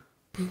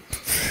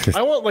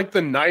 I want like the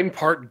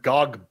 9-part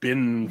GOG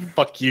bin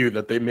fuck you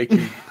that they make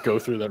you go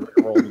through that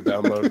roll to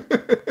download.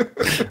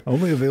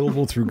 Only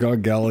available through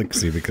GOG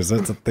Galaxy, because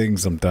that's a thing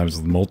sometimes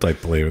with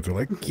multiplayer. They're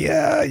like,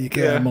 yeah, you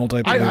can't have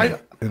multiplayer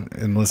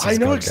unless it's I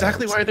know GOG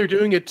exactly Galaxy. why they're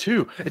doing it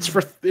too. It's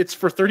for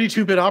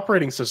 32-bit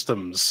operating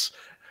systems,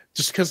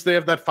 just because they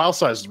have that file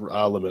size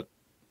limit.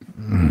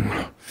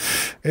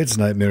 It's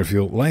nightmare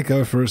fuel, like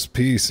our first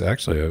piece.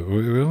 Actually,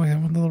 we only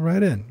have one little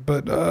right in.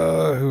 But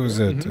who is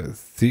it?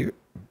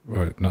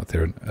 Not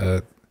Theron.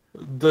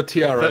 The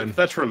TRN.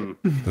 Veteran.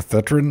 The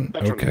Thetran?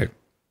 Okay.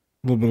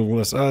 A little bit of a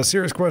list.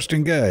 Serious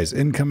question, guys.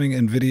 Incoming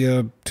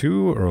NVIDIA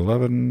 2 or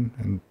 11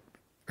 and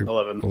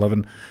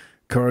 11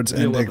 cards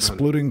and 1100.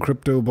 exploding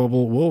crypto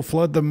bubble will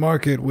flood the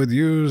market with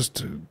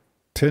used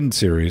 10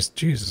 series.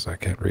 Jesus, I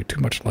can't read. Too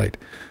much light.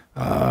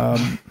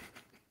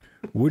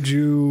 Would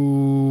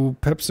you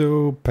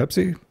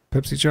Pepsi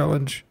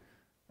challenge?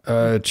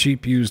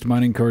 Cheap used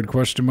mining card ?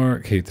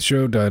 Hate the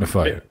show. Die in a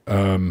fire.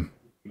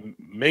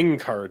 Ming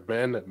card,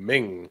 man.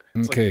 Ming.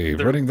 It's Okay,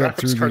 like running that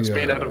graphics through cards the,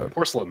 made out of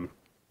porcelain.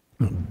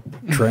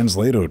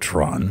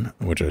 Translatotron,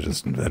 which I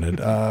just invented.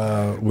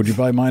 Would you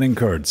buy mining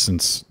cards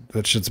since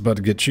that shit's about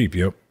to get cheap?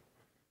 Yep.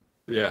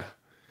 Yeah.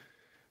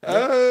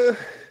 I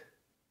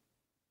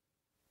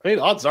mean,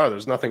 odds are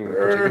there's nothing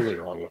particularly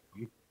wrong with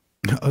them.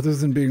 Other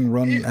than being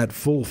run at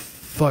full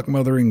fuck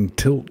mothering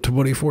tilt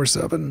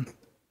 24/7.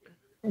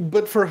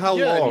 But for how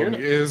Yeah, and long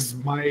is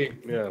my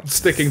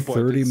sticking point?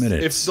 30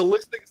 minutes. If the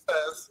listing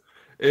says,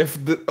 if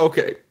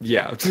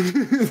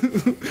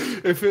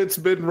it's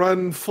been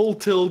run full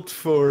tilt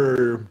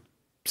for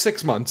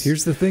 6 months.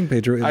 Here's the thing,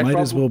 Pedro. It might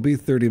as well be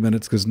 30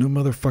 minutes because no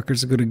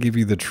motherfuckers are going to give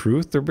you the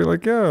truth. They'll be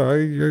like, yeah, I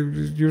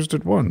used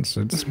it once.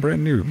 It's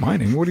brand new.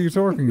 Mining? What are you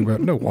talking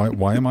about? No,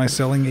 why am I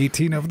selling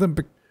 18 of them?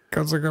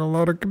 Because I got a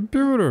lot of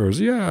computers.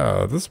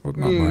 Yeah, this was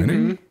not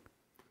mining.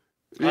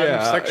 Yeah,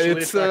 I'm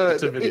sexually it's attracted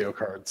to video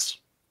cards.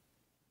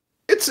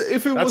 It's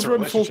if it was a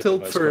run full relationship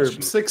tilt advice for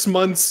question. 6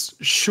 months,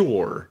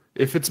 sure.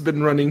 If it's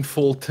been running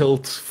full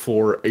tilt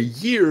for a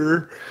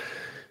year,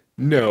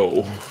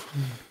 no.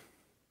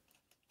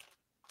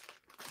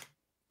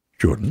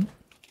 Jordan?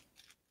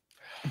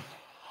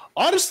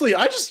 Honestly,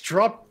 I just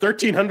dropped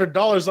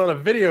 $1,300 on a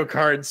video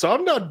card, so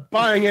I'm not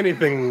buying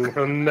anything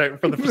for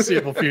the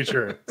foreseeable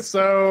future.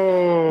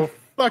 So,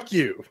 fuck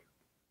you.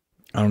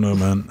 I don't know,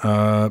 man.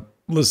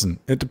 Listen,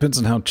 it depends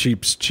on how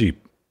cheap's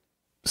cheap.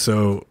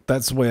 So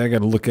that's the way I got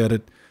to look at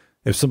it.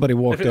 If somebody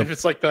walked up... If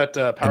it's like that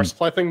power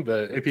supply thing,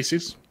 the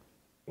APCs?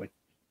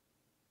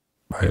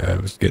 I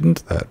was getting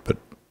to that, but...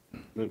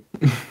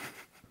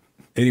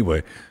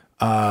 Anyway,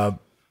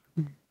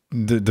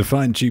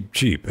 define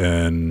cheap,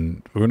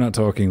 and we're not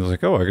talking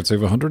like, oh, I could save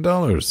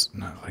 $100.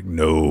 No, like,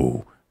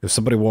 no. If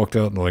somebody walked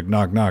out and like,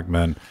 knock,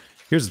 man,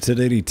 here's a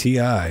 1080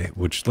 Ti,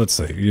 which let's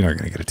say you're not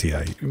going to get a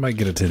Ti, you might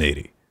get a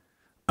 1080.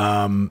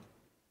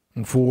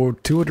 For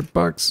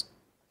 $200,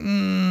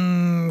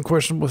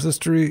 questionable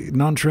history,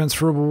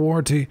 non-transferable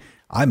warranty,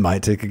 I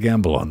might take a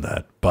gamble on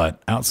that.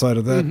 But outside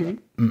of that,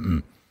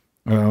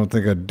 I don't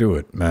think I'd do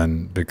it,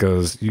 man,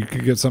 because you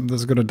could get something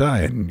that's going to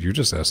die, and you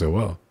just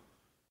SOL.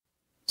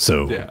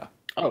 So Yeah.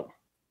 Oh.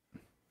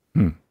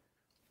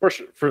 For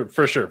sure.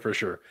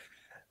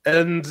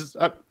 And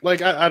I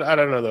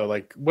don't know though.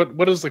 Like,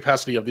 what is the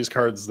capacity of these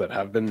cards that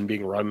have been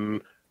being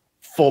run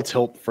full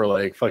tilt for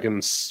like for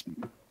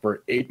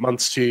 8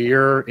 months to a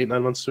year,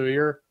 9 months to a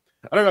year?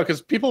 I don't know,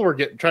 because people were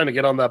trying to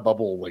get on that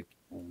bubble like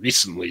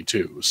recently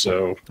too.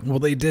 So well,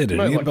 they did. And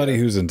anybody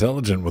who's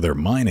intelligent with their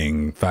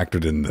mining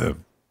factored in the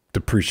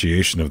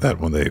depreciation of that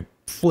when they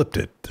flipped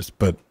it.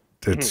 But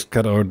it's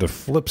kind of hard to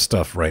flip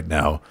stuff right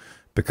now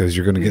because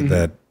you're going to get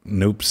that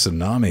nope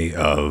tsunami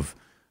of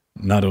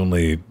not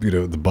only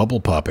the bubble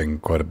popping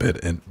quite a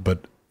bit,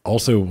 but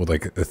also with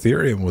like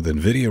Ethereum with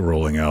Nvidia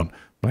rolling out.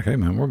 Like, hey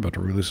man, we're about to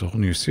release a whole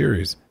new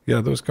series.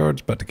 Yeah, those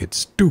cards about to get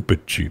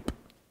stupid cheap.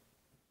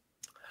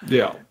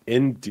 Yeah.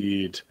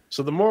 Indeed.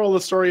 So the moral of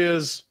the story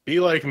is, be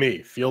like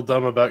me. Feel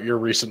dumb about your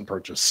recent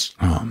purchase.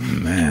 Oh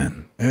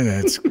man,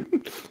 it's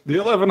The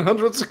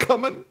 1100s are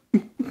coming.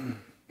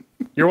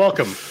 You're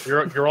welcome.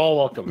 You're all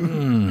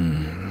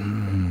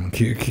welcome.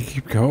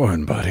 keep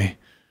going, buddy.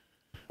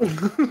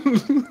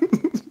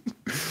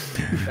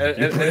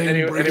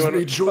 Anyone?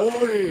 Me joy.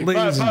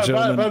 Ladies and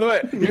gentlemen, By the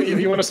way,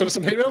 you want to send us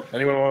some hate mail?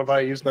 Anyone want to buy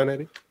a used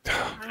 980?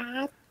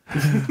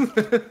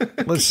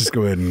 let's just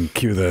go ahead and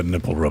cue that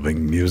nipple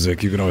rubbing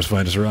music. You can always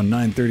find us around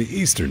 9:30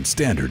 Eastern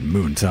Standard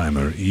Moon Time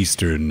or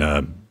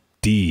Eastern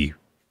D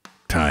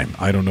time.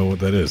 I don't know what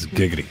that is.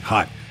 Giggity.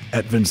 Hot.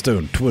 At Vin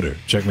Stone. Twitter.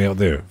 Check me out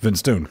there. Vin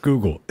Stone.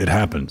 Google. It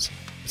happens.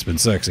 It's been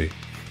sexy.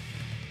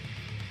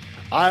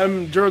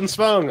 I'm Jordan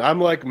Svung.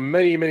 I'm like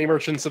many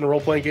merchants in a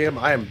role-playing game.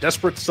 I am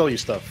desperate to sell you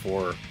stuff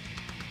for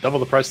double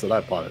the price that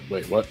I bought it.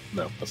 Wait, what?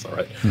 No, that's not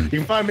right. You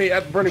can find me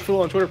at Burning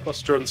Fool on Twitter,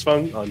 plus Jordan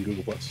Svung on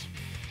Google+.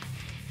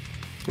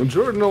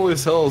 Jordan only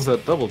sells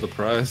at double the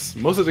price.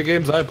 Most of the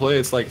games I play,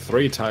 it's like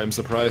 3 times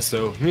the price,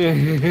 so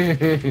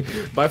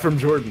buy from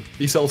Jordan.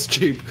 He sells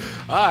cheap.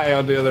 I,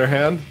 on the other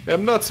hand,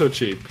 am not so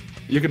cheap.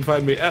 You can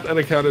find me at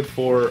Unaccounted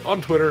For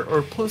on Twitter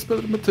or Plus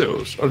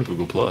Mateos on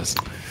Google+.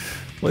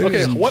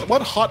 Okay,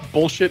 what hot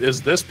bullshit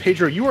is this?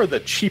 Pedro, you are the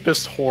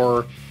cheapest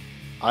whore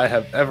I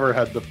have ever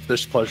had the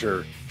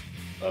displeasure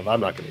of. I'm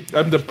not going to.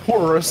 I'm the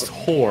poorest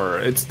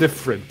whore. It's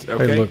different.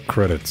 Okay. Hey, look,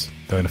 credits.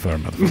 Dinosaur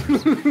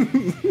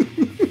motherfuckers.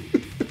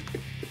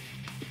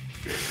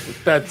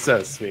 That's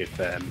so sweet,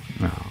 then.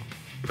 Oh,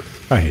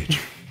 I hate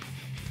you.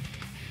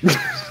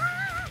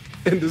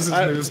 And this is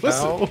news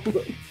now.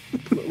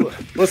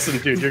 Listen,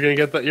 dude, you're gonna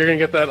get that. You're gonna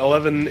get that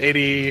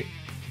 1180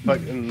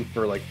 fucking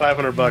for like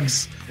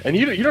 $500, and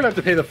you don't have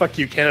to pay the fuck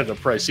you Canada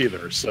price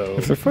either. So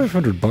If they're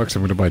 $500,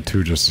 I'm gonna buy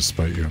 2 just to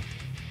spite you.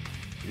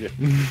 yeah.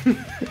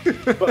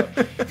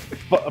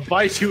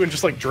 Buy 2 and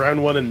just like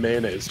drown one in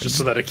mayonnaise, just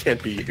so that it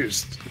can't be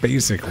used.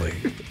 Basically.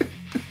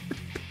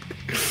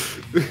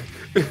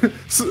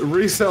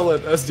 Resell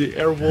it as the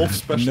Airwolf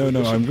special. No,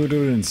 edition. I'm going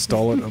to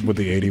install it with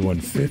the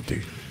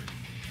 8150.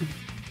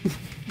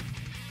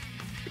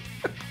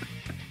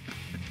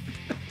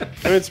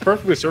 I mean, it's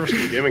perfectly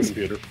serviceable gaming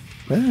computer.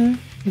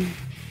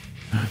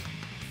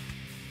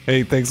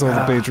 Hey, thanks all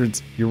the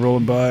patrons. You're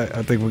rolling by.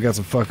 I think we got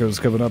some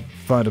fuckos coming up.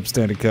 Find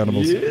upstanding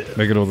cannibals. Yeah.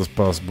 Making all this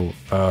possible.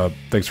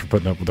 Thanks for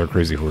putting up with our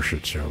crazy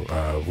horseshit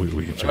show.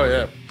 We enjoy Oh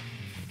yeah, it.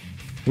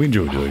 We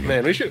enjoy doing it.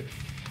 man, we should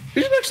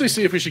actually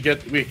see if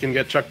we can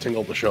get Chuck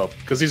Tingle to show up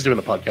because he's doing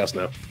the podcast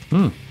now.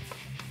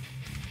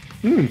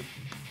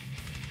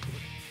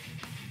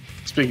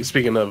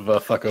 Speaking of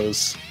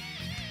fuckos.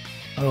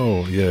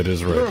 Oh, yeah, it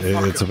is right.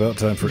 It's about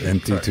time for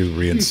Empty to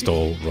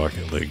reinstall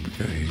Rocket League.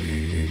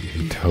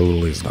 He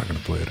totally is not going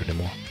to play it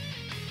anymore.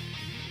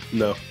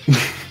 No.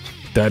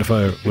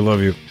 Dadify, we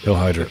love you. He'll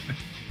Hydra.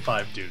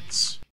 5 dudes.